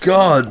 my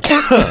God.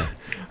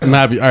 I'm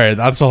happy. All right,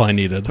 that's all I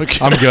needed.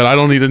 Okay. I'm good. I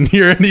don't need to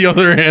hear any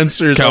other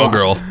answers.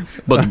 Cowgirl.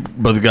 But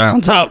the guy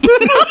on top.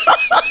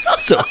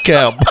 So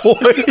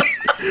cowboy.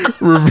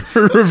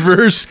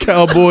 Reverse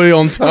cowboy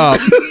on top.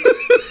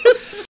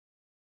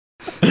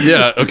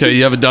 Yeah, okay,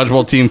 you have a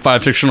dodgeball team,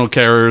 5 fictional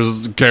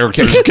characters,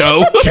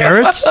 go.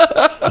 Carrots?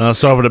 I'll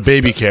start with a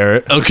baby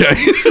carrot. Okay.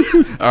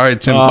 All right,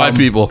 Tim, 5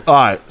 people. All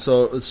right,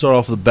 so let's start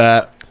off with the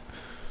bat.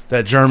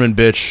 That German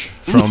bitch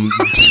from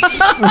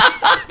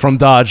from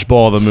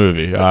Dodgeball, the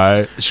movie. All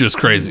right, She was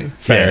crazy.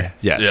 Fair.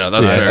 Yeah, Yeah,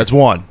 that's fair. That's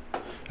one.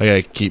 I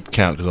gotta keep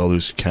count because I'll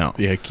lose count.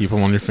 Yeah, keep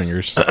them on your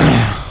fingers.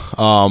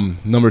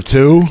 Number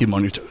 2, Keep 'em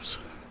on your toes.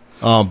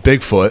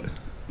 Bigfoot.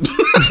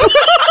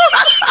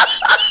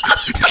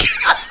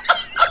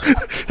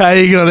 How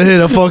you gonna hit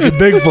a fucking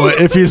Bigfoot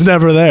if he's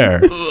never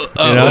there? You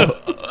know?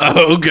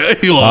 Okay.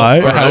 Well, All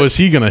right. Or how is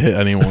he going to hit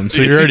anyone?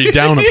 So you're already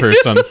down a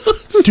person.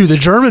 Dude, the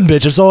German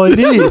bitch, that's all I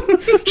need.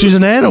 She's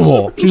an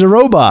animal. She's a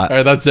robot. All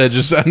right, that's it.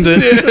 Just end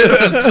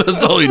it.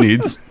 that's all he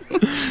needs.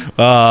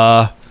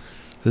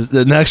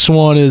 The next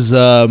one is,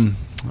 I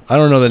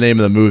don't know the name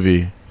of the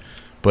movie,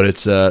 but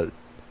it's the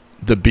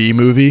Bee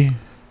Movie.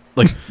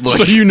 Like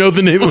So you know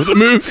the name of the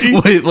movie?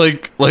 wait,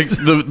 like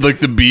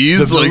the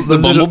bees, like the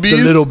bumblebees?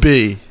 The little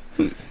bee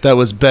that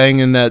was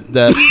banging that.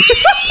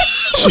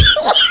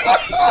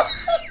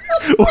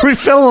 Or he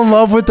fell in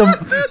love with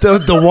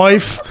the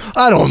wife.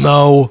 I don't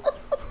know.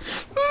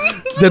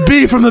 The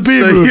bee from the Bee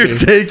So Movie. you're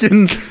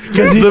taking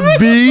the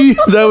bee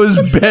that was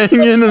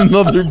banging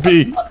another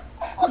bee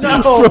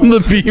from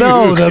the bee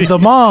No, movie. the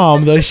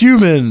mom, the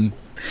human.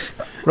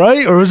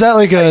 Right? Or was that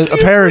like a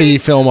parody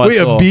film I Wait,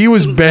 saw? a bee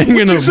was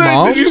banging a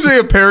mom? Did you say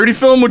a parody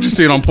film? Would you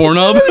see it on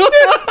Pornhub?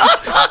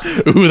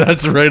 Ooh,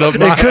 that's right up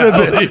my It could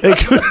have alley. been.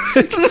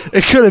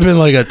 It could have been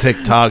like a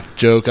TikTok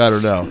joke. I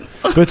don't know.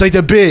 But it's like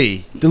the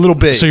bee, the little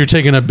bee. So you're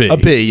taking a bee. a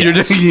bee. You're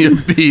Yes. taking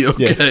a bee,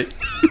 okay?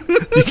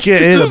 You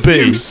can't hit a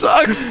Team bee.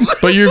 sucks.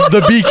 But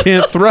the bee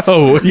can't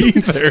throw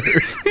either.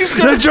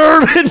 The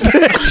German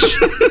bitch.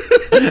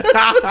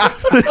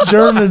 The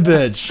German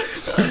bitch.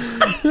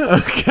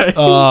 Okay.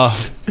 All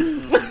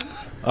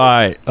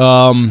right.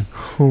 Oh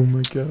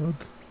my god.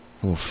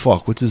 Oh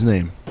fuck. What's his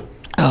name?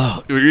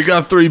 You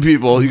got 3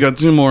 people. You got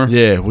 2 more.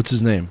 Yeah. What's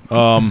his name?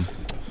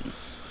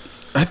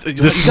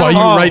 This is why you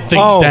write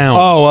things down.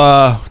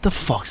 What the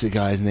fuck's the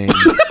guy's name?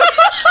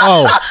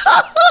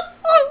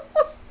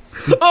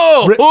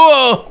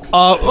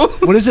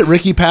 What is it?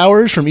 Ricky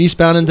Powers from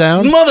Eastbound and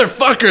Down?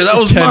 Motherfucker, that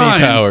was Kenny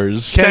mine.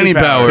 Powers. Kenny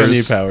Powers.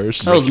 Kenny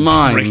Powers. That was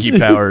mine. Ricky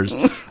Powers.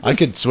 I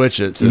could switch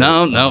it. To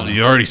No,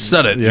 you already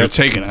said it. You're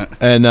taking it.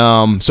 And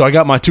so I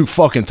got my 2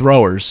 fucking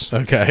throwers.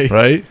 Okay.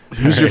 Right.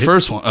 Who's your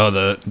first one? Oh,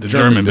 the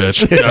German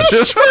bitch.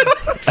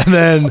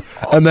 Gotcha.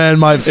 And then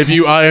my. If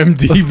you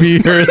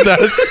IMDb her,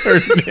 that's her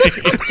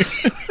name.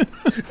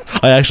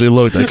 I actually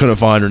looked. I couldn't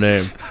find her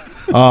name.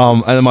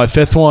 And then my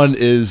 5th one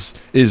is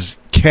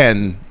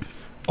Ken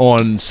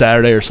on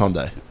Saturday or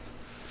Sunday.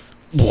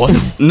 What?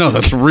 No,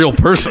 that's a real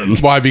person.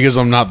 Why? Because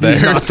I'm not there.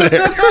 He's not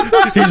there.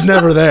 He's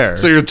never there.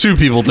 So you're 2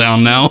 people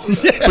down now.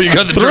 But you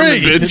got the German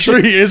bitch.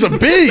 3 is a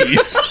bee.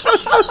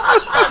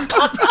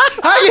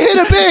 How you hit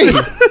a bee?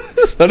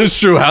 That is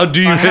true. How do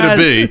you hit a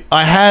bee?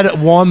 I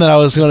had one that I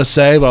was going to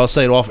say, but I'll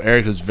say it off air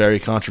because it's very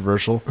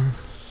controversial.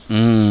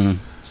 So,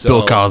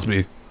 Bill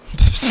Cosby.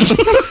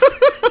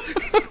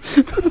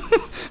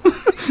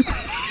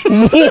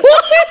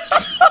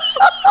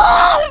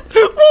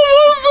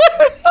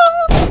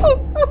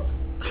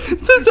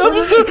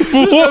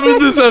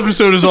 This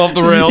episode is off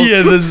the rails.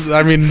 Yeah,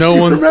 no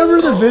one.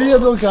 Remember the video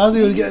Bill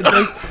Cosby was getting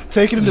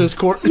taken into his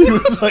court? He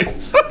was like,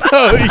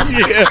 Oh,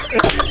 yeah.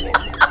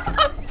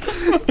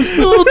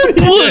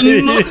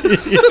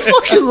 I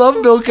fucking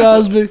love Bill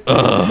Cosby.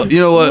 You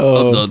know what?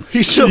 I'm done.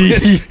 He's so I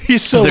think I'm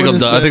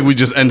innocent. done. I think we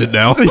just end it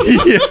now.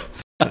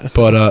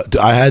 But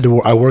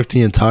I worked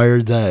the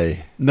entire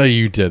day. No,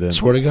 you didn't.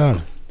 Swear to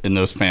God. In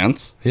those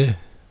pants? Yeah.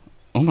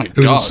 Oh my It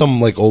was god. just some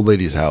like old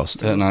lady's house.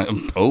 And I,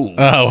 Oh,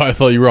 I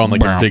thought you were on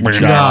like a big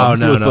job.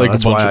 No, with, like,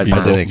 that's a bunch why I of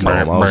people. didn't call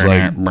him. I was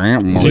like,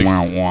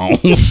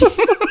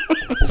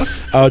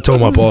 I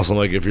told my boss, I'm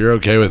like, if you're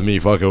okay with me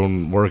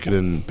fucking working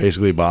in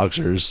basically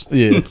boxers,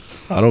 Yeah.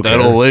 I don't that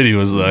care. old lady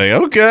was like,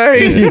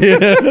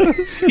 okay.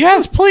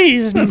 Yes,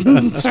 please,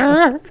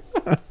 sir.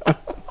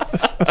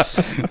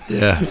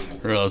 Yeah.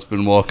 Her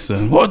husband walks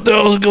in. What the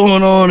hell's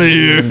going on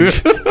here?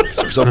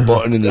 Sticks a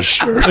button in his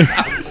shirt.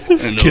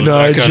 And Can knows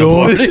I that kind of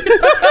join? party.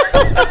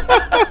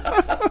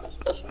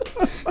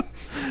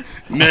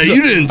 Man,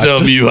 you didn't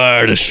tell me you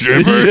hired a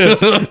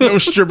stripper. No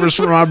strippers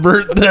for my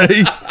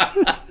birthday.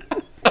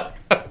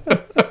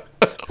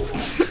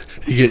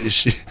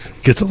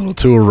 gets a little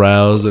too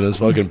aroused, and his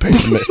fucking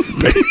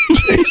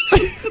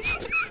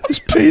his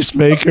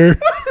pacemaker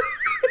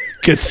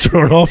gets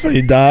thrown off, and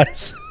he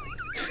dies.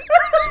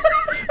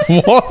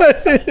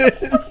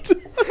 What?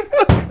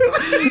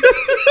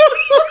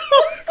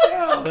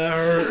 Oh, that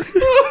hurt.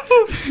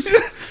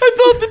 I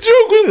thought the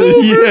joke was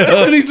over.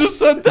 Yeah. And he just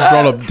said that.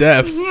 Brought up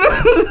death.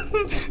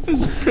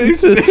 His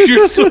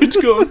pacemaker starts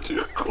going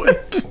too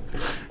quick.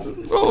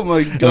 Oh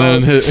my god.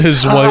 And then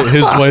his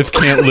wife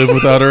can't live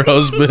without her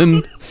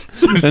husband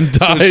and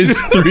dies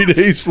 3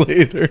 days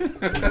later.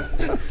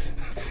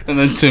 And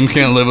then Tim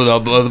can't live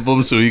without both of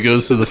them, so he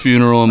goes to the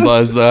funeral and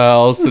buys the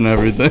house and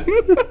everything.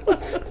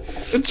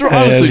 It's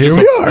honestly here just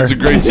we are. It's a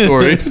great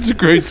story. It's a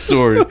great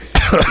story.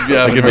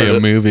 Yeah, It could be a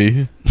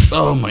movie.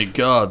 Oh my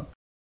god.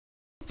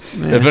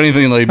 If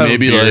anything, like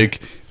maybe beer.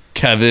 like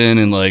Kevin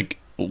and like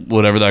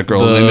whatever that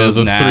girl's name is,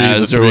 the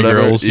Naz three or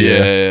whatever. girls,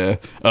 yeah.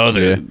 Oh,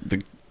 the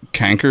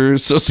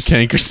Cankers. The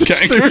Canker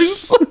sisters.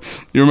 Cankers.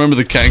 You remember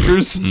the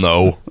Cankers?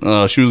 No.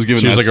 She was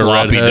giving She was that like a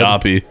sloppy redhead.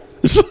 doppy.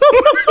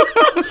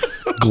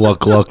 Gluck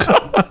gluck.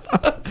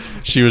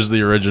 She was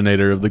the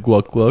originator of the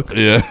Gluck Gluck.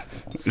 Yeah.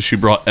 She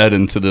brought Ed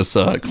into this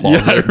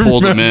closet, I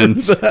pulled him in,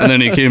 remember and then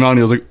he came out and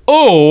he was like,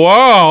 "Oh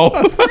wow!"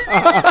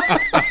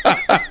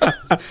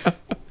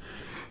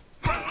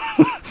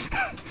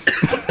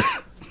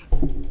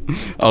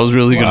 I was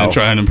really gonna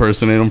try and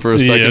impersonate him for a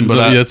second,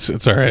 but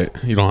it's all right.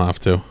 You don't have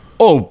to.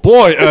 oh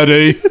boy,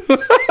 Eddie!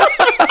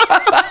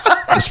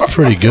 That's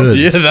pretty good.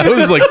 Yeah, that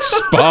was like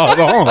spot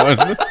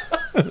on.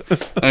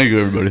 Thank you,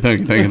 everybody.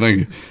 Thank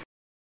you.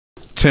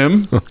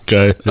 Tim,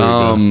 Okay.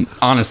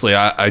 honestly,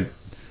 I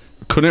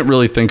couldn't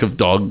really think of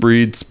dog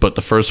breeds, but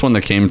the first one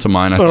that came to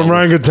mind, I thought was,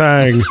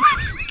 Orangutan.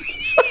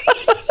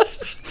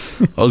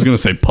 I was gonna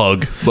say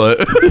pug, but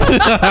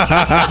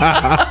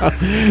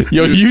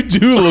Yo, you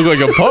do look like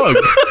a pug.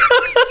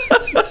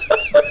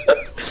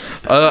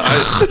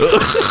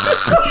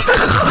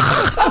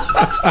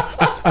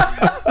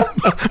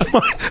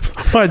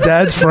 My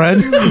dad's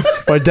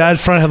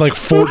friend had like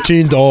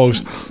 14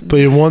 dogs, but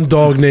he had one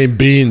dog named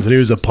Beans, and he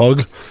was a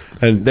pug,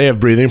 and they have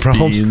breathing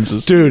problems. Beans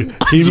is- Dude,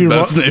 he'd it's be, the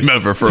best name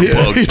ever for a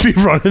pug. he'd be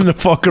running the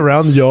fuck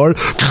around the yard.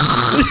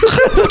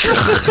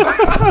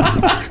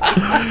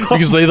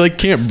 Because they like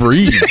can't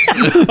breathe.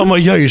 I'm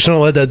like, yo, you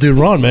shouldn't let that dude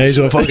run, man. He's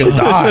gonna fucking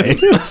die.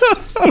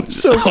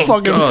 So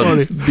fucking God.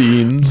 funny.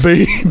 Beans.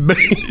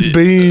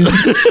 Beans.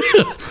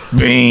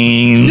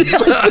 Beans.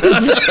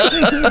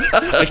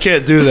 I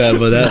can't do that,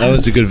 but that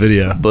was a good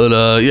video.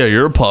 But yeah,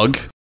 you're a pug.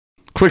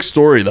 Quick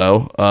story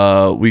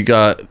though. We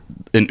got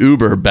an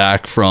Uber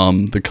back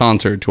from the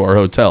concert to our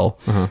hotel.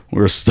 We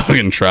were stuck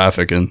in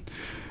traffic, and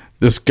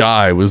this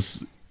guy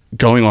was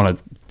going on a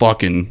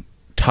fucking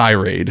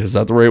tirade. Is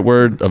that the right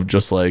word? Of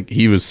just like,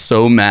 he was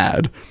so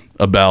mad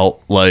about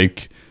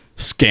like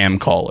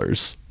scam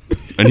callers.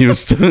 And he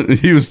was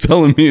he was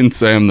telling me and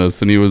Sam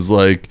this, and he was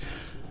like,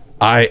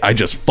 I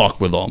just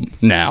fuck with them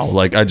now.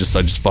 Like I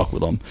just fuck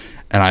with them.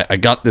 And I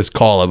got this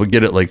call. I would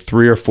get it like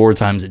 3 or 4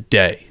 times a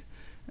day,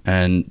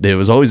 and there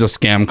was always a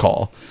scam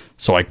call.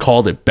 So I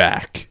called it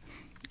back,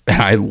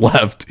 and I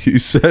left. He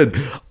said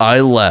I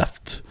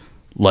left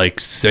like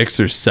 6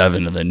 or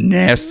 7 of the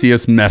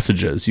nastiest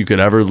messages you could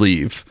ever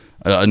leave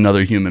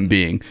another human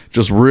being.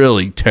 Just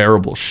really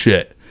terrible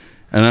shit.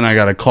 And then I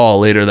got a call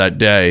later that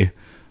day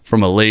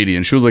from a lady,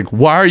 and she was like,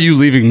 "Why are you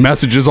leaving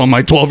messages on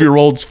my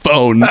 12-year-old's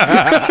phone?"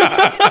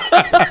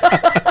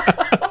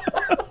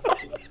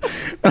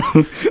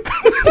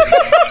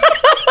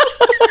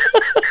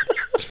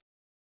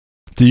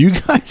 Do you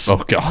guys? Oh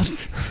God,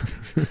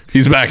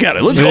 he's back at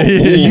it. Let's go.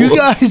 Do you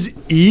guys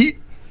eat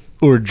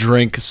or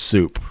drink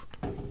soup?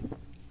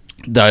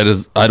 That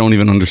is, I don't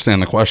even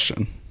understand the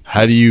question.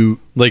 How do you?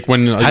 Like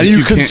when How do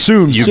you can't-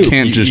 consume You soup?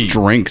 can't just eat.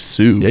 drink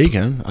soup. Yeah, you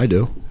can. I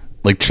do.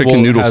 Like chicken well,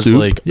 it noodle has soup.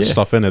 like Yeah.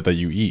 stuff in it that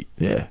you eat.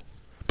 Yeah,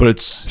 but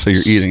it's So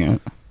you're eating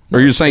it, or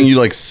you're saying you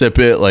like sip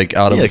it like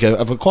out of? Yeah, like I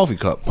have a coffee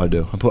cup. I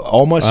do. I put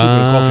all my soup in a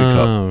coffee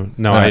cup Oh,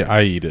 no, Alright.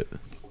 I eat it.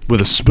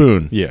 with a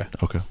spoon. Yeah.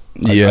 Okay.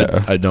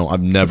 Yeah. I don't.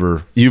 I've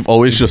never. You've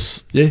always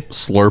just Yeah.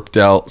 slurped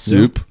out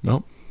soup.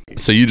 No.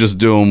 So you just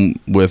do them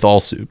with all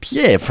soups.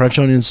 Yeah, French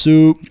onion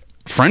soup.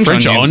 French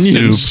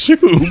onion soup.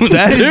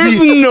 That is There's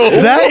the- no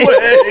that-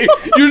 way.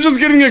 You're just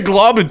getting a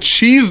glob of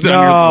cheese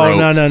down your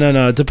throat.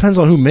 No. It depends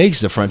on who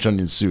makes the French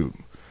onion soup.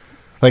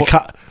 Like,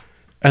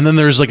 And then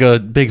there's like a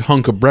big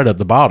hunk of bread at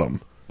the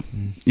bottom.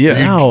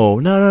 Yeah. no.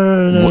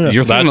 Well,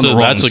 you're thinking of the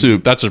wrong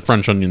soup. That's a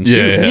French onion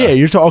Yeah. soup. Yeah,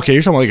 you're talking.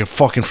 You're talking like a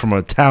fucking from an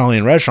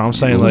Italian restaurant. I'm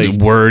saying like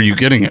Where are you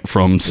getting it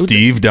from?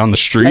 Steve down the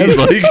street?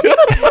 Like,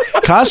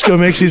 Costco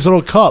makes these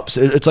little cups.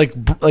 It's like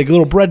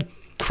little bread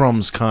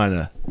crumbs, kind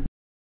of.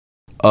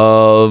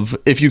 of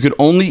if you could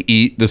only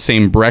eat the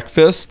same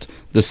breakfast,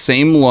 the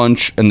same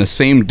lunch, and the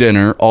same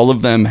dinner, all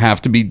of them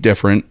have to be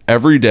different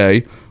every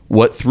day,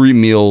 what 3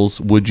 meals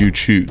would you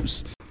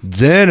choose?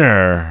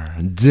 Dinner.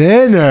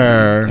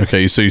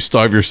 Okay, so you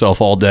starve yourself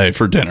all day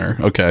for dinner.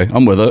 Okay,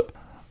 I'm with it.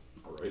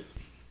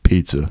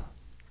 Pizza.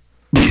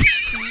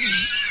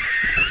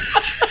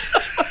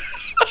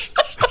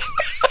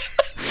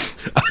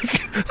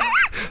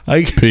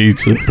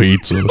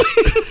 Pizza.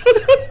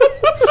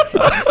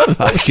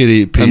 I could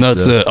eat pizza. And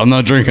that's it. I'm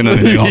not drinking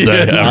anything all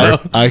day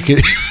ever. I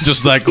could.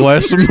 Just that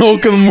glass of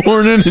milk in the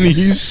morning, and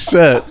he's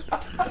set.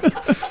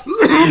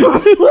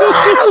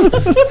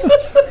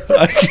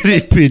 I could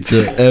eat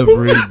pizza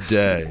every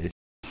day.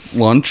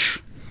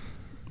 Lunch.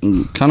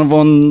 Kind of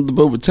on the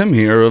boat with Tim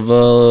here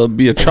of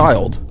be a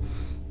child.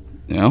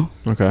 You know?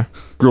 Okay.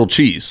 Grilled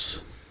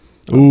cheese.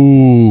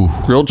 Ooh.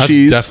 Grilled That's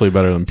cheese. definitely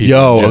better than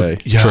PB&J.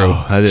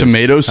 That is.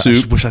 Tomato I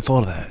soup. wish I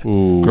thought of that.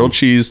 Ooh. Grilled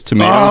cheese,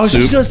 tomato I was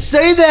soup. just gonna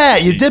say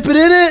that. You dip it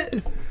in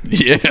it.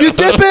 Yeah. You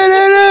dip it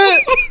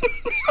in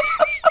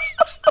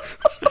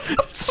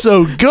it.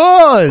 So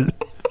good.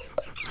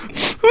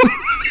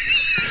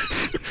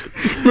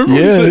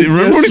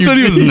 Remember when he said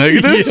he was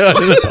negative? Yeah, I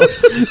know.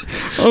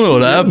 I don't know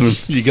what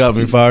happened. You got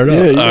me fired up.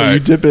 Yeah, All right. you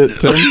dip it,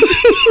 Tim.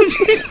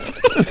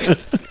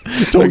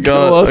 Don't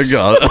kill us.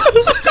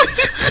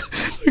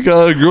 I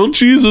got a grilled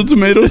cheese with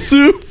tomato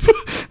soup,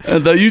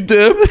 and that you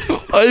dip.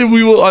 I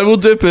will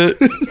dip it.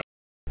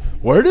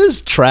 Where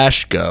does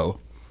trash go?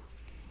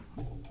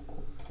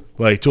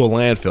 Like to a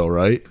landfill,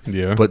 right?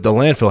 Yeah. But the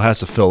landfill has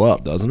to fill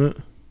up, doesn't it?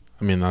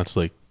 I mean, that's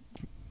like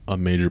a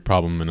major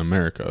problem in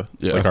America.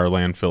 Yeah. Like our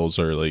landfills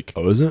are like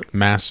Oh, is it?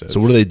 massive. So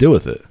what do they do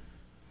with it?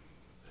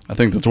 I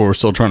think that's what we're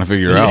still trying to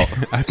figure out.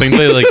 I think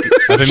they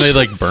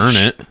like burn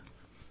it.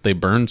 They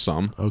burn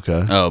some.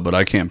 Okay. Oh, but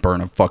I can't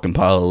burn a fucking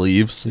pile of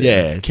leaves.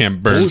 Yeah.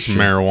 Can't burn some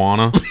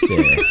marijuana.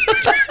 Yeah.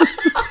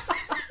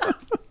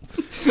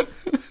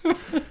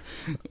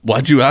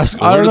 Why'd you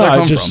ask? I Where don't did know.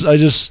 that come from? I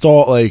just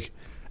thought like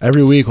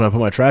every week when I put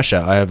my trash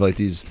out, I have like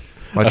these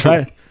my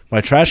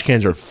trash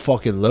cans are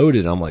fucking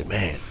loaded. I'm like,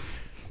 man,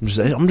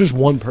 I'm just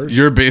one person.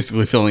 You're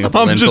basically filling up a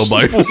I'm landfill just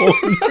by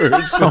one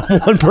person. I'm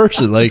one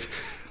person. Like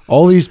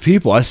all these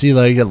people, I see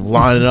like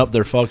lining up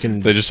their fucking.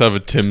 They just have a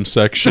Tim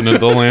section at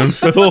the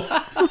landfill.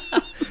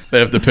 They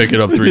have to pick it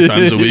up 3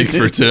 times a week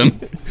for Tim.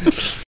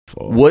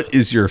 What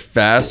is your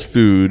fast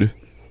food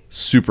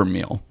super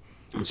meal?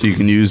 So you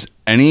can use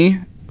any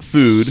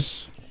food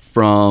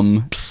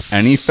from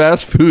any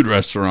fast food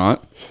restaurant,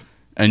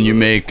 and you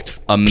make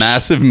a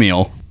massive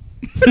meal.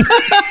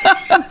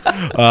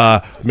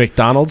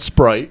 McDonald's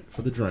Sprite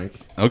for the drink.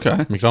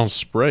 Okay. McDonald's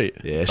Sprite.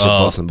 Yeah, shit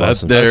bussin'.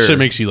 That There. shit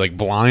makes you like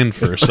blind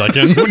for a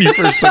second when you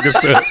first take a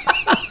sip.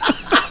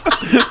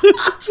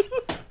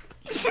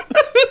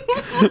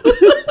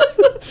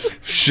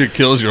 Shit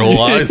kills your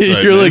whole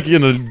eyesight. You're man. like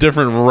in a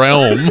different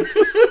realm.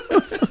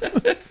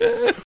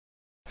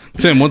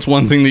 Tim, what's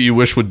one thing that you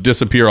wish would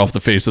disappear off the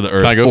face of the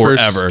earth I go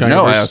first? forever? Can I go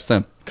No, I first? asked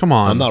Tim. Come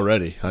on. I'm not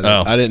ready. I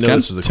Oh. didn't know Ken?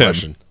 this was a Tim.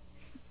 question.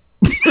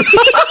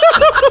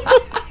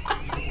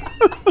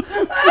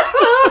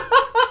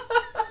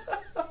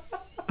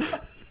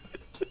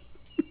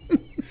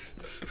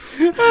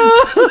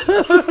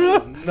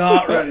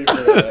 Not ready for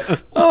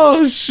that.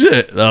 Oh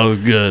shit, that was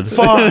good.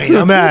 Fine,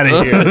 I'm out of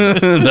here.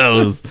 that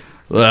was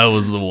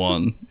the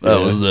one. That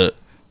was it.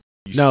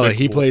 No, like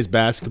he plays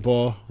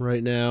basketball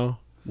right now.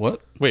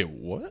 What? Wait,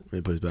 what?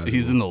 He plays basketball.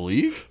 He's in the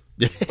league?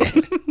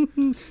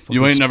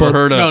 You ain't never Spud-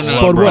 heard of No, no,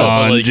 Spud bro, Webb.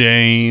 but, LeBron like,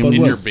 James. Spud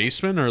In your Webb.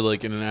 basement or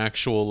like in an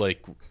actual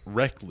like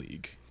rec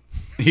league?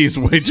 He's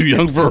way too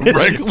young for a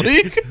rec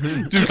league.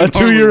 Dude a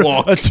can hardly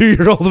walk.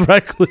 2-year-old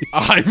rec league.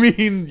 I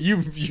mean, you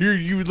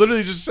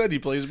literally just said he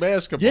plays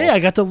basketball. Yeah, I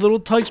got the little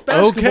Tykes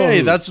basketball. Okay,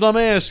 hoop. that's what I'm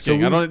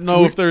asking. So I don't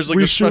know if there's like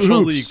we a shoot special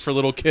hoops. league for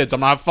little kids. I'm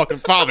not a fucking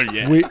father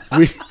yet. we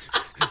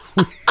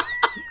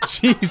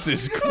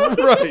Jesus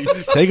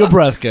Christ. take a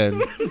breath,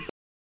 Ken.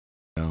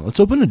 Let's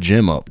open a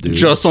gym up, dude.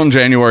 Just on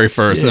January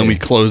 1st, and then Yeah. we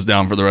close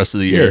down for the rest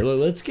of the yeah, year.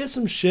 let's get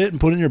some shit and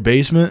put it in your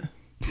basement.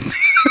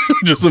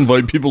 Just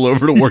invite people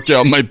over to work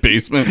out in my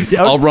basement.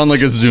 Yeah. I'll run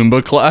like a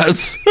Zumba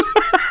class.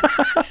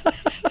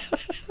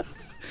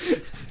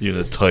 You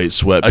know, the tight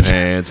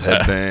sweatpants,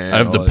 headband. I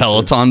have the all that shit.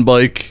 Peloton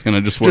bike, and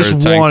I just wear a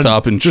tank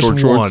top and just short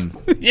shorts.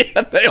 one.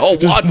 Yeah, they all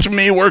watch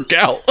me work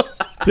out.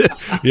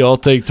 You all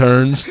take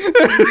turns.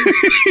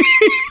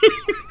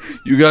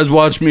 You guys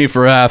watch me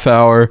for a half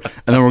hour,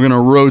 and then we're going to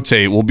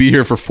rotate. We'll be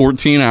here for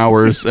 14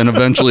 hours, and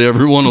eventually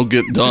everyone will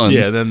get done.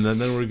 Yeah, then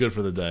we're good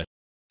for the day.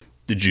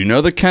 Did you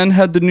know that Ken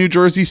had the New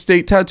Jersey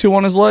State tattoo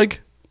on his leg?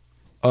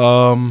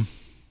 Because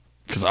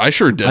I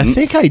sure didn't. I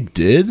think I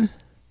did.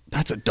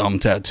 That's a dumb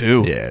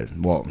tattoo. Yeah.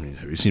 Well, I mean,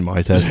 have you seen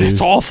my tattoo?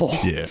 It's awful.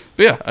 Yeah.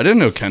 But yeah, I didn't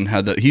know Ken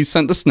had that. He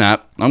sent the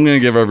snap. I'm going to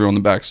give everyone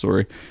the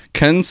backstory.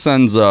 Ken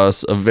sends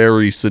us a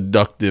very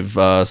seductive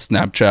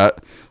Snapchat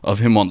of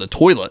him on the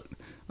toilet.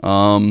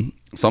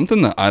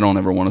 Something that I don't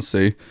ever want to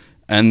see.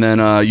 And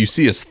then you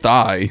see his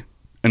thigh,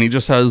 and he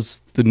just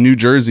has the New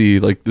Jersey,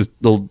 like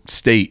the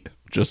state,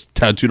 just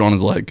tattooed on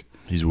his leg.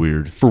 He's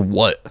weird. For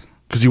what?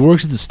 Because he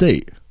works at the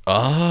state.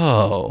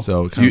 Oh.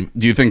 So do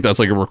you think that's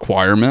like a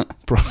requirement?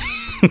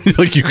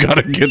 Like you got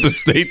to get the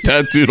state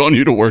tattooed on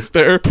you to work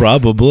there?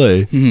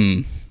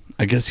 Probably.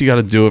 I guess you got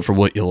to do it for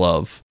what you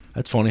love.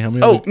 That's funny. How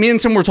many? Oh, me and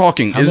Tim were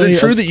talking. Is many it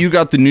true of- that you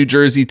got the New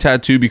Jersey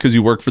tattoo because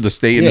you work for the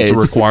state and Yeah, it's a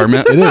it's-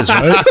 requirement? It is,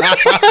 right?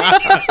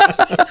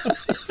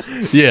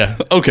 Yeah.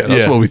 Okay, that's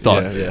Yeah. what we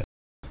thought. Yeah.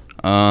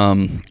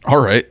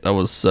 All right, that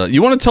was.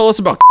 You want to tell us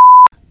about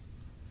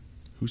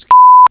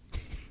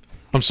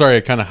I'm sorry,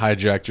 I kind of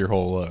hijacked your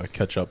whole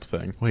catch-up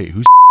thing. Wait,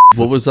 who's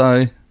What was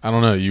I? I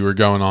don't know. You were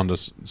going on to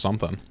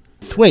something.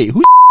 wait,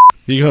 who's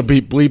you're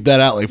gonna bleep that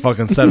out like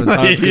fucking 7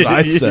 times because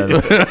I said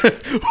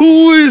it.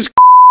 Who is?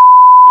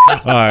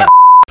 All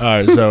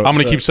right. So I'm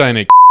gonna keep saying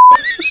it.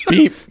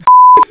 Beep.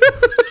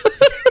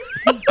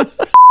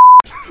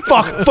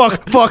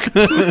 fuck.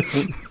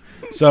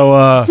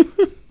 So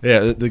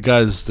yeah, the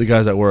guys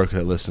at work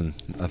that listen,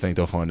 I think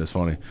they'll find this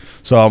funny.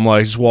 So I'm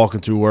like just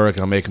walking through work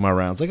and I'm making my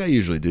rounds like I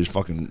usually do.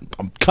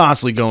 I'm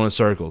constantly going in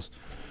circles.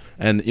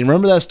 And you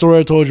remember that story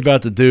I told you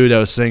about the dude that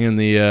was singing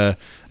the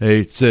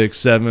 8 6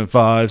 7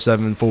 5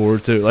 7 4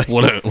 2 like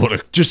What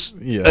a just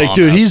Yeah. like on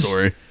dude that he's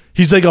story.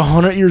 like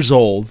 100 years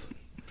old.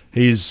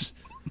 He's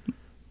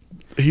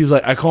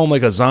like I call him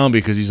like a zombie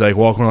because he's like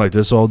walking around like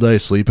this all day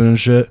sleeping and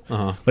shit.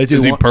 Uh-huh. Like dude,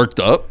 Is he perked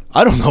up?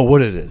 I don't know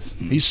what it is.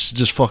 He's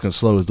just fucking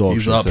slow as dog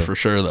He's shit, up too. for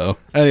sure though.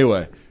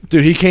 Anyway,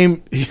 dude,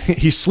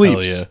 he sleeps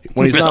Hell yeah.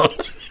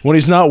 when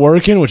he's not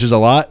working, which is a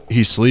lot.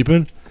 He's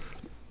sleeping.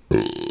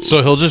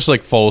 So he'll just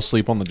like fall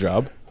asleep on the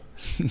job,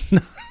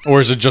 or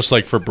is it just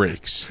like for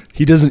breaks?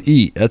 He doesn't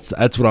eat. That's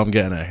what I'm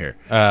getting at here.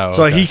 Oh,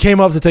 So like, okay. he came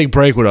up to take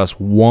break with us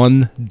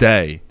one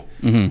day,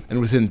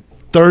 and within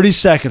 30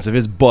 seconds of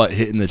his butt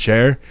hitting the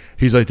chair,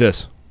 he's like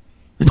this.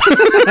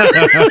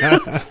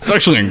 It's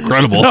actually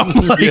incredible. I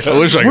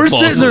wish I could We're fall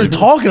sitting there asleep.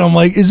 talking. I'm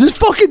like, is this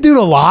fucking dude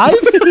alive?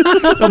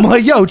 I'm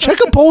like, yo, check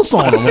a pulse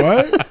on him, all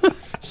right?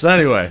 So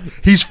anyway,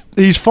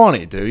 he's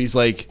funny, dude. He's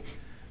like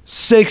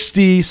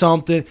 60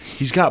 something.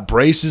 He's got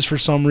braces for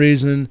some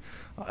reason.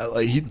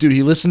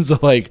 He listens to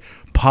like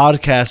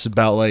podcasts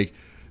about like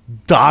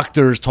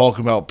doctors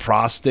talking about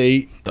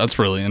prostate. That's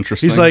really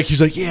interesting. He's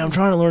like, yeah, I'm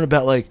trying to learn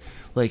about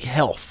like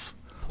health.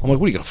 I'm like,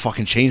 what are you gonna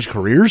fucking change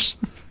careers?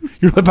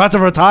 You're about to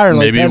retire. In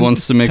like Maybe he 10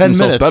 wants to make 10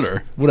 himself minutes.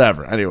 better.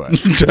 Whatever. Anyway,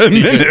 10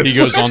 minutes. He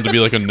goes on to be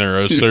like a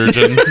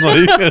neurosurgeon.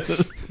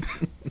 Like,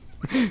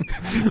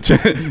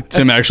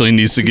 Tim actually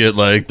needs to get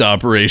like the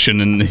operation,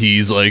 and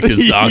he's like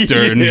his doctor,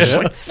 and he's just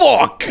like,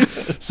 "Fuck."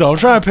 so I'm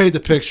trying to paint the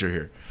picture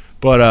here,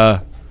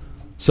 but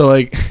so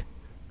like,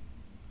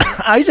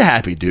 he's a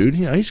happy dude.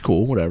 You know, he's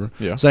cool. Whatever.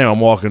 Yeah. So anyway, I'm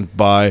walking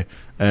by,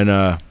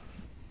 and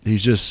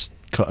he's just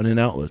cutting in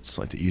outlets,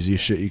 like the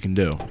easiest shit you can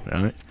do,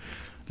 right?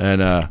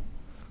 And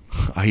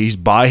he's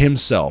by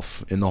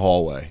himself in the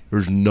hallway.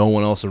 There's no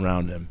one else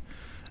around him,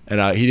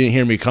 and he didn't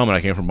hear me coming.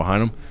 I came from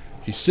behind him.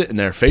 He's sitting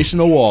there facing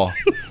the wall,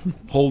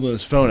 holding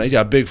his phone. He's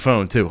got a big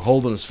phone too,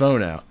 holding his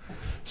phone out.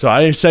 So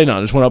I didn't say nothing.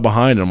 I just went up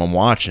behind him. I'm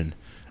watching,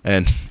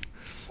 and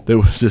there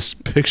was this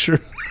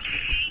picture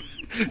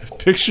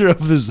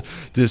of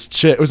this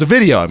chick. It was a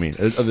video, I mean,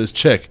 of this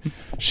chick.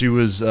 She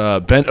was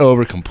bent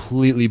over,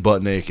 completely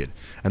butt naked,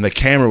 and the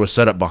camera was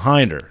set up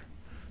behind her,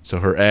 so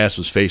her ass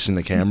was facing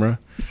the camera.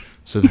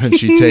 So then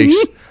she takes,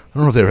 I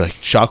don't know if they were like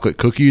chocolate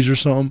cookies or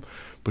something,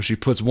 but she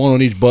puts one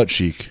on each butt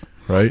cheek,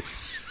 right,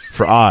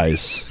 for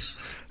eyes.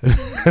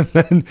 And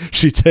then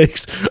she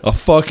takes a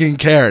fucking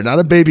carrot, not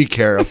a baby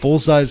carrot, a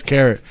full-size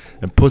carrot,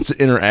 and puts it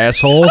in her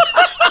asshole.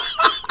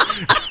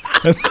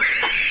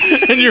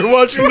 and you're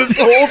watching this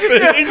whole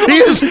thing.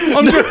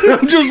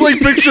 I'm just like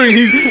picturing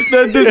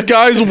this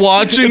guy's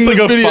watching It's this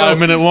like a video,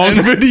 5-minute long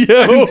and-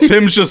 video. and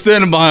Tim's just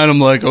standing behind him,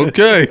 like,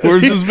 "Okay,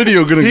 where's this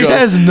video gonna He go?"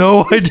 has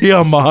no idea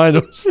I'm behind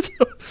him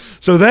still.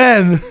 So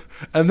then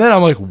I'm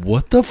like,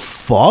 what the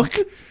fuck?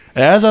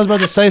 And as I was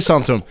about to say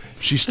something to him,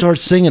 she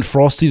starts singing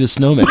Frosty the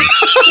Snowman.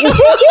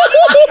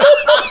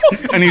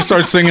 And he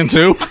starts singing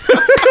too.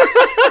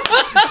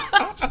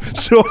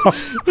 So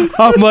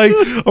I'm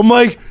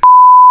like,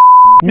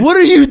 what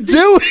are you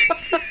doing?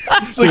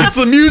 It's like it's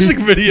the music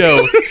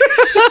video.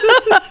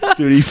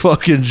 Dude, he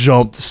fucking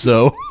jumped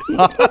so.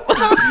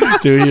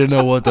 Dude, he didn't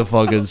know what to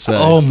fucking say.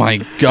 Oh my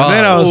god! And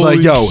then I was like,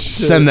 Holy yo, shit.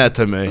 send that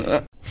to me.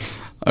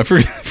 I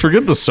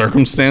forget the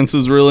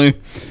circumstances really,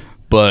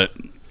 but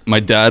my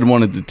dad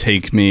wanted to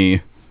take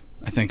me,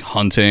 I think,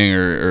 hunting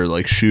or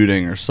like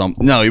shooting or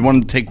something. No, he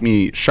wanted to take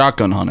me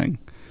shotgun hunting.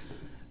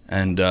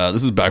 And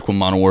this is back when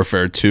Modern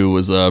Warfare 2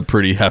 was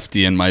pretty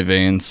hefty in my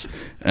veins.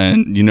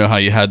 And you know how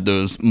you had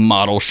those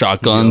model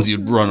shotguns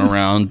you'd run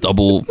around,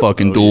 double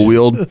fucking dual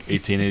wield.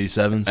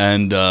 1887s.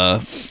 And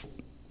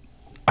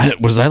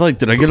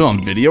did I get it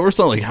on video or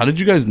something? Like, how did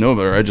you guys know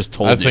about it? Or I just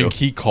told I you. think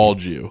he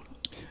called you.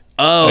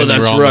 Oh, and you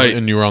that's were on right.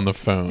 and you were on the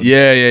phone.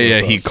 Yeah.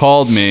 He us.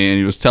 called me and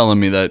he was telling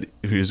me that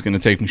he was going to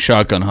take me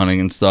shotgun hunting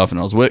and stuff. And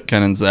I was with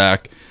Ken and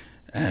Zach.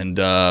 And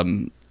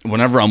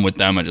whenever I'm with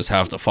them, I just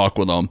have to fuck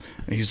with them.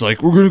 And he's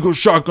like, "We're going to go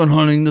shotgun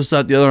hunting, this,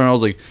 that, the other." And I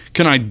was like,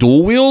 "Can I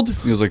dual wield?" And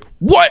he was like,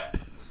 "What?"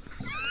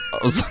 I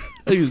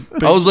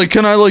was like,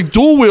 "Can I like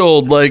dual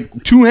wield, like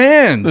two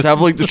hands, have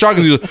like the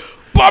shotgun?" He was like,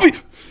 "Bobby,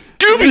 can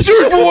you be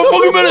serious for 1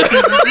 fucking minute?"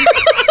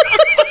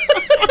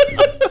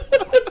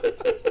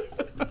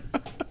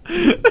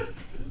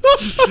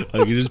 I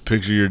can just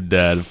picture your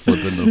dad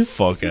flipping the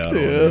fuck out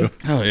of you.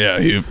 Oh yeah,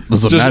 he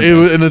was a Just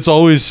madman. and it's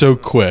always so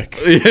quick.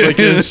 Like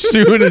as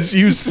soon as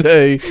you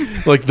say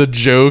like the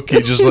joke,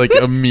 he just like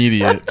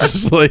immediate.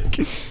 Just like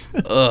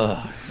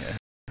All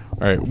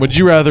right. Would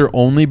you rather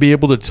only be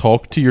able to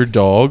talk to your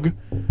dog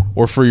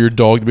or for your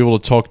dog to be able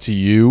to talk to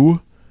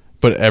you,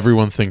 but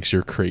everyone thinks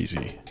you're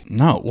crazy?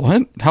 No,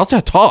 what? How's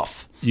that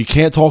tough? You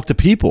can't talk to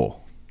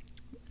people.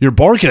 You're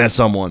barking at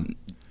someone.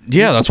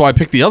 Yeah, that's why I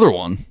picked the other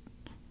one.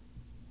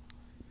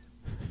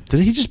 Did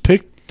he just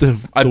pick the...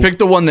 I picked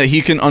the one that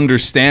he can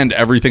understand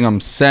everything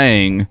I'm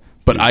saying,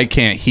 but I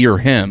can't hear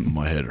him.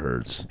 My head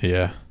hurts.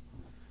 Yeah.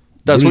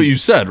 That's what you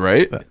said,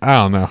 right? I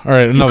don't know. All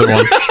right, another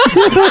one.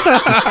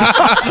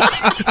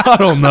 I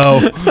don't know.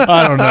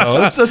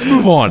 Let's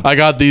move on. I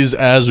got these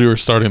as we were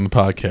starting the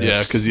podcast.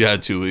 Yeah, because you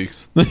had 2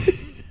 weeks.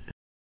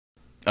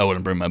 I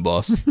wouldn't bring my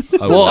boss.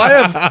 Well,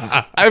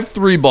 I have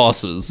 3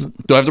 bosses.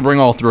 Do I have to bring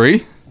all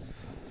 3?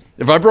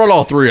 If I brought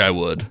all 3, I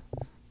would.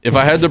 If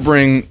I had to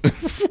bring...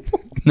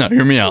 No,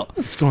 hear me out.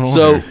 What's going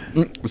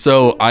on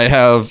So I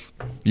have...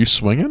 You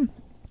swinging?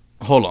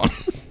 Hold on.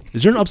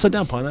 Is there an upside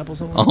down pineapple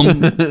somewhere?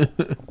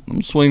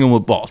 I'm swinging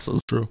with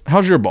bosses. True.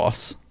 How's your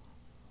boss?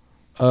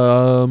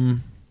 I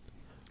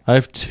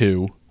have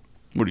 2.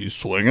 What are you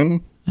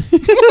swinging?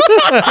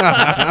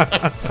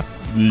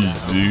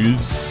 These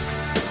dudes.